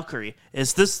 Taya Valkyrie.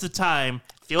 Is this the time?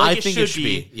 I feel like it should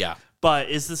be. Yeah. But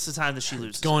is this the time that she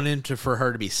loses? It's going into for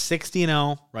her to be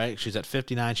 60-0, right? She's at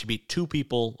 59. She beat 2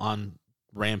 people on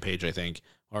Rampage, I think,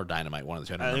 or Dynamite. One of the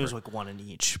two. I think it was one in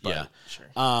each. But sure.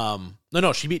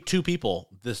 No, she beat 2 people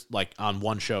on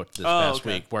one show this past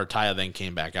week, where Taya then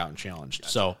came back out and challenged.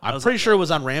 Gotcha. So I'm pretty sure it was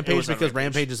on Rampage because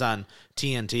Rampage is on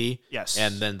TNT. Yes.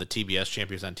 And then the TBS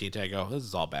champions on TNT. I go, this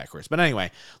is all backwards. But anyway,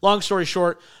 long story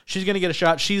short, she's going to get a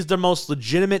shot. She's the most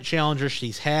legitimate challenger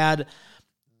she's had.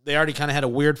 They already kind of had a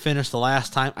weird finish the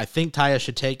last time. I think Taya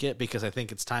should take it because I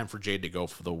think it's time for Jade to go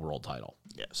for the world title.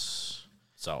 Yes.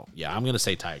 So, yeah, I'm going to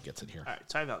say Taya gets it here. All right,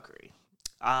 Taya Valkyrie.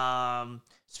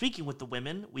 Speaking with the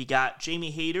women, we got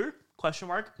Jamie Hayter, Question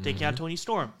mark. Taking out Toni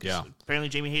Storm. Yeah. Apparently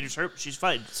Jamie Hayter's hurt. She's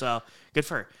fighting. So good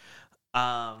for her.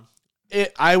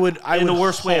 I would in the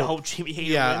worst way, I hope Jamie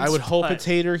Hayter wins. I would hope it's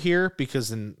Hayter here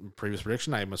because in previous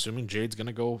prediction, I'm assuming Jade's going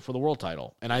to go for the world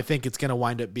title. And I think it's going to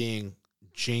wind up being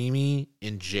Jamie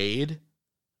and Jade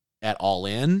at All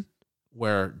In,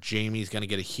 where Jamie's going to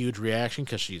get a huge reaction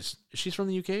because she's from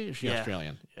the UK? Is she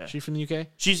Australian? Yeah. Is she from the UK?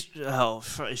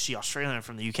 Is she Australian or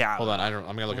from the UK? Hold on, I'm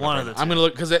going to look at one it. of the two. I'm going to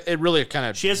look because it really kind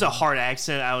of. She has a hard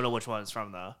accent. I don't know which one it's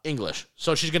from though. English.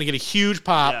 So she's going to get a huge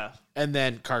pop. Yeah. And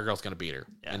then Cargill's going to beat her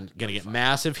and going to get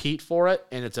massive heat for it.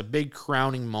 And it's a big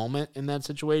crowning moment in that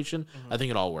situation. I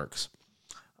think it all works.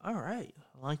 All right.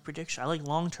 I like prediction. I like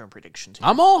long-term predictions.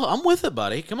 I'm with it,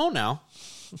 buddy. Come on now.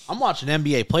 I'm watching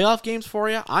NBA playoff games for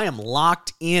you. I am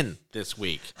locked in this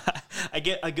week. I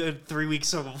get a good 3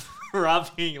 weeks of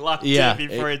Rob being locked in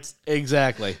before it's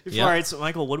exactly. Before it's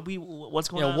Michael. What's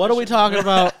going on? What are we talking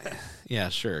about? Yeah,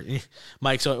 sure,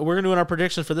 Mike. So we're gonna do our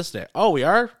predictions for this day. Oh, we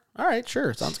are. All right,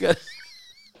 sure. Sounds good.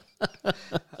 You're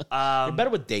better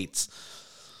with dates.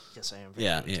 Yes, I am.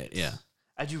 Yeah.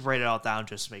 I do write it all down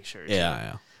just to make sure.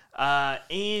 Yeah.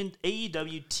 And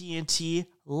AEW TNT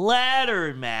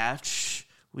ladder match.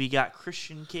 We got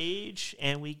Christian Cage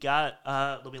and we got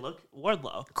let me look,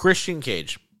 Wardlow. Christian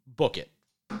Cage, book it.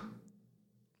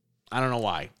 I don't know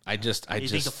why. I think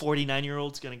the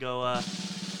 49-year-old's gonna go.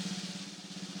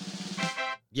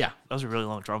 Yeah, that was a really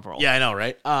long drum roll. Yeah, I know,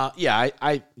 right?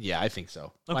 I think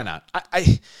so. Okay. Why not?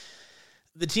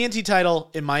 The TNT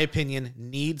title, in my opinion,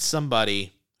 needs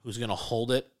somebody who's going to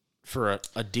hold it for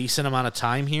a decent amount of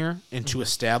time here and to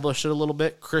establish it a little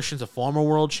bit. Christian's a former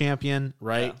world champion,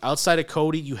 right? Yeah. Outside of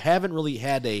Cody, you haven't really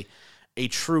had a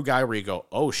true guy where you go,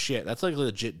 oh shit, that's like a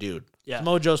legit dude. Yeah.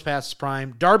 Samoa Joe's past his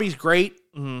prime. Darby's great,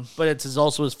 but it's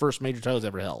also his first major title he's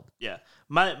ever held. Yeah.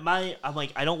 I'm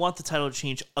like, I don't want the title to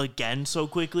change again so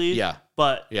quickly. Yeah.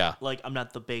 But like, I'm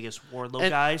not the biggest Wardlow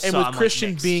guy. And with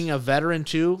Christian being a veteran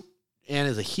too, and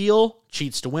as a heel,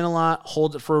 cheats to win a lot,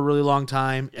 holds it for a really long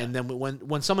time, and then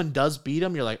when someone does beat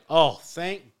him, you're like, oh,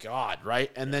 thank God,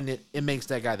 right? And then it makes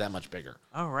that guy that much bigger.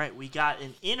 All right, we got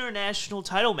an international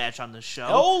title match on this show.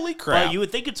 Holy crap. Well, you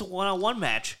would think it's a one-on-one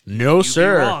match. No,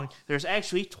 sir. You'd be wrong. There's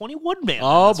actually 21 men.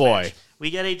 Oh, boy. Match.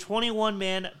 We got a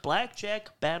 21-man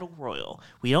Blackjack Battle Royal.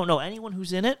 We don't know anyone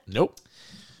who's in it. Nope.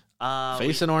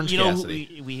 Facing Orange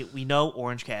Cassidy. We know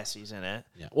Orange Cassidy's in it.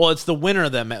 Yeah. Well, it's the winner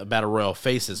of that Battle Royal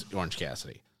faces Orange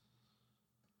Cassidy.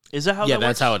 Is that how? Yeah, that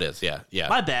that's works? how it is. Yeah.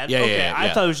 My bad. Yeah, okay, yeah. I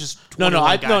thought it was just no.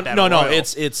 Royal.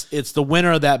 It's the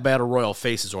winner of that Battle Royal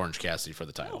faces Orange Cassidy for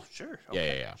the title. Oh, sure.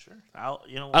 Okay. Yeah. Sure.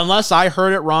 You know what? Unless I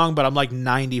heard it wrong, but I'm like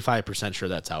 95% sure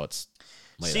that's how it's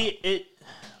laid out.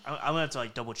 I'm gonna have to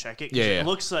like double check it. Yeah. It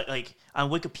looks like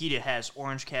on Wikipedia it has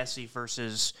Orange Cassidy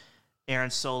versus Aaron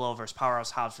Solo versus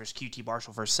Powerhouse Hobbs versus QT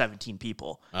Marshall versus 17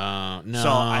 people. No. So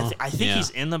I think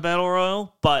he's in the Battle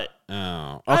Royal, but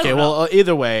okay. Well,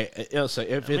 either way, if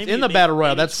it's in the Battle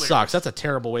Royal, that Twitter sucks. That's a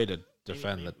terrible way to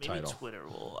defend the title. Maybe Twitter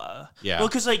will. Yeah. Well,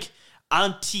 because like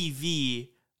on TV,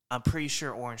 I'm pretty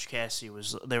sure Orange Cassidy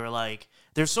was. They were like,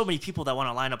 there's so many people that want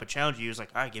to line up and challenge you. He was like,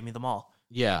 all right, give me them all.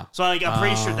 Yeah. So like, I'm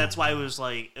pretty sure that's why it was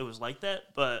like that.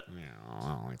 But I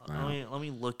don't like that. Let me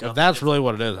look if up. That's really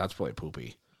what it is. That's probably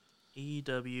poopy.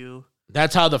 AEW.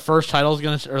 That's how the first title's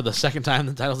gonna, or the second time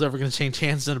the title's ever gonna change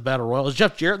hands in a battle royal. Is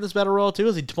Jeff Jarrett in this battle royal too?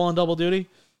 Is he pulling double duty?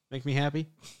 Make me happy.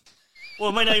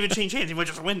 Well, it might not even change hands. He might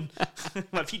just win.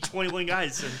 Might beat 21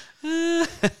 guys.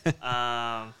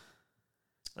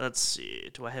 Let's see.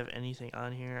 Do I have anything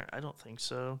on here? I don't think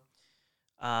so.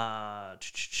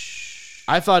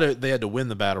 I thought they had to win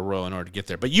the battle royal in order to get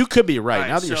there, but you could be right.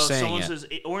 Now that you're saying someone it. Says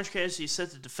Orange Cassidy is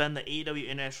set to defend the AEW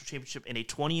International Championship in a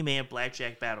 20-man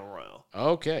Blackjack Battle Royal.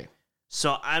 Okay.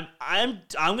 So I'm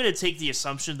going to take the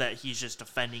assumption that he's just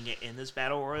defending it in this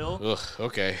Battle Royal. Ugh,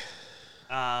 okay.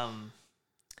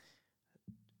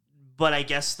 But I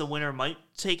guess the winner might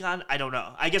take on. I don't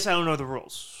know. I guess I don't know the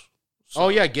rules. So. Oh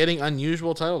yeah, getting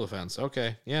unusual title defense.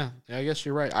 Okay, yeah, I guess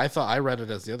you're right. I read it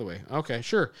as the other way. Okay,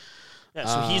 sure. Yeah,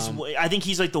 so I think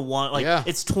he's like the one. Like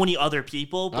it's 20 other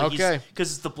people. But because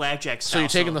it's the blackjack style. So you're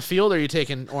taking the field, or are you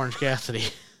taking Orange Cassidy?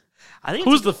 I think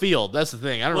who's the field? That's the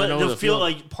thing. I don't really know who the field.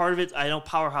 Like part of it, I know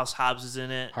Powerhouse Hobbs is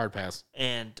in it. Hard pass.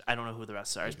 And I don't know who the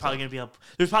rest are. There's probably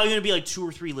gonna be like 2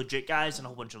 or 3 legit guys and a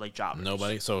whole bunch of like jobbers.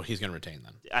 Nobody. So he's gonna retain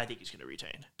then. I think he's gonna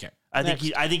retain. Okay. I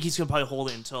think he's gonna probably hold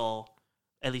it until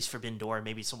at least Forbidden Door.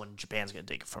 Maybe someone in Japan's gonna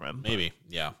take it from him. Maybe.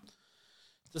 Yeah.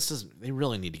 They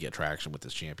really need to get traction with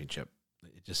this championship.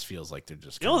 It just feels like they're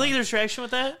just. You don't think there's traction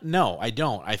with that? No, I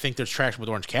don't. I think there's traction with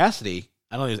Orange Cassidy.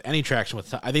 I don't think there's any traction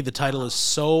with. I think the title is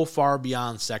so far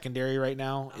beyond secondary right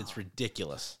now. It's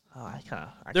ridiculous.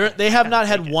 They have not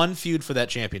had one feud for that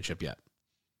championship yet.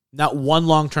 Not one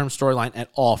long-term storyline at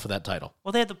all for that title.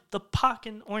 Well, they had the Pac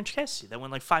and Orange Cassidy that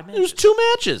went like 5 minutes. There was 2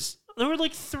 matches. There were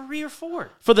like 3 or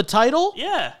 4. For the title?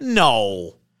 Yeah.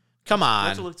 No. Come on. I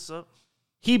have to look this up.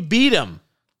 He beat him.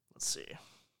 Let's see.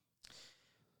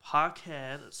 Pac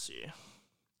had,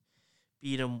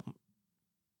 beat him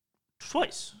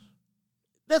twice.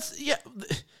 Yeah.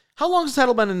 How long has the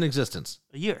title been in existence?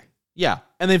 A year. Yeah.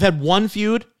 And they've had one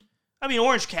feud? I mean,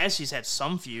 Orange Cassidy's had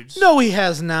some feuds. No, he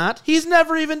has not. He's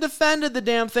never even defended the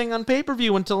damn thing on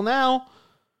pay-per-view until now.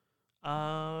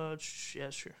 Yeah,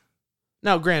 sure.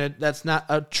 Now, granted, that's not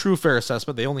a true fair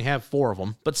assessment. They only have 4 of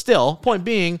them. But still, point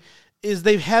being is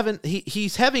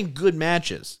he's having good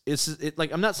matches.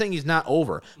 I'm not saying he's not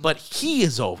over, but he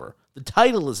is over. The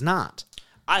title is not.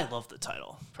 I love the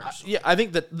title, personally. Yeah, I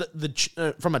think that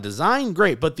the from a design,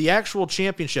 great, but the actual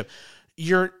championship,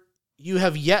 you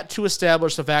have yet to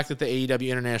establish the fact that the AEW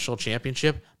International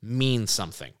Championship means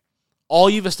something. All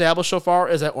you've established so far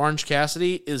is that Orange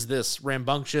Cassidy is this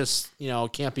rambunctious,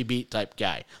 can't be beat type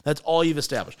guy. That's all you've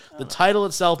established. The title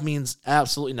itself means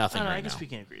absolutely nothing right now. I guess we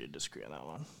can agree to disagree on that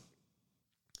one.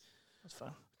 That's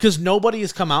fine. Because nobody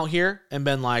has come out here and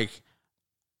been like,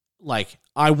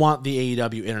 I want the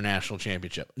AEW International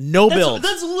Championship. Builds.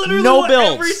 That's literally no what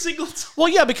builds. Every single time. Well,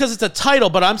 yeah, because it's a title,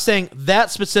 but I'm saying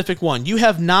that specific one. You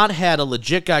have not had a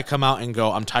legit guy come out and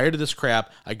go, I'm tired of this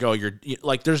crap.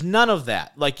 There's none of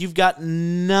that. You've got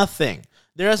nothing.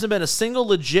 There hasn't been a single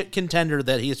legit contender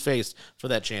that he has faced for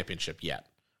that championship yet.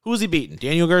 Who has he beaten?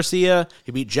 Daniel Garcia.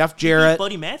 He beat Jeff Jarrett.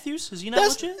 Buddy Matthews? Is he not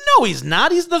legit? No, he's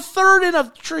not. He's the third in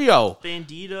a trio.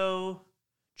 Bandito,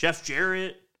 Jeff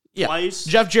Jarrett. Yeah, twice.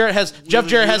 Jeff Jarrett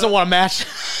hasn't won a match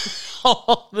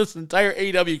all this entire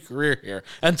AEW career here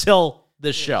until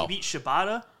this show. He beat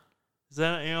Shibata. Is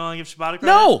that you want to give Shibata credit?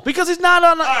 No, because he's not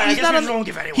on. He's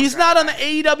not on the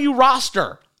AEW roster.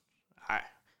 All right.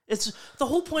 It's the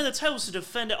whole point of the title is to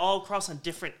defend it all across on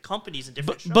different companies and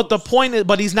different shows. But the point is,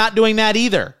 he's not doing that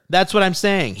either. That's what I'm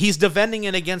saying. He's defending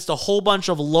it against a whole bunch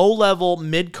of low-level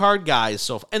mid-card guys.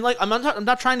 I'm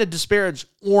not trying to disparage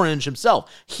Orange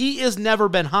himself. He has never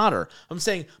been hotter. I'm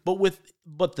saying, but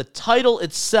the title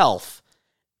itself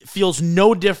feels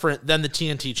no different than the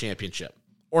TNT Championship.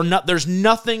 Or not. There's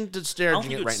nothing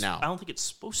disparaging it right now. I don't think it's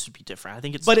supposed to be different. I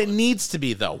think it's. But it needs to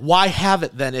be though. Why have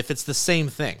it then if it's the same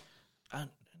thing?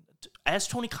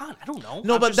 Ask Tony Khan. I don't know.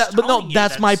 No,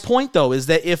 that's my point though. Is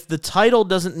that if the title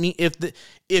doesn't mean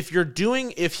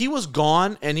if he was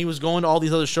gone and he was going to all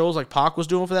these other shows like Pac was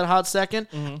doing for that hot second,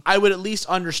 I would at least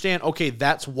understand. Okay,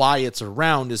 that's why it's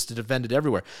around is to defend it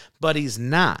everywhere. But he's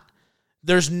not.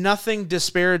 There's nothing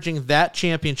disparaging that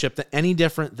championship that any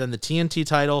different than the TNT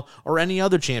title or any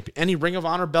other champion, any Ring of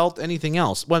Honor belt, anything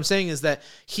else. What I'm saying is that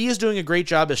he is doing a great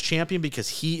job as champion because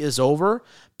he is over,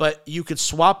 but you could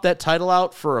swap that title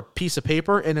out for a piece of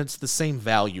paper and it's the same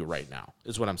value right now,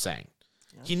 is what I'm saying.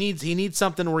 Yeah. He needs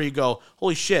something where you go,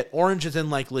 holy shit, Orange is in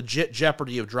legit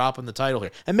jeopardy of dropping the title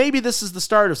here. And maybe this is the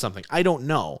start of something. I don't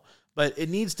know. But it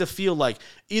needs to feel like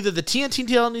either the TNT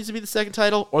title needs to be the second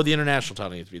title or the international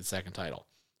title needs to be the second title.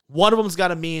 One of them's got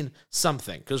to mean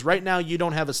something. Because right now you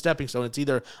don't have a stepping stone. It's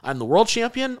either I'm the world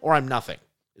champion or I'm nothing.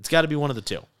 It's got to be one of the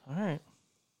two. All right.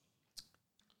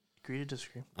 Agree to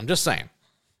disagree. I'm just saying.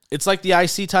 It's like the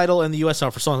IC title and the US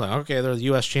title for someone like, okay, they're the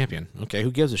US champion. Okay,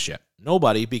 who gives a shit?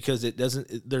 Nobody, because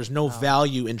there's no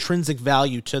value, intrinsic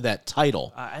value to that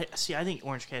title. I think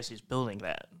Orange Cassidy's building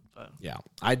that. Yeah,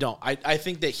 I don't. I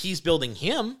think that he's building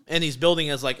him, and he's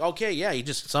building as okay, yeah, he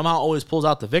just somehow always pulls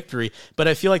out the victory, but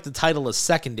I feel like the title is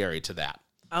secondary to that.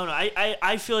 I don't know.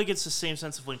 I feel like it's the same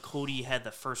sense of when Cody had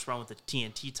the first run with the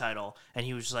TNT title, and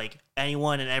he was just like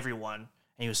anyone and everyone, and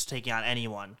he was taking on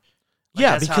anyone.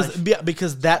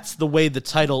 Because that's the way the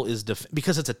title is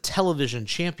because it's a television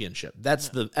championship. That's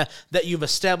that you've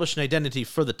established an identity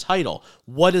for the title.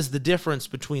 What is the difference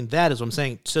between that, is what I'm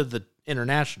saying, to the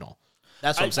international?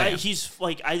 That's what I'm saying.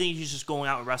 I think he's just going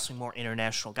out and wrestling more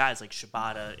international guys like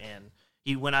Shibata, and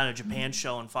he went on a Japan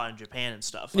show and fought in Japan and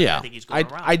stuff. I think he's going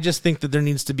around. I just think that there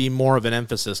needs to be more of an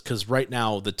emphasis because right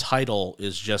now the title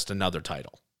is just another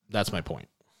title. That's my point.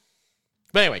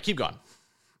 But anyway, keep going.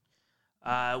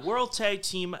 World Tag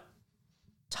Team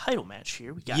title match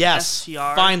here. We got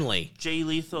STR, finally. Jay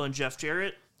Lethal and Jeff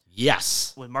Jarrett.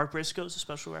 Yes. With Mark Briscoe as a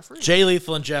special referee. Jay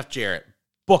Lethal and Jeff Jarrett.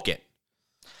 Book it.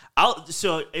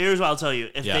 So here's what I'll tell you.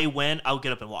 If they win, I'll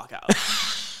get up and walk out.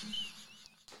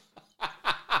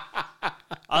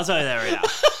 I'll tell you that right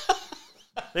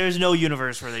now. There's no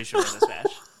universe where they should win this match.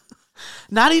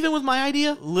 Not even with my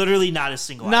idea? Literally not a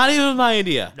single idea. Not even with my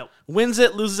idea? Nope. Wins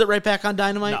it, loses it right back on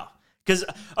Dynamite? No. Because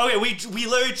we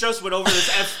literally just went over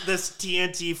this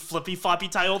TNT flippy floppy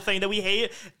title thing that we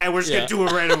hate, and we're just gonna do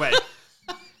it right away.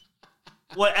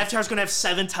 What, FTR's gonna have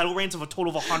 7 title reigns of a total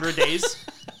of 100 days?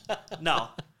 No.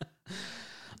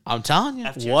 I'm telling you.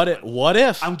 FTR's What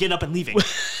if? I'm getting up and leaving.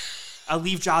 I'll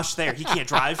leave Josh there. He can't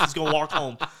drive. He's gonna walk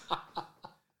home.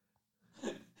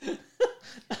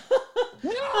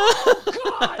 No!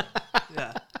 God!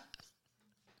 Yeah.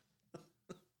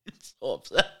 So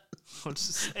upset. I'm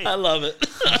just saying. I love it.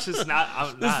 It's just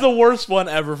not. This is the worst one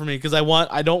ever for me because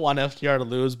I don't want FTR to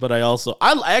lose, but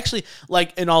I actually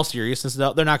like, in all seriousness,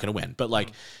 they're not going to win, but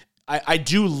like I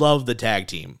do love the tag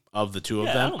team of the two of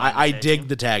them. I dig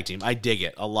the tag team. I dig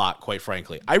it a lot, quite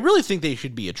frankly. I really think they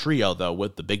should be a trio though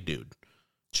with the big dude.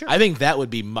 Sure. I think that would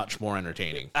be much more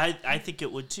entertaining. I think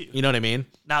it would too. You know what I mean?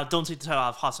 Now, don't take the title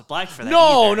off House of Black for that.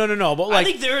 No. But like, I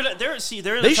think they're in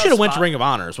a they should have went spot. to Ring of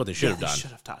Honor. Is what they should have done.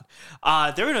 Should have done.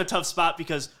 They're in a tough spot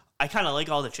because I kind of like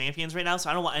all the champions right now, so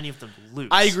I don't want any of them to lose.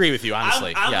 I agree with you,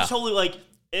 honestly. I'm totally like,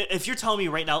 if you're telling me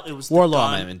right now it was the Warlow,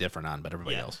 Gun, I'm indifferent on, but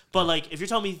everybody else. But like, if you're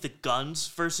telling me the Guns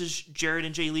versus Jared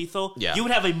and Jay Lethal, Yeah. you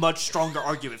would have a much stronger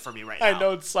argument for me right now. I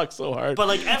know it sucks so hard. But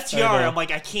like FTR, I'm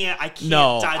like, I can't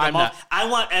No, die I'm them off. I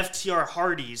want FTR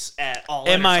Hardys at all.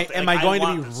 Am I going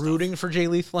to be rooting for Jay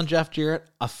Lethal and Jeff Jarrett?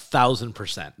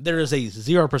 1,000%. There is a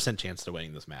 0% chance to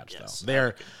winning this match, though.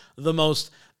 They're the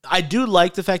most. I do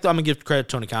like the fact that I'm gonna give credit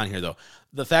to Tony Khan here, though.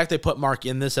 The fact they put Mark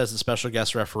in this as a special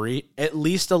guest referee at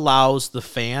least allows the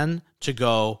fan to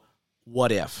go,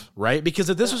 what if, right? Because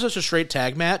if this was just a straight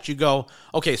tag match, you go,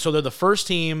 okay, so they're the first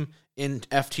team in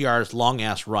FTR's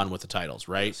long-ass run with the titles,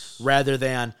 right? Yes. Rather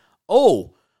than,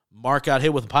 Mark got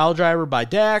hit with a pile driver by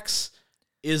Dax.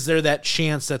 Is there that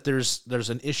chance that there's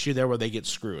an issue there where they get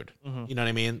screwed? Mm-hmm. You know what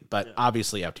I mean? But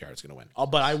obviously FTR is going to win.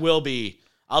 But I'll be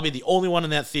the only one in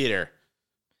that theater.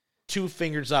 2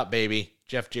 fingers up, baby.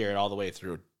 Jeff Jarrett all the way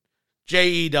through.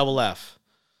 JEFF.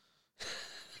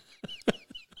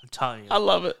 I'm telling you. I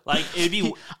love it. Like, it'd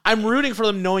be. I'm rooting for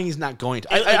them knowing he's not going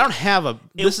to. I don't have a.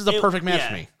 This is a perfect match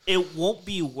for me. It won't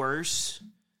be worse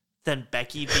than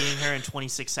Becky being here in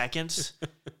 26 seconds,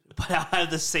 but I'll have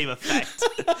the same effect.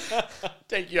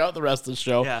 Take you out the rest of the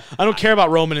show. Yeah. I don't care about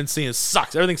Roman and Cena. It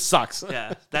sucks. Everything sucks.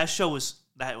 Yeah, that show was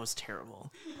terrible.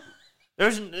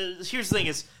 Here's the thing: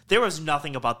 is there was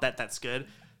nothing about that's good.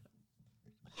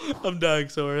 I'm dying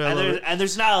so hard. And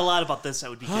there's not a lot about this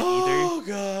that would be good either. Oh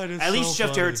god! At least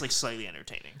Jeff Jarrett's like slightly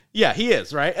entertaining. Yeah, he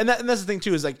is, right, and that's the thing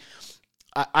too. Is like,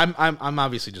 I'm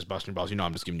obviously just busting your balls. You know,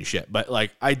 I'm just giving you shit. But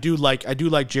like, I do like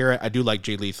Jarrett. I do like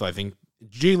Jay Lethal. I think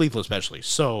Jay Lethal especially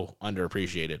so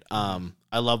underappreciated.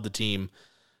 I love the team.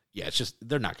 Yeah, it's just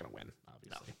they're not going to win.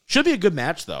 Obviously, should be a good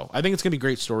match though. I think it's going to be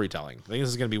great storytelling. I think this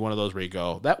is going to be one of those where you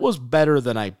go, that was better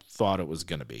than I thought it was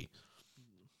going to be.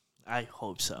 I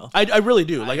hope so. I really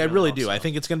do. Like, I really do. So. I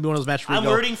think it's going to be one of those matches where I'm you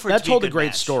go, rooting for that told a great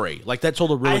match. Story. Like, that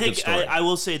told a really good story. I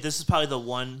will say this is probably the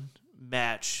one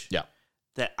match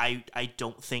that I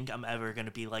don't think I'm ever going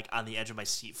to be, like, on the edge of my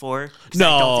seat for. No.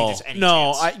 I don't think there's any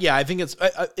chance. I think it's...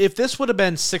 if this would have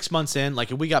been 6 months in,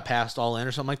 like, if we got past All In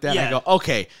or something like that, I go,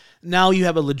 okay, now you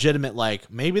have a legitimate,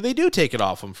 like, maybe they do take it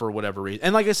off him for whatever reason.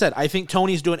 And like I said, I think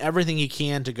Tony's doing everything he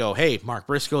can to go, hey, Mark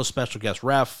Briscoe, special guest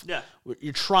ref. Yeah.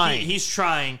 You're trying. He's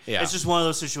trying. Yeah. It's just one of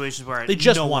those situations where they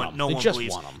just no want one, him. no they one just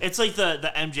believes. Want him. It's like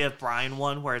the MJF Bryan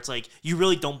one where it's like you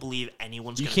really don't believe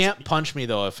anyone's You gonna can't punch me,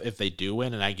 though, if they do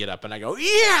win and I get up and I go,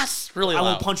 yes! Really loud. I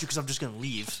won't punch you because I'm just going to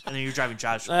leave. And then you're driving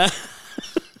Josh.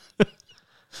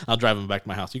 I'll drive him back to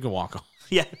my house. You can walk him.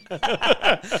 Yeah.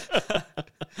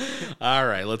 All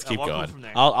right, let's keep going.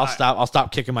 I'll stop. I'll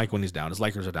stop kicking Mike when he's down. His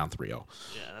Lakers are down 3-0.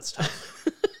 Yeah, that's tough.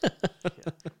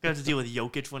 You have to deal with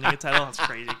Jokic winning a title. That's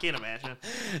crazy. I can't imagine.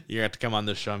 You have to come on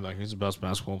this show and be like, he's the best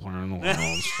basketball player in the world.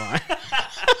 It's fine.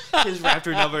 His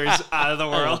Raptor number is out of the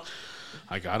world.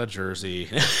 I got a jersey.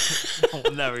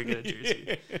 I'll never get a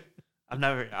jersey. I'm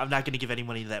not going to give any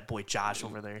money to that boy Josh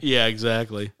over there. Yeah,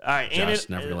 exactly. All right, Josh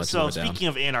never gonna let you live it down. Speaking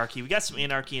of anarchy, we got some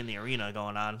anarchy in the arena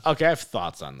going on. Okay, I have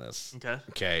thoughts on this.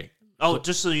 Okay. Oh,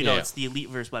 just so you know, it's the Elite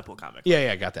versus Blackpool comic.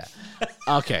 Yeah, I got that.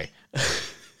 Okay.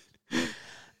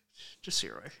 Just so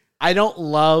you're right. I don't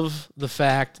love the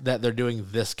fact that they're doing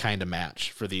this kind of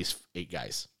match for these 8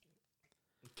 guys.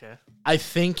 Okay. I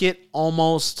think it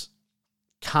almost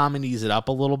comedies it up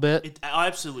a little bit. It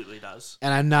absolutely does.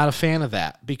 And I'm not a fan of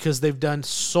that because they've done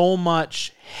so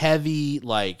much heavy,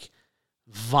 like,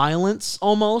 violence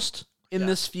almost in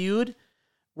this feud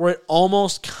where it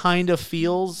almost kind of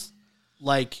feels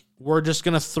like we're just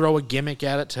going to throw a gimmick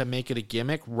at it to make it a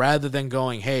gimmick rather than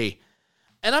going, hey,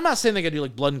 and I'm not saying they got to do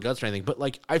like blood and guts or anything, but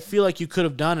like I feel like you could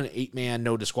have done an 8-man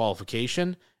no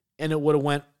disqualification and it would have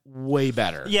went way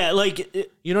better. Yeah, like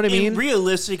you know what I mean.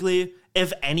 Realistically,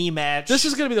 if any match, this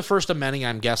is going to be the first of many,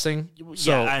 I'm guessing.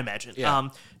 So, yeah, I imagine. Yeah.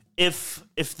 If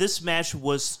this match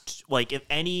was like, if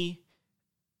any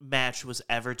match was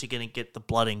ever to gonna get the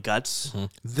blood and guts,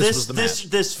 this was the match.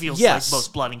 This feels Yes. like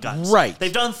most blood and guts. Right.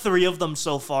 They've done 3 of them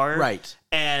so far. Right.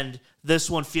 And this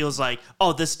one feels like,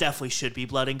 oh, this definitely should be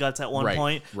blood and guts at one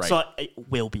point. Right. So it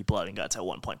will be blood and guts at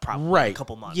one point, probably in a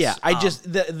couple months. Yeah, I just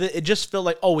it just felt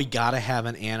like, oh, we gotta have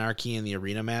an Anarchy in the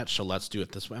arena match, so let's do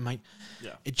it this way. I'm like,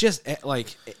 it just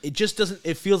doesn't.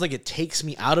 It feels like it takes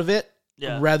me out of it,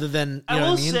 rather than. You know I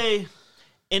will what I mean? say,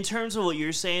 in terms of what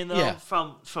you're saying though, Yeah.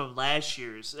 from last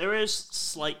year's, there is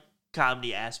slight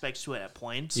comedy aspects to it at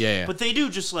points. Yeah. But they do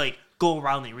just like go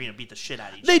around the arena and beat the shit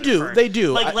out of each They other. do, they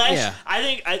do. Like Yeah. I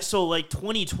think so. Like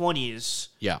 2020s,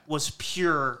 was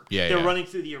pure. Yeah, they're yeah. running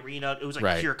through the arena. It was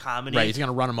like pure comedy. Right, he's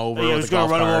gonna run him over. Yeah, with he was the going to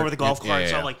golf run him cart. over with the golf cart.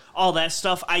 Yeah, So, like, all that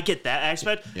stuff, I get that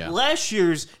aspect. Yeah. Last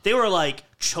year's, they were, like,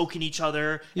 choking each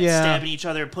other and stabbing each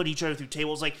other and putting each other through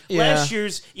tables. Like, last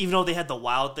year's, even though they had the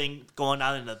wild thing going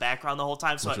on in the background the whole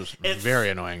time. So which was very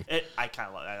annoying. I kind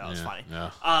of love that. That was funny.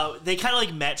 Yeah. They kind of,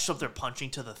 like, matched up their punching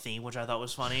to the theme, which I thought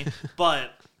was funny.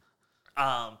 But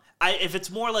if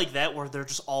it's more like that, where they're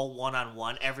just all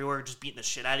one-on-one everywhere, just beating the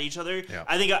shit out of each other,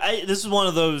 I think this is one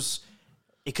of those.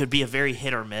 It could be a very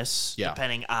hit or miss,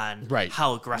 depending on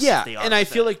how aggressive they are. And I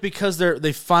feel like because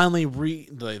they finally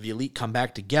the elite come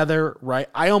back together, right?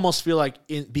 I almost feel like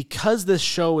because this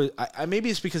show is, maybe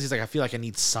it's because he's like, I feel like I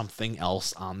need something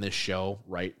else on this show,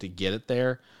 right, to get it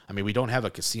there. I mean, we don't have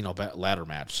a casino ladder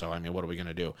match, so I mean, what are we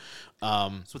gonna do?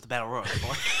 It's with the Battle Royal.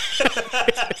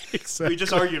 Exactly. We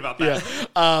just argued about that.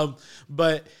 Yeah.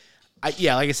 But like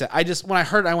I said, when I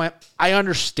heard it, I went, I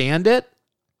understand it.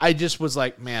 I just was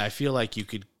like, man, I feel like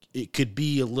it could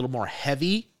be a little more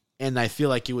heavy, and I feel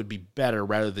like it would be better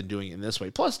rather than doing it in this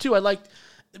way. Plus, too,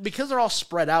 because they're all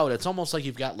spread out, it's almost like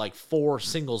you've got like 4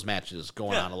 singles matches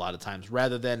going on a lot of times,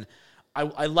 rather than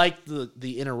I like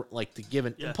the inner, like the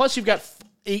given. And plus, you've got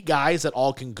 8 guys that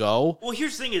all can go. Well,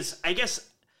 here's the thing: is I guess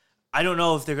I don't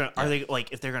know if they're gonna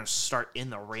if they're gonna start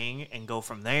in the ring and go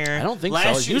from there. I don't think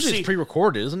so. Usually it's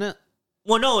pre-recorded, isn't it?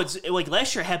 Well, no, it's like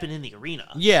last year happened in the arena.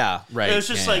 Yeah, right. It was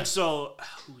just so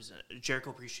who was it?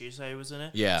 Jericho Appreciation Day was in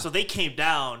it. Yeah. So they came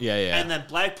down. Yeah. And then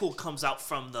Blackpool comes out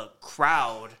from the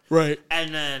crowd. Right.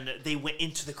 And then they went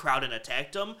into the crowd and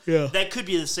attacked them. Yeah. That could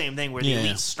be the same thing where the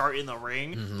elite start in the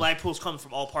ring. Mm-hmm. Blackpool's coming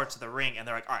from all parts of the ring, and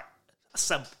they're like, all right.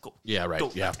 Go, yeah, right.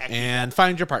 Go yeah, and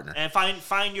find your partner, and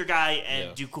find your guy,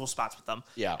 and do cool spots with them.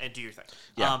 Yeah, and do your thing.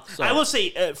 Yeah, I will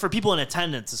say for people in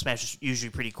attendance, this match is usually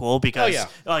pretty cool because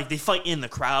like they fight in the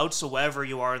crowd. So wherever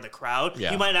you are in the crowd,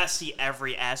 you might not see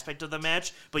every aspect of the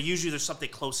match, but usually there's something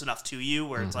close enough to you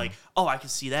where it's like, oh, I can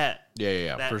see that.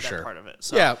 Yeah, for sure. Part of it.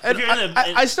 So yeah, and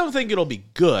I still think it'll be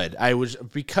good.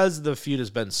 Because the feud has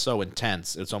been so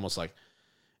intense. It's almost like.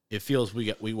 It feels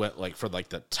we went like for like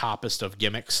the toppest of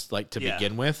gimmicks like to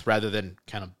begin with, rather than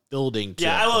kind of building. To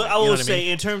I will say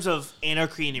in terms of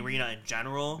Anarchy in the arena in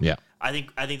general. Yeah, I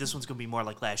think this one's gonna be more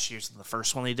like last year's than the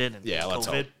first one they did. And let's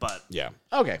hope. But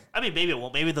okay. I mean, maybe it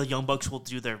won't. Maybe the Young Bucks will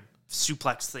do their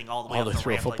suplex thing all the way up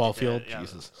through a football field. Yeah.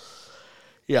 Jesus.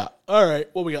 Yeah. All right.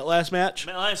 What we got? Last match.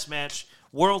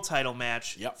 World title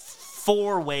match. Yep.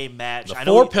 4-way match. The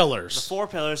 4 pillars. The 4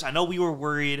 pillars. I know we were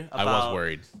worried about. I was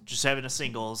worried. Just having a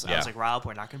singles. I was like, Rob,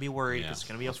 we're not going to be worried because it's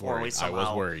going to be a 4-way somehow. I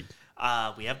was worried.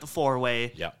 We have the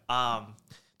 4-way. Yep.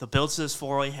 The build to this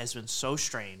 4-way has been so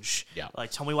strange. Yeah.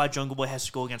 Like, tell me why Jungle Boy has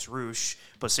to go against Roosh,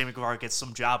 but Sammy Guevara gets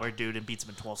some jobber dude and beats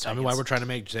him in 12 seconds. Tell me why we're trying to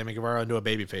make Sammy Guevara into a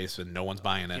babyface and no one's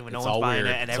buying it. No one's buying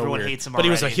it, and everyone hates him But he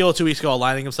was a already. heel 2 weeks ago,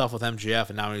 aligning himself with MJF,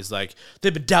 and now he's like,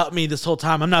 they've been doubting me this whole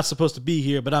time. I'm not supposed to be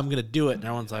here, but I'm going to do it. And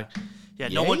everyone's like, yeah,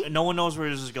 no one knows where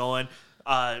this is going.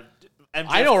 MJF,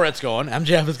 I know where it's going.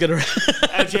 MJF is going to...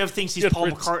 MJF thinks he's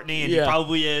Paul McCartney, and he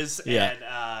probably is. Yeah.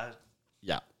 And,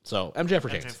 so MJF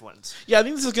retains. MJF wins. Yeah, I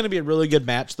think this is going to be a really good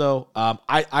match, though.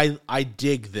 I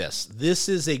dig this. This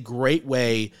is a great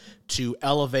way to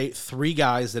elevate 3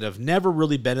 guys that have never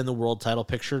really been in the world title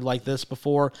picture like this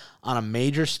before on a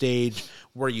major stage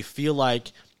where you feel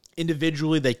like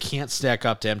individually they can't stack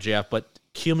up to MJF, but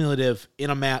cumulative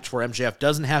in a match where MJF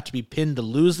doesn't have to be pinned to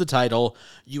lose the title,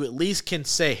 you at least can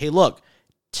say, hey, look,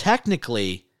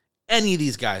 technically any of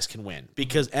these guys can win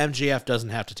because MJF doesn't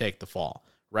have to take the fall.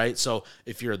 Right? So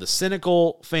if you're the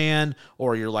cynical fan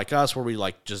or you're like us where we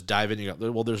like just dive in and you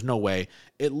go, well, there's no way.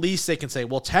 At least they can say,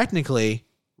 well, technically,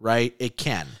 right? It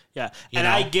can. Yeah, You and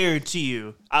know?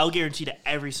 I'll guarantee to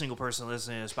every single person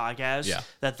listening to this podcast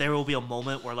that there will be a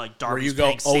moment where like Where Darby's you go,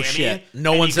 playing oh Sammy, shit,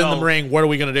 no and one's you in go, the ring. What are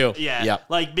we gonna do? Yeah, Yep.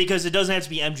 like because it doesn't have to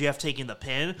be MJF taking the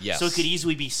pin. Yes. So it could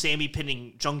easily be Sammy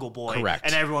pinning Jungle Boy. Correct.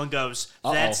 And everyone goes,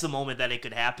 that's the moment that it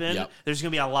could happen. Yep. There's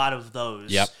gonna be a lot of those.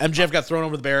 Yep. MJF got thrown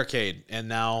over the barricade, and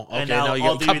now now you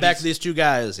all cut three of back these- to these two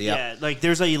guys. Yep. Yeah, like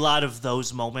there's a lot of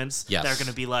those moments Yes. that are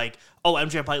gonna be like, oh,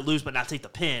 MJF might lose but not take the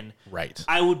pin. Right.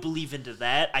 I would believe into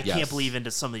that. I Yes. can't believe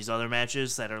into some of these other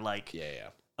matches that are like,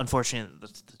 unfortunately,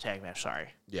 the tag match. Sorry.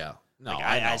 Yeah. No, Like,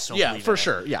 I know. I still Yeah, believe for in it.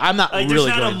 sure. Yeah, I'm not Like, really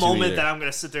there's not going a to moment either. that I'm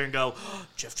gonna sit there and go, oh,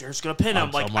 Jeff Jarrett's gonna pin him.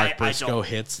 Until Like Mark I Briscoe don't.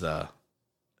 hits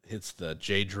the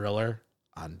J Driller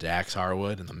on Dax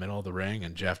Harwood in the middle of the ring,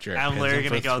 and Jeff Jarrett I'm pins literally him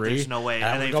gonna for go, 3. there's no way. And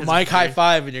And I'm then gonna he go, pins him Mike, for high 3.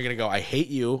 five, and you're gonna go, I hate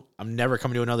you. I'm never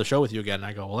coming to another show with you again. And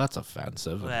I go, well, that's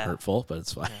offensive and Yeah. hurtful, but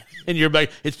it's fine. And you're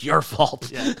like, it's your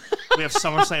fault. Yeah. We have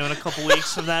SummerSlam in a couple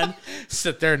weeks from then.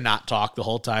 Sit there and not talk the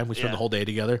whole time. We spend Yeah. the whole day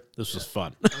together. This was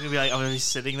fun. I'm gonna be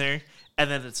sitting there,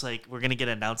 and then it's like we're gonna get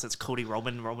announced it's Cody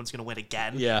Roman. And Roman's gonna win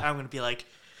again. Yeah. And I'm gonna be like,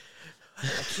 I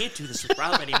can't do this with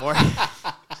Rob anymore.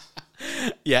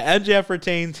 Yeah, MJF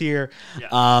retains here.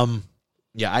 Yeah.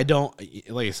 Yeah, I don't,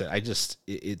 like I said,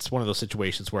 it's one of those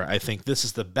situations where I think this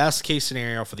is the best case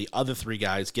scenario for the other three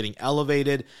guys getting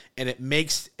elevated, and it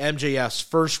makes MJF's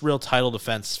first real title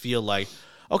defense feel like,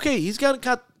 okay, he's got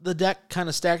the deck kind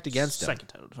of stacked against him. Second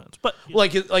title defense, but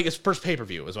Like his first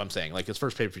pay-per-view is what I'm saying. Like his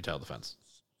first pay-per-view title defense.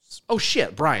 Oh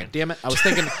shit, Brian, damn it. I was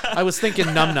thinking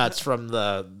numbnuts from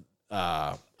the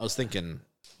I was thinking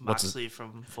Moxley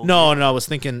from Full No, I was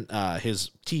thinking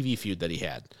his TV feud that he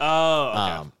had. Oh,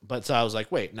 okay. But so I was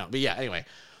like, wait, no. But yeah, anyway,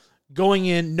 going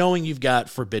in, knowing you've got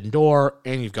Forbidden Door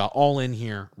and you've got All In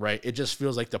here, right? It just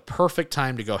feels like the perfect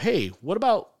time to go, hey, what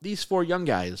about these 4 young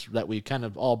guys that we kind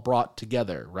of all brought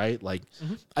together, right? Like,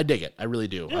 I dig it. I really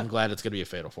do. Yeah. I'm glad it's going to be a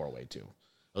fatal 4-way, too.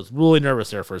 I was really nervous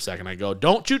there for a second. I go,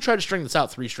 don't you try to string this out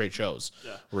 3 straight shows.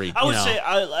 Yeah. Where I would say,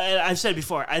 I've said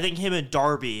before, I think him and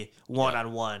Darby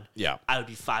one-on-one, Yeah. I would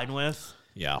be fine with.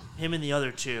 Yeah. Him and the other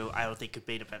 2, I don't think could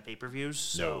main event pay-per-views.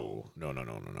 So. No.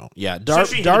 Yeah,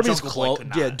 Especially him and Darby's Jungle Boy close.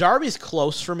 could Yeah, not. Darby's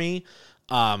close for me.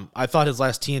 I thought his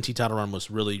last TNT title run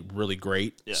was really, really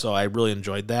great. Yeah. So I really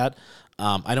enjoyed that.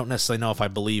 I don't necessarily know if I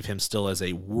believe him still as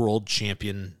a world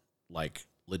champion, like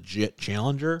legit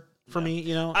challenger for me.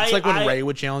 You know, it's like when Ray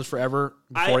would challenge forever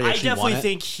before he I actually won definitely it.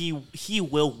 think he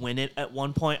will win it at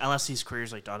one point, unless his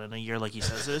career's like done in a year, like he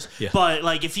says is. Yeah. But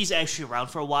like if he's actually around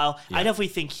for a while, I definitely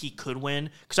think he could win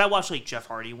because I watched like Jeff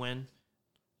Hardy win.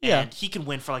 Yeah. And he can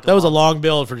win for like That was a month. long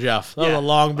build for Jeff. That was a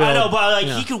long build. I know, but like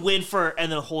Yeah. he could win for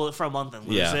and then hold it for a month and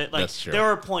lose Yeah, it. Like that's true. there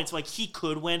are points like he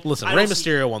could win. Listen, I Rey don't see-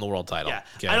 Mysterio won the world title. Yeah,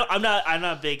 Okay. I'm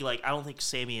not big like I don't think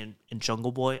Sammy and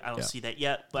Jungle Boy. I don't see that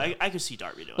yet, but I could see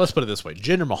Darby doing. Let's put it this way: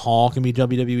 Jinder Mahal can be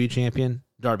WWE champion.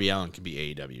 Darby Allin can be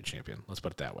AEW champion. Let's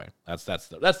put it that way. That's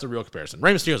the real comparison.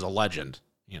 Rey Mysterio is a legend.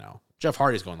 You know, Jeff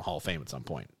Hardy's going to the Hall of Fame at some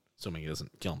point, assuming he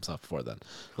doesn't kill himself before then.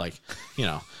 Like, you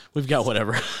know, we've got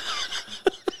whatever.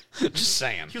 Just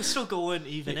saying. He'll still go in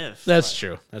even if. That's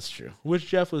true. That's true. Wish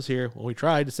Jeff was here. Well, we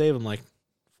tried to save him like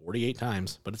 48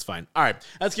 times, but it's fine. All right,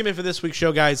 that's going to be it for this week's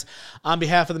show, guys. On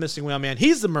behalf of the Missing Whale Man,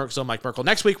 he's the Merc Zone, Mike Merkel.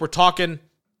 Next week, we're talking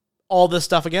all this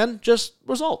stuff again, just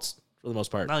results for the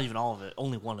most part. Not even all of it.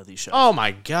 Only one of these shows. Oh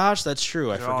my gosh, that's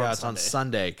true. I They're all forgot on it's on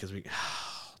Sunday because we.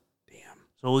 Damn.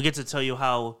 So we'll get to tell you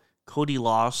how Cody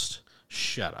lost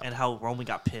Shut up. and how Roman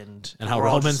got pinned. And how we're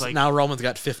all Roman's just like- now Roman's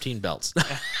got 15 belts.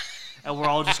 and we're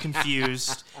all just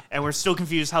confused. And we're still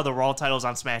confused how the Raw title's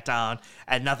on SmackDown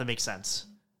and nothing makes sense.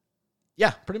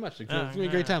 Yeah, pretty much. It's going to be a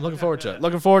great time. Looking okay, forward to yeah. it.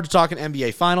 Looking forward to talking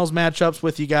NBA Finals matchups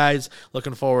with you guys.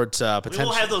 Looking forward to We potential.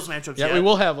 won't have those matchups Yeah, yet. we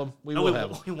will have them. We No, will have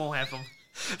them. we won't have them.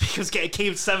 Because Game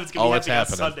 7's going to be Oh, it's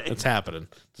happening on happening. Sunday. It's happening.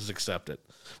 Just accept it.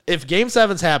 If Game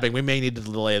 7's happening, we may need to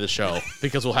delay the show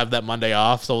because we'll have that Monday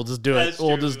off. So we'll just do it. That's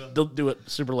We'll true, just we will. do it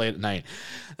super late at night.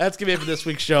 That's going to be it for this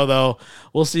week's show, though.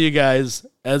 We'll see you guys,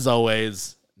 as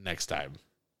always, next time.